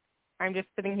because I'm just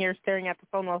sitting here staring at the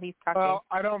phone while he's talking. Well,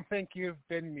 I don't think you've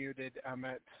been muted,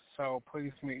 Emmett, so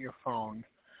please mute your phone.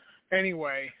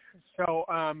 Anyway, so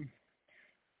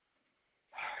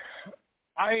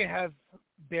I have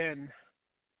been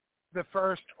the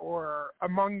first or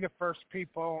among the first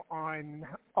people on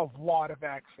a lot of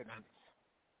accidents.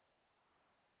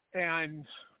 And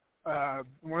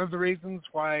one of the reasons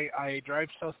why I drive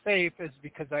so safe is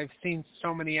because I've seen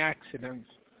so many accidents,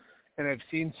 and I've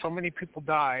seen so many people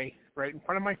die right in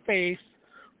front of my face,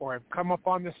 or I've come up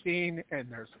on the scene and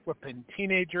there's flipping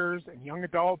teenagers and young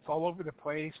adults all over the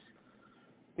place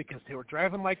because they were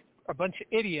driving like a bunch of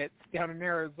idiots down in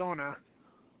Arizona,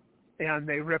 and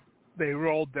they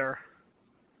rolled their,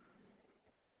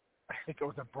 I think it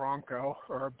was a Bronco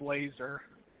or a Blazer.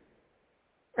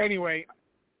 Anyway,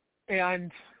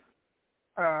 and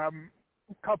a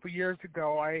couple years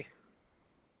ago, I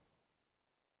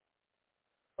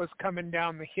was coming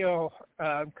down the hill,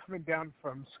 coming down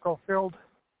from Schofield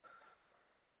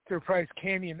through Price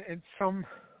Canyon, and some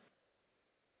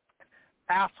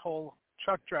asshole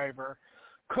truck driver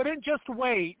couldn't just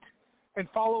wait and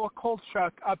follow a cold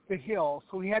truck up the hill,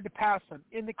 so he had to pass him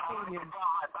in the canyon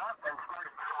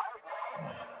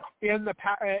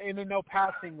in a no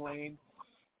passing lane.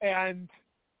 And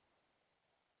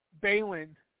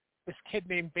Balin, this kid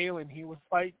named Balin, he was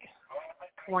like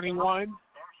 21.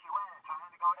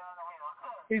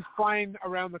 He's flying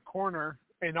around the corner,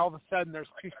 and all of a sudden there's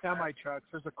two semi-trucks.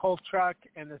 There's a coal truck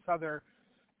and this other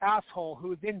asshole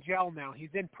who's in jail now. He's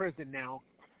in prison now.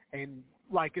 And,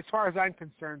 like, as far as I'm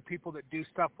concerned, people that do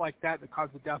stuff like that cause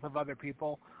the death of other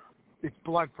people, it's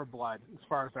blood for blood, as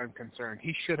far as I'm concerned.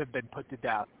 He should have been put to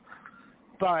death.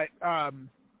 But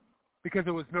because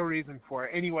there was no reason for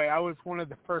it. Anyway, I was one of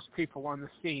the first people on the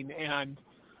scene, and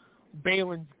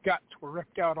Balin's guts were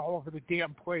ripped out all over the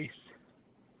damn place.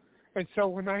 And so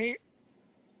when I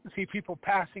see people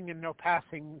passing in no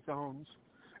passing zones,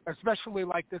 especially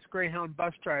like this Greyhound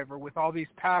bus driver with all these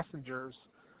passengers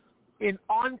in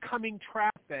oncoming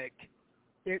traffic,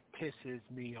 it pisses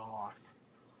me off.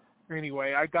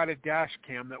 Anyway, I got a dash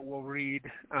cam that will read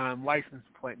license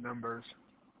plate numbers.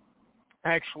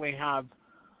 I actually have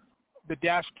the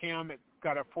dash cam. It's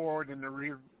got a forward and a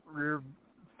rear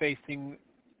facing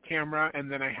camera,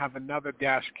 and then I have another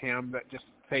dash cam that just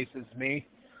faces me.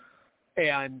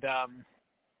 And I'm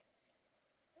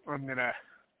going to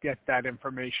get that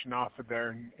information off of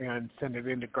there and send it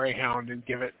into Greyhound and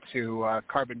give it to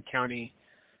Carbon County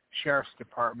Sheriff's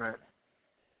Department,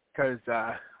 because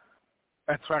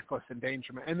that's reckless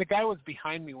endangerment. And the guy was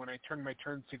behind me when I turned my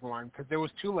turn signal on, because there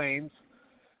was two lanes,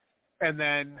 and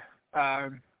then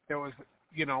there was,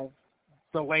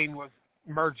 the lane was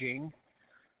merging,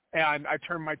 and I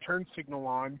turned my turn signal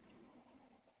on,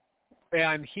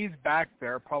 and he's back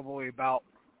there probably about,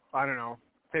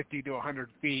 50 to 100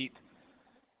 feet.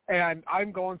 And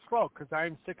I'm going slow because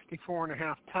I'm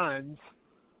 64.5 tons,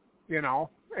 you know,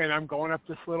 and I'm going up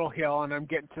this little hill, and I'm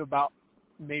getting to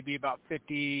maybe about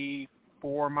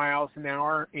 54 miles an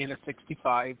hour in a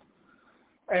 65.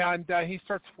 And he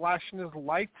starts flashing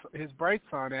his brights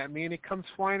on at me, and he comes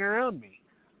flying around me.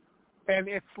 And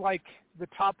it's like the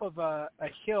top of a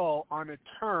hill on a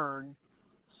turn,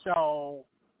 so,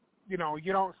 you know,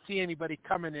 you don't see anybody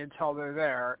coming until they're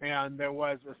there, and there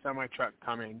was a semi-truck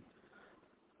coming.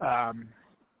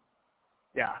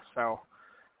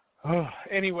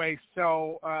 Anyway,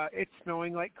 so it's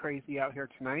snowing like crazy out here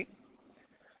tonight,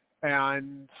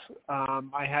 and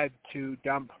I had to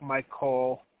dump my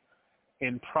coal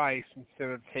in Price instead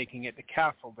of taking it to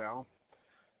Castleville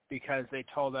because they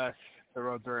told us the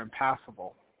roads are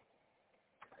impassable.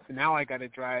 So now I got to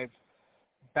drive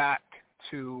back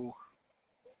to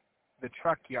the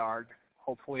truck yard.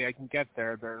 Hopefully I can get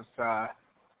there. There's a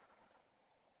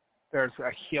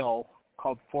hill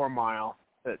called 4 Mile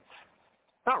that's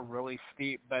not really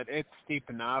steep, but it's steep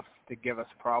enough to give us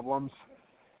problems.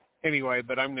 Anyway,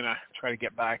 but I'm going to try to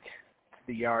get back to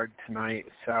the yard tonight.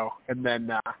 So, and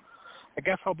then I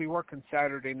guess I'll be working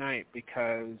Saturday night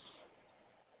because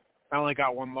I only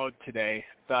got one load today,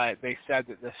 but they said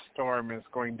that this storm is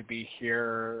going to be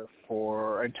here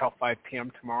until 5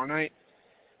 p.m. tomorrow night,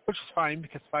 which is fine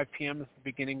because 5 p.m. is the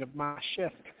beginning of my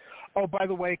shift. Oh, by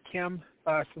the way, Kim,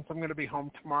 since I'm going to be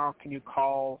home tomorrow, can you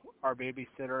call our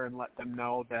babysitter and let them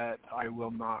know that I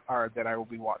will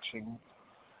be watching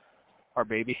our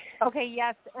baby? Okay,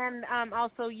 yes, and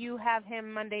also you have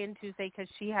him Monday and Tuesday because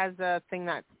she has a thing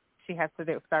that she has to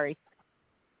do. Sorry.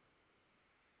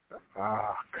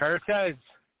 Curses.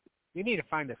 You need to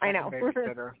find a second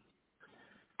babysitter.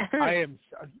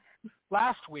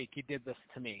 Last week he did this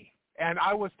to me, and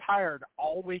I was tired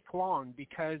all week long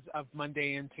because of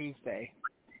Monday and Tuesday.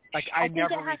 Like, I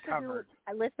never recovered.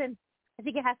 Listen, I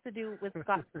think it has to do with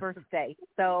Scott's birthday,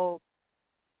 so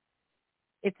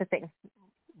it's a thing.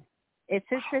 It's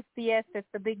his 50th. It's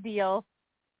a big deal.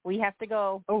 We have to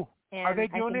go. Oh, are they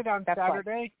doing it on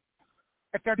Saturday?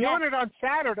 If they're doing it on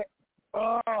Saturday,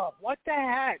 oh, what the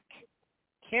heck?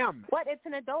 Kim. What? It's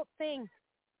an adult thing.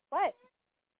 What?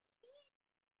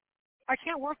 I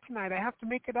can't work tonight. I have to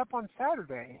make it up on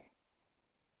Saturday.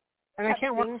 And I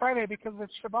can't work Friday because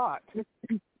it's Shabbat.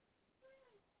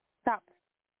 Stop.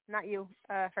 Not you.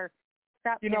 Her.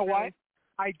 Stop. You know what?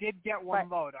 I did get one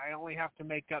load. I only have to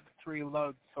make up 3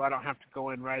 loads, so I don't have to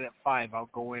go in right at 5. I'll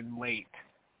go in late.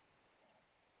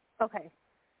 Okay.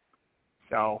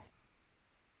 So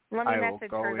let me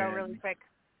message her, though, really quick.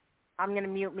 I'm going to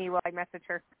mute me while I message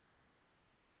her.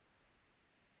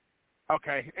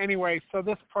 Okay. Anyway, so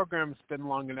this program's been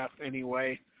long enough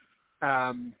anyway.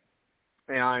 And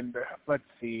let's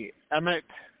see. I'm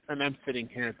sitting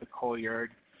here at the coal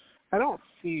yard. I don't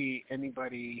see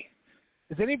anybody.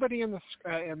 Is anybody in the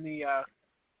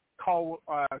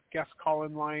guest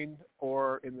call-in line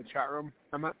or in the chat room,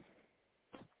 Emma?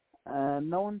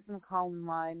 No one's in the call-in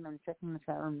line. I'm checking the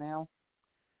chat room now.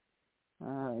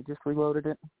 I just reloaded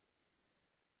it.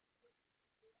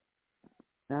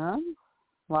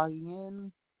 Logging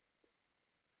in.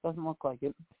 Doesn't look like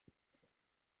it.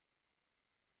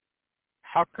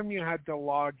 How come you had to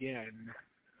log in?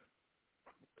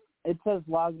 It says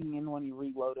logging in when you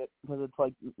reload it because it's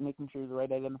like making sure the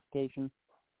right identification.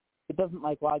 It doesn't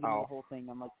like log into the whole thing.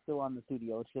 I'm like still on the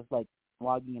studio. It's just like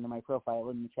logging into my profile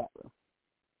in the chat room.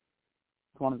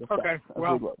 It's one of the steps of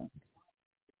reloading.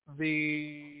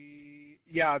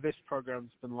 This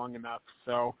program's been long enough.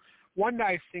 So one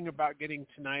nice thing about getting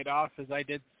tonight off is I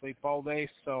did sleep all day,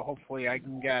 so hopefully I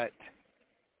can get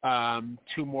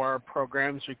 2 more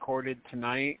programs recorded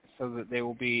tonight so that they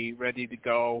will be ready to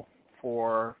go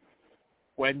for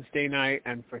Wednesday night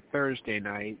and for Thursday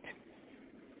night.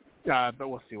 But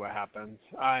we'll see what happens.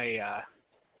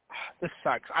 This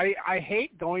sucks. I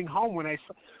hate going home when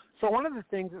so one of the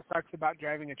things that sucks about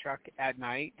driving a truck at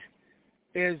night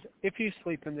is if you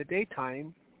sleep in the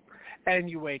daytime and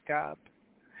you wake up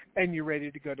and you're ready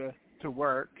to go to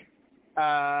work,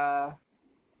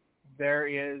 there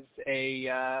is a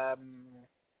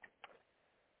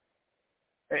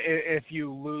if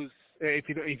you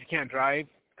can't drive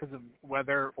because of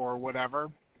weather or whatever,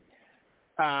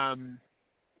 then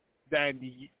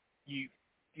you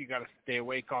got to stay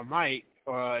awake all night.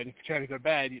 And if you try to go to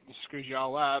bed, it just screws you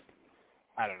all up.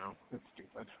 I don't know. It's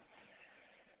stupid.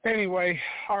 Anyway,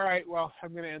 all right. Well,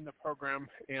 I'm going to end the program,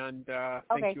 and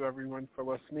thank you everyone for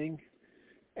listening.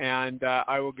 And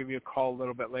I will give you a call a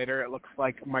little bit later. It looks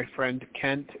like my friend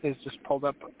Kent is just pulled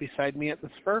up beside me at the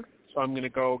spur, so I'm going to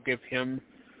go give him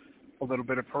a little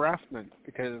bit of harassment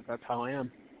because that's how I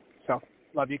am. So,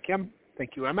 love you, Kim.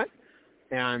 Thank you, Emmett.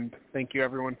 And thank you,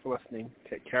 everyone, for listening.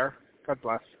 Take care. God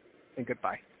bless. And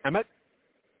goodbye. Emmett,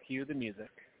 cue the music.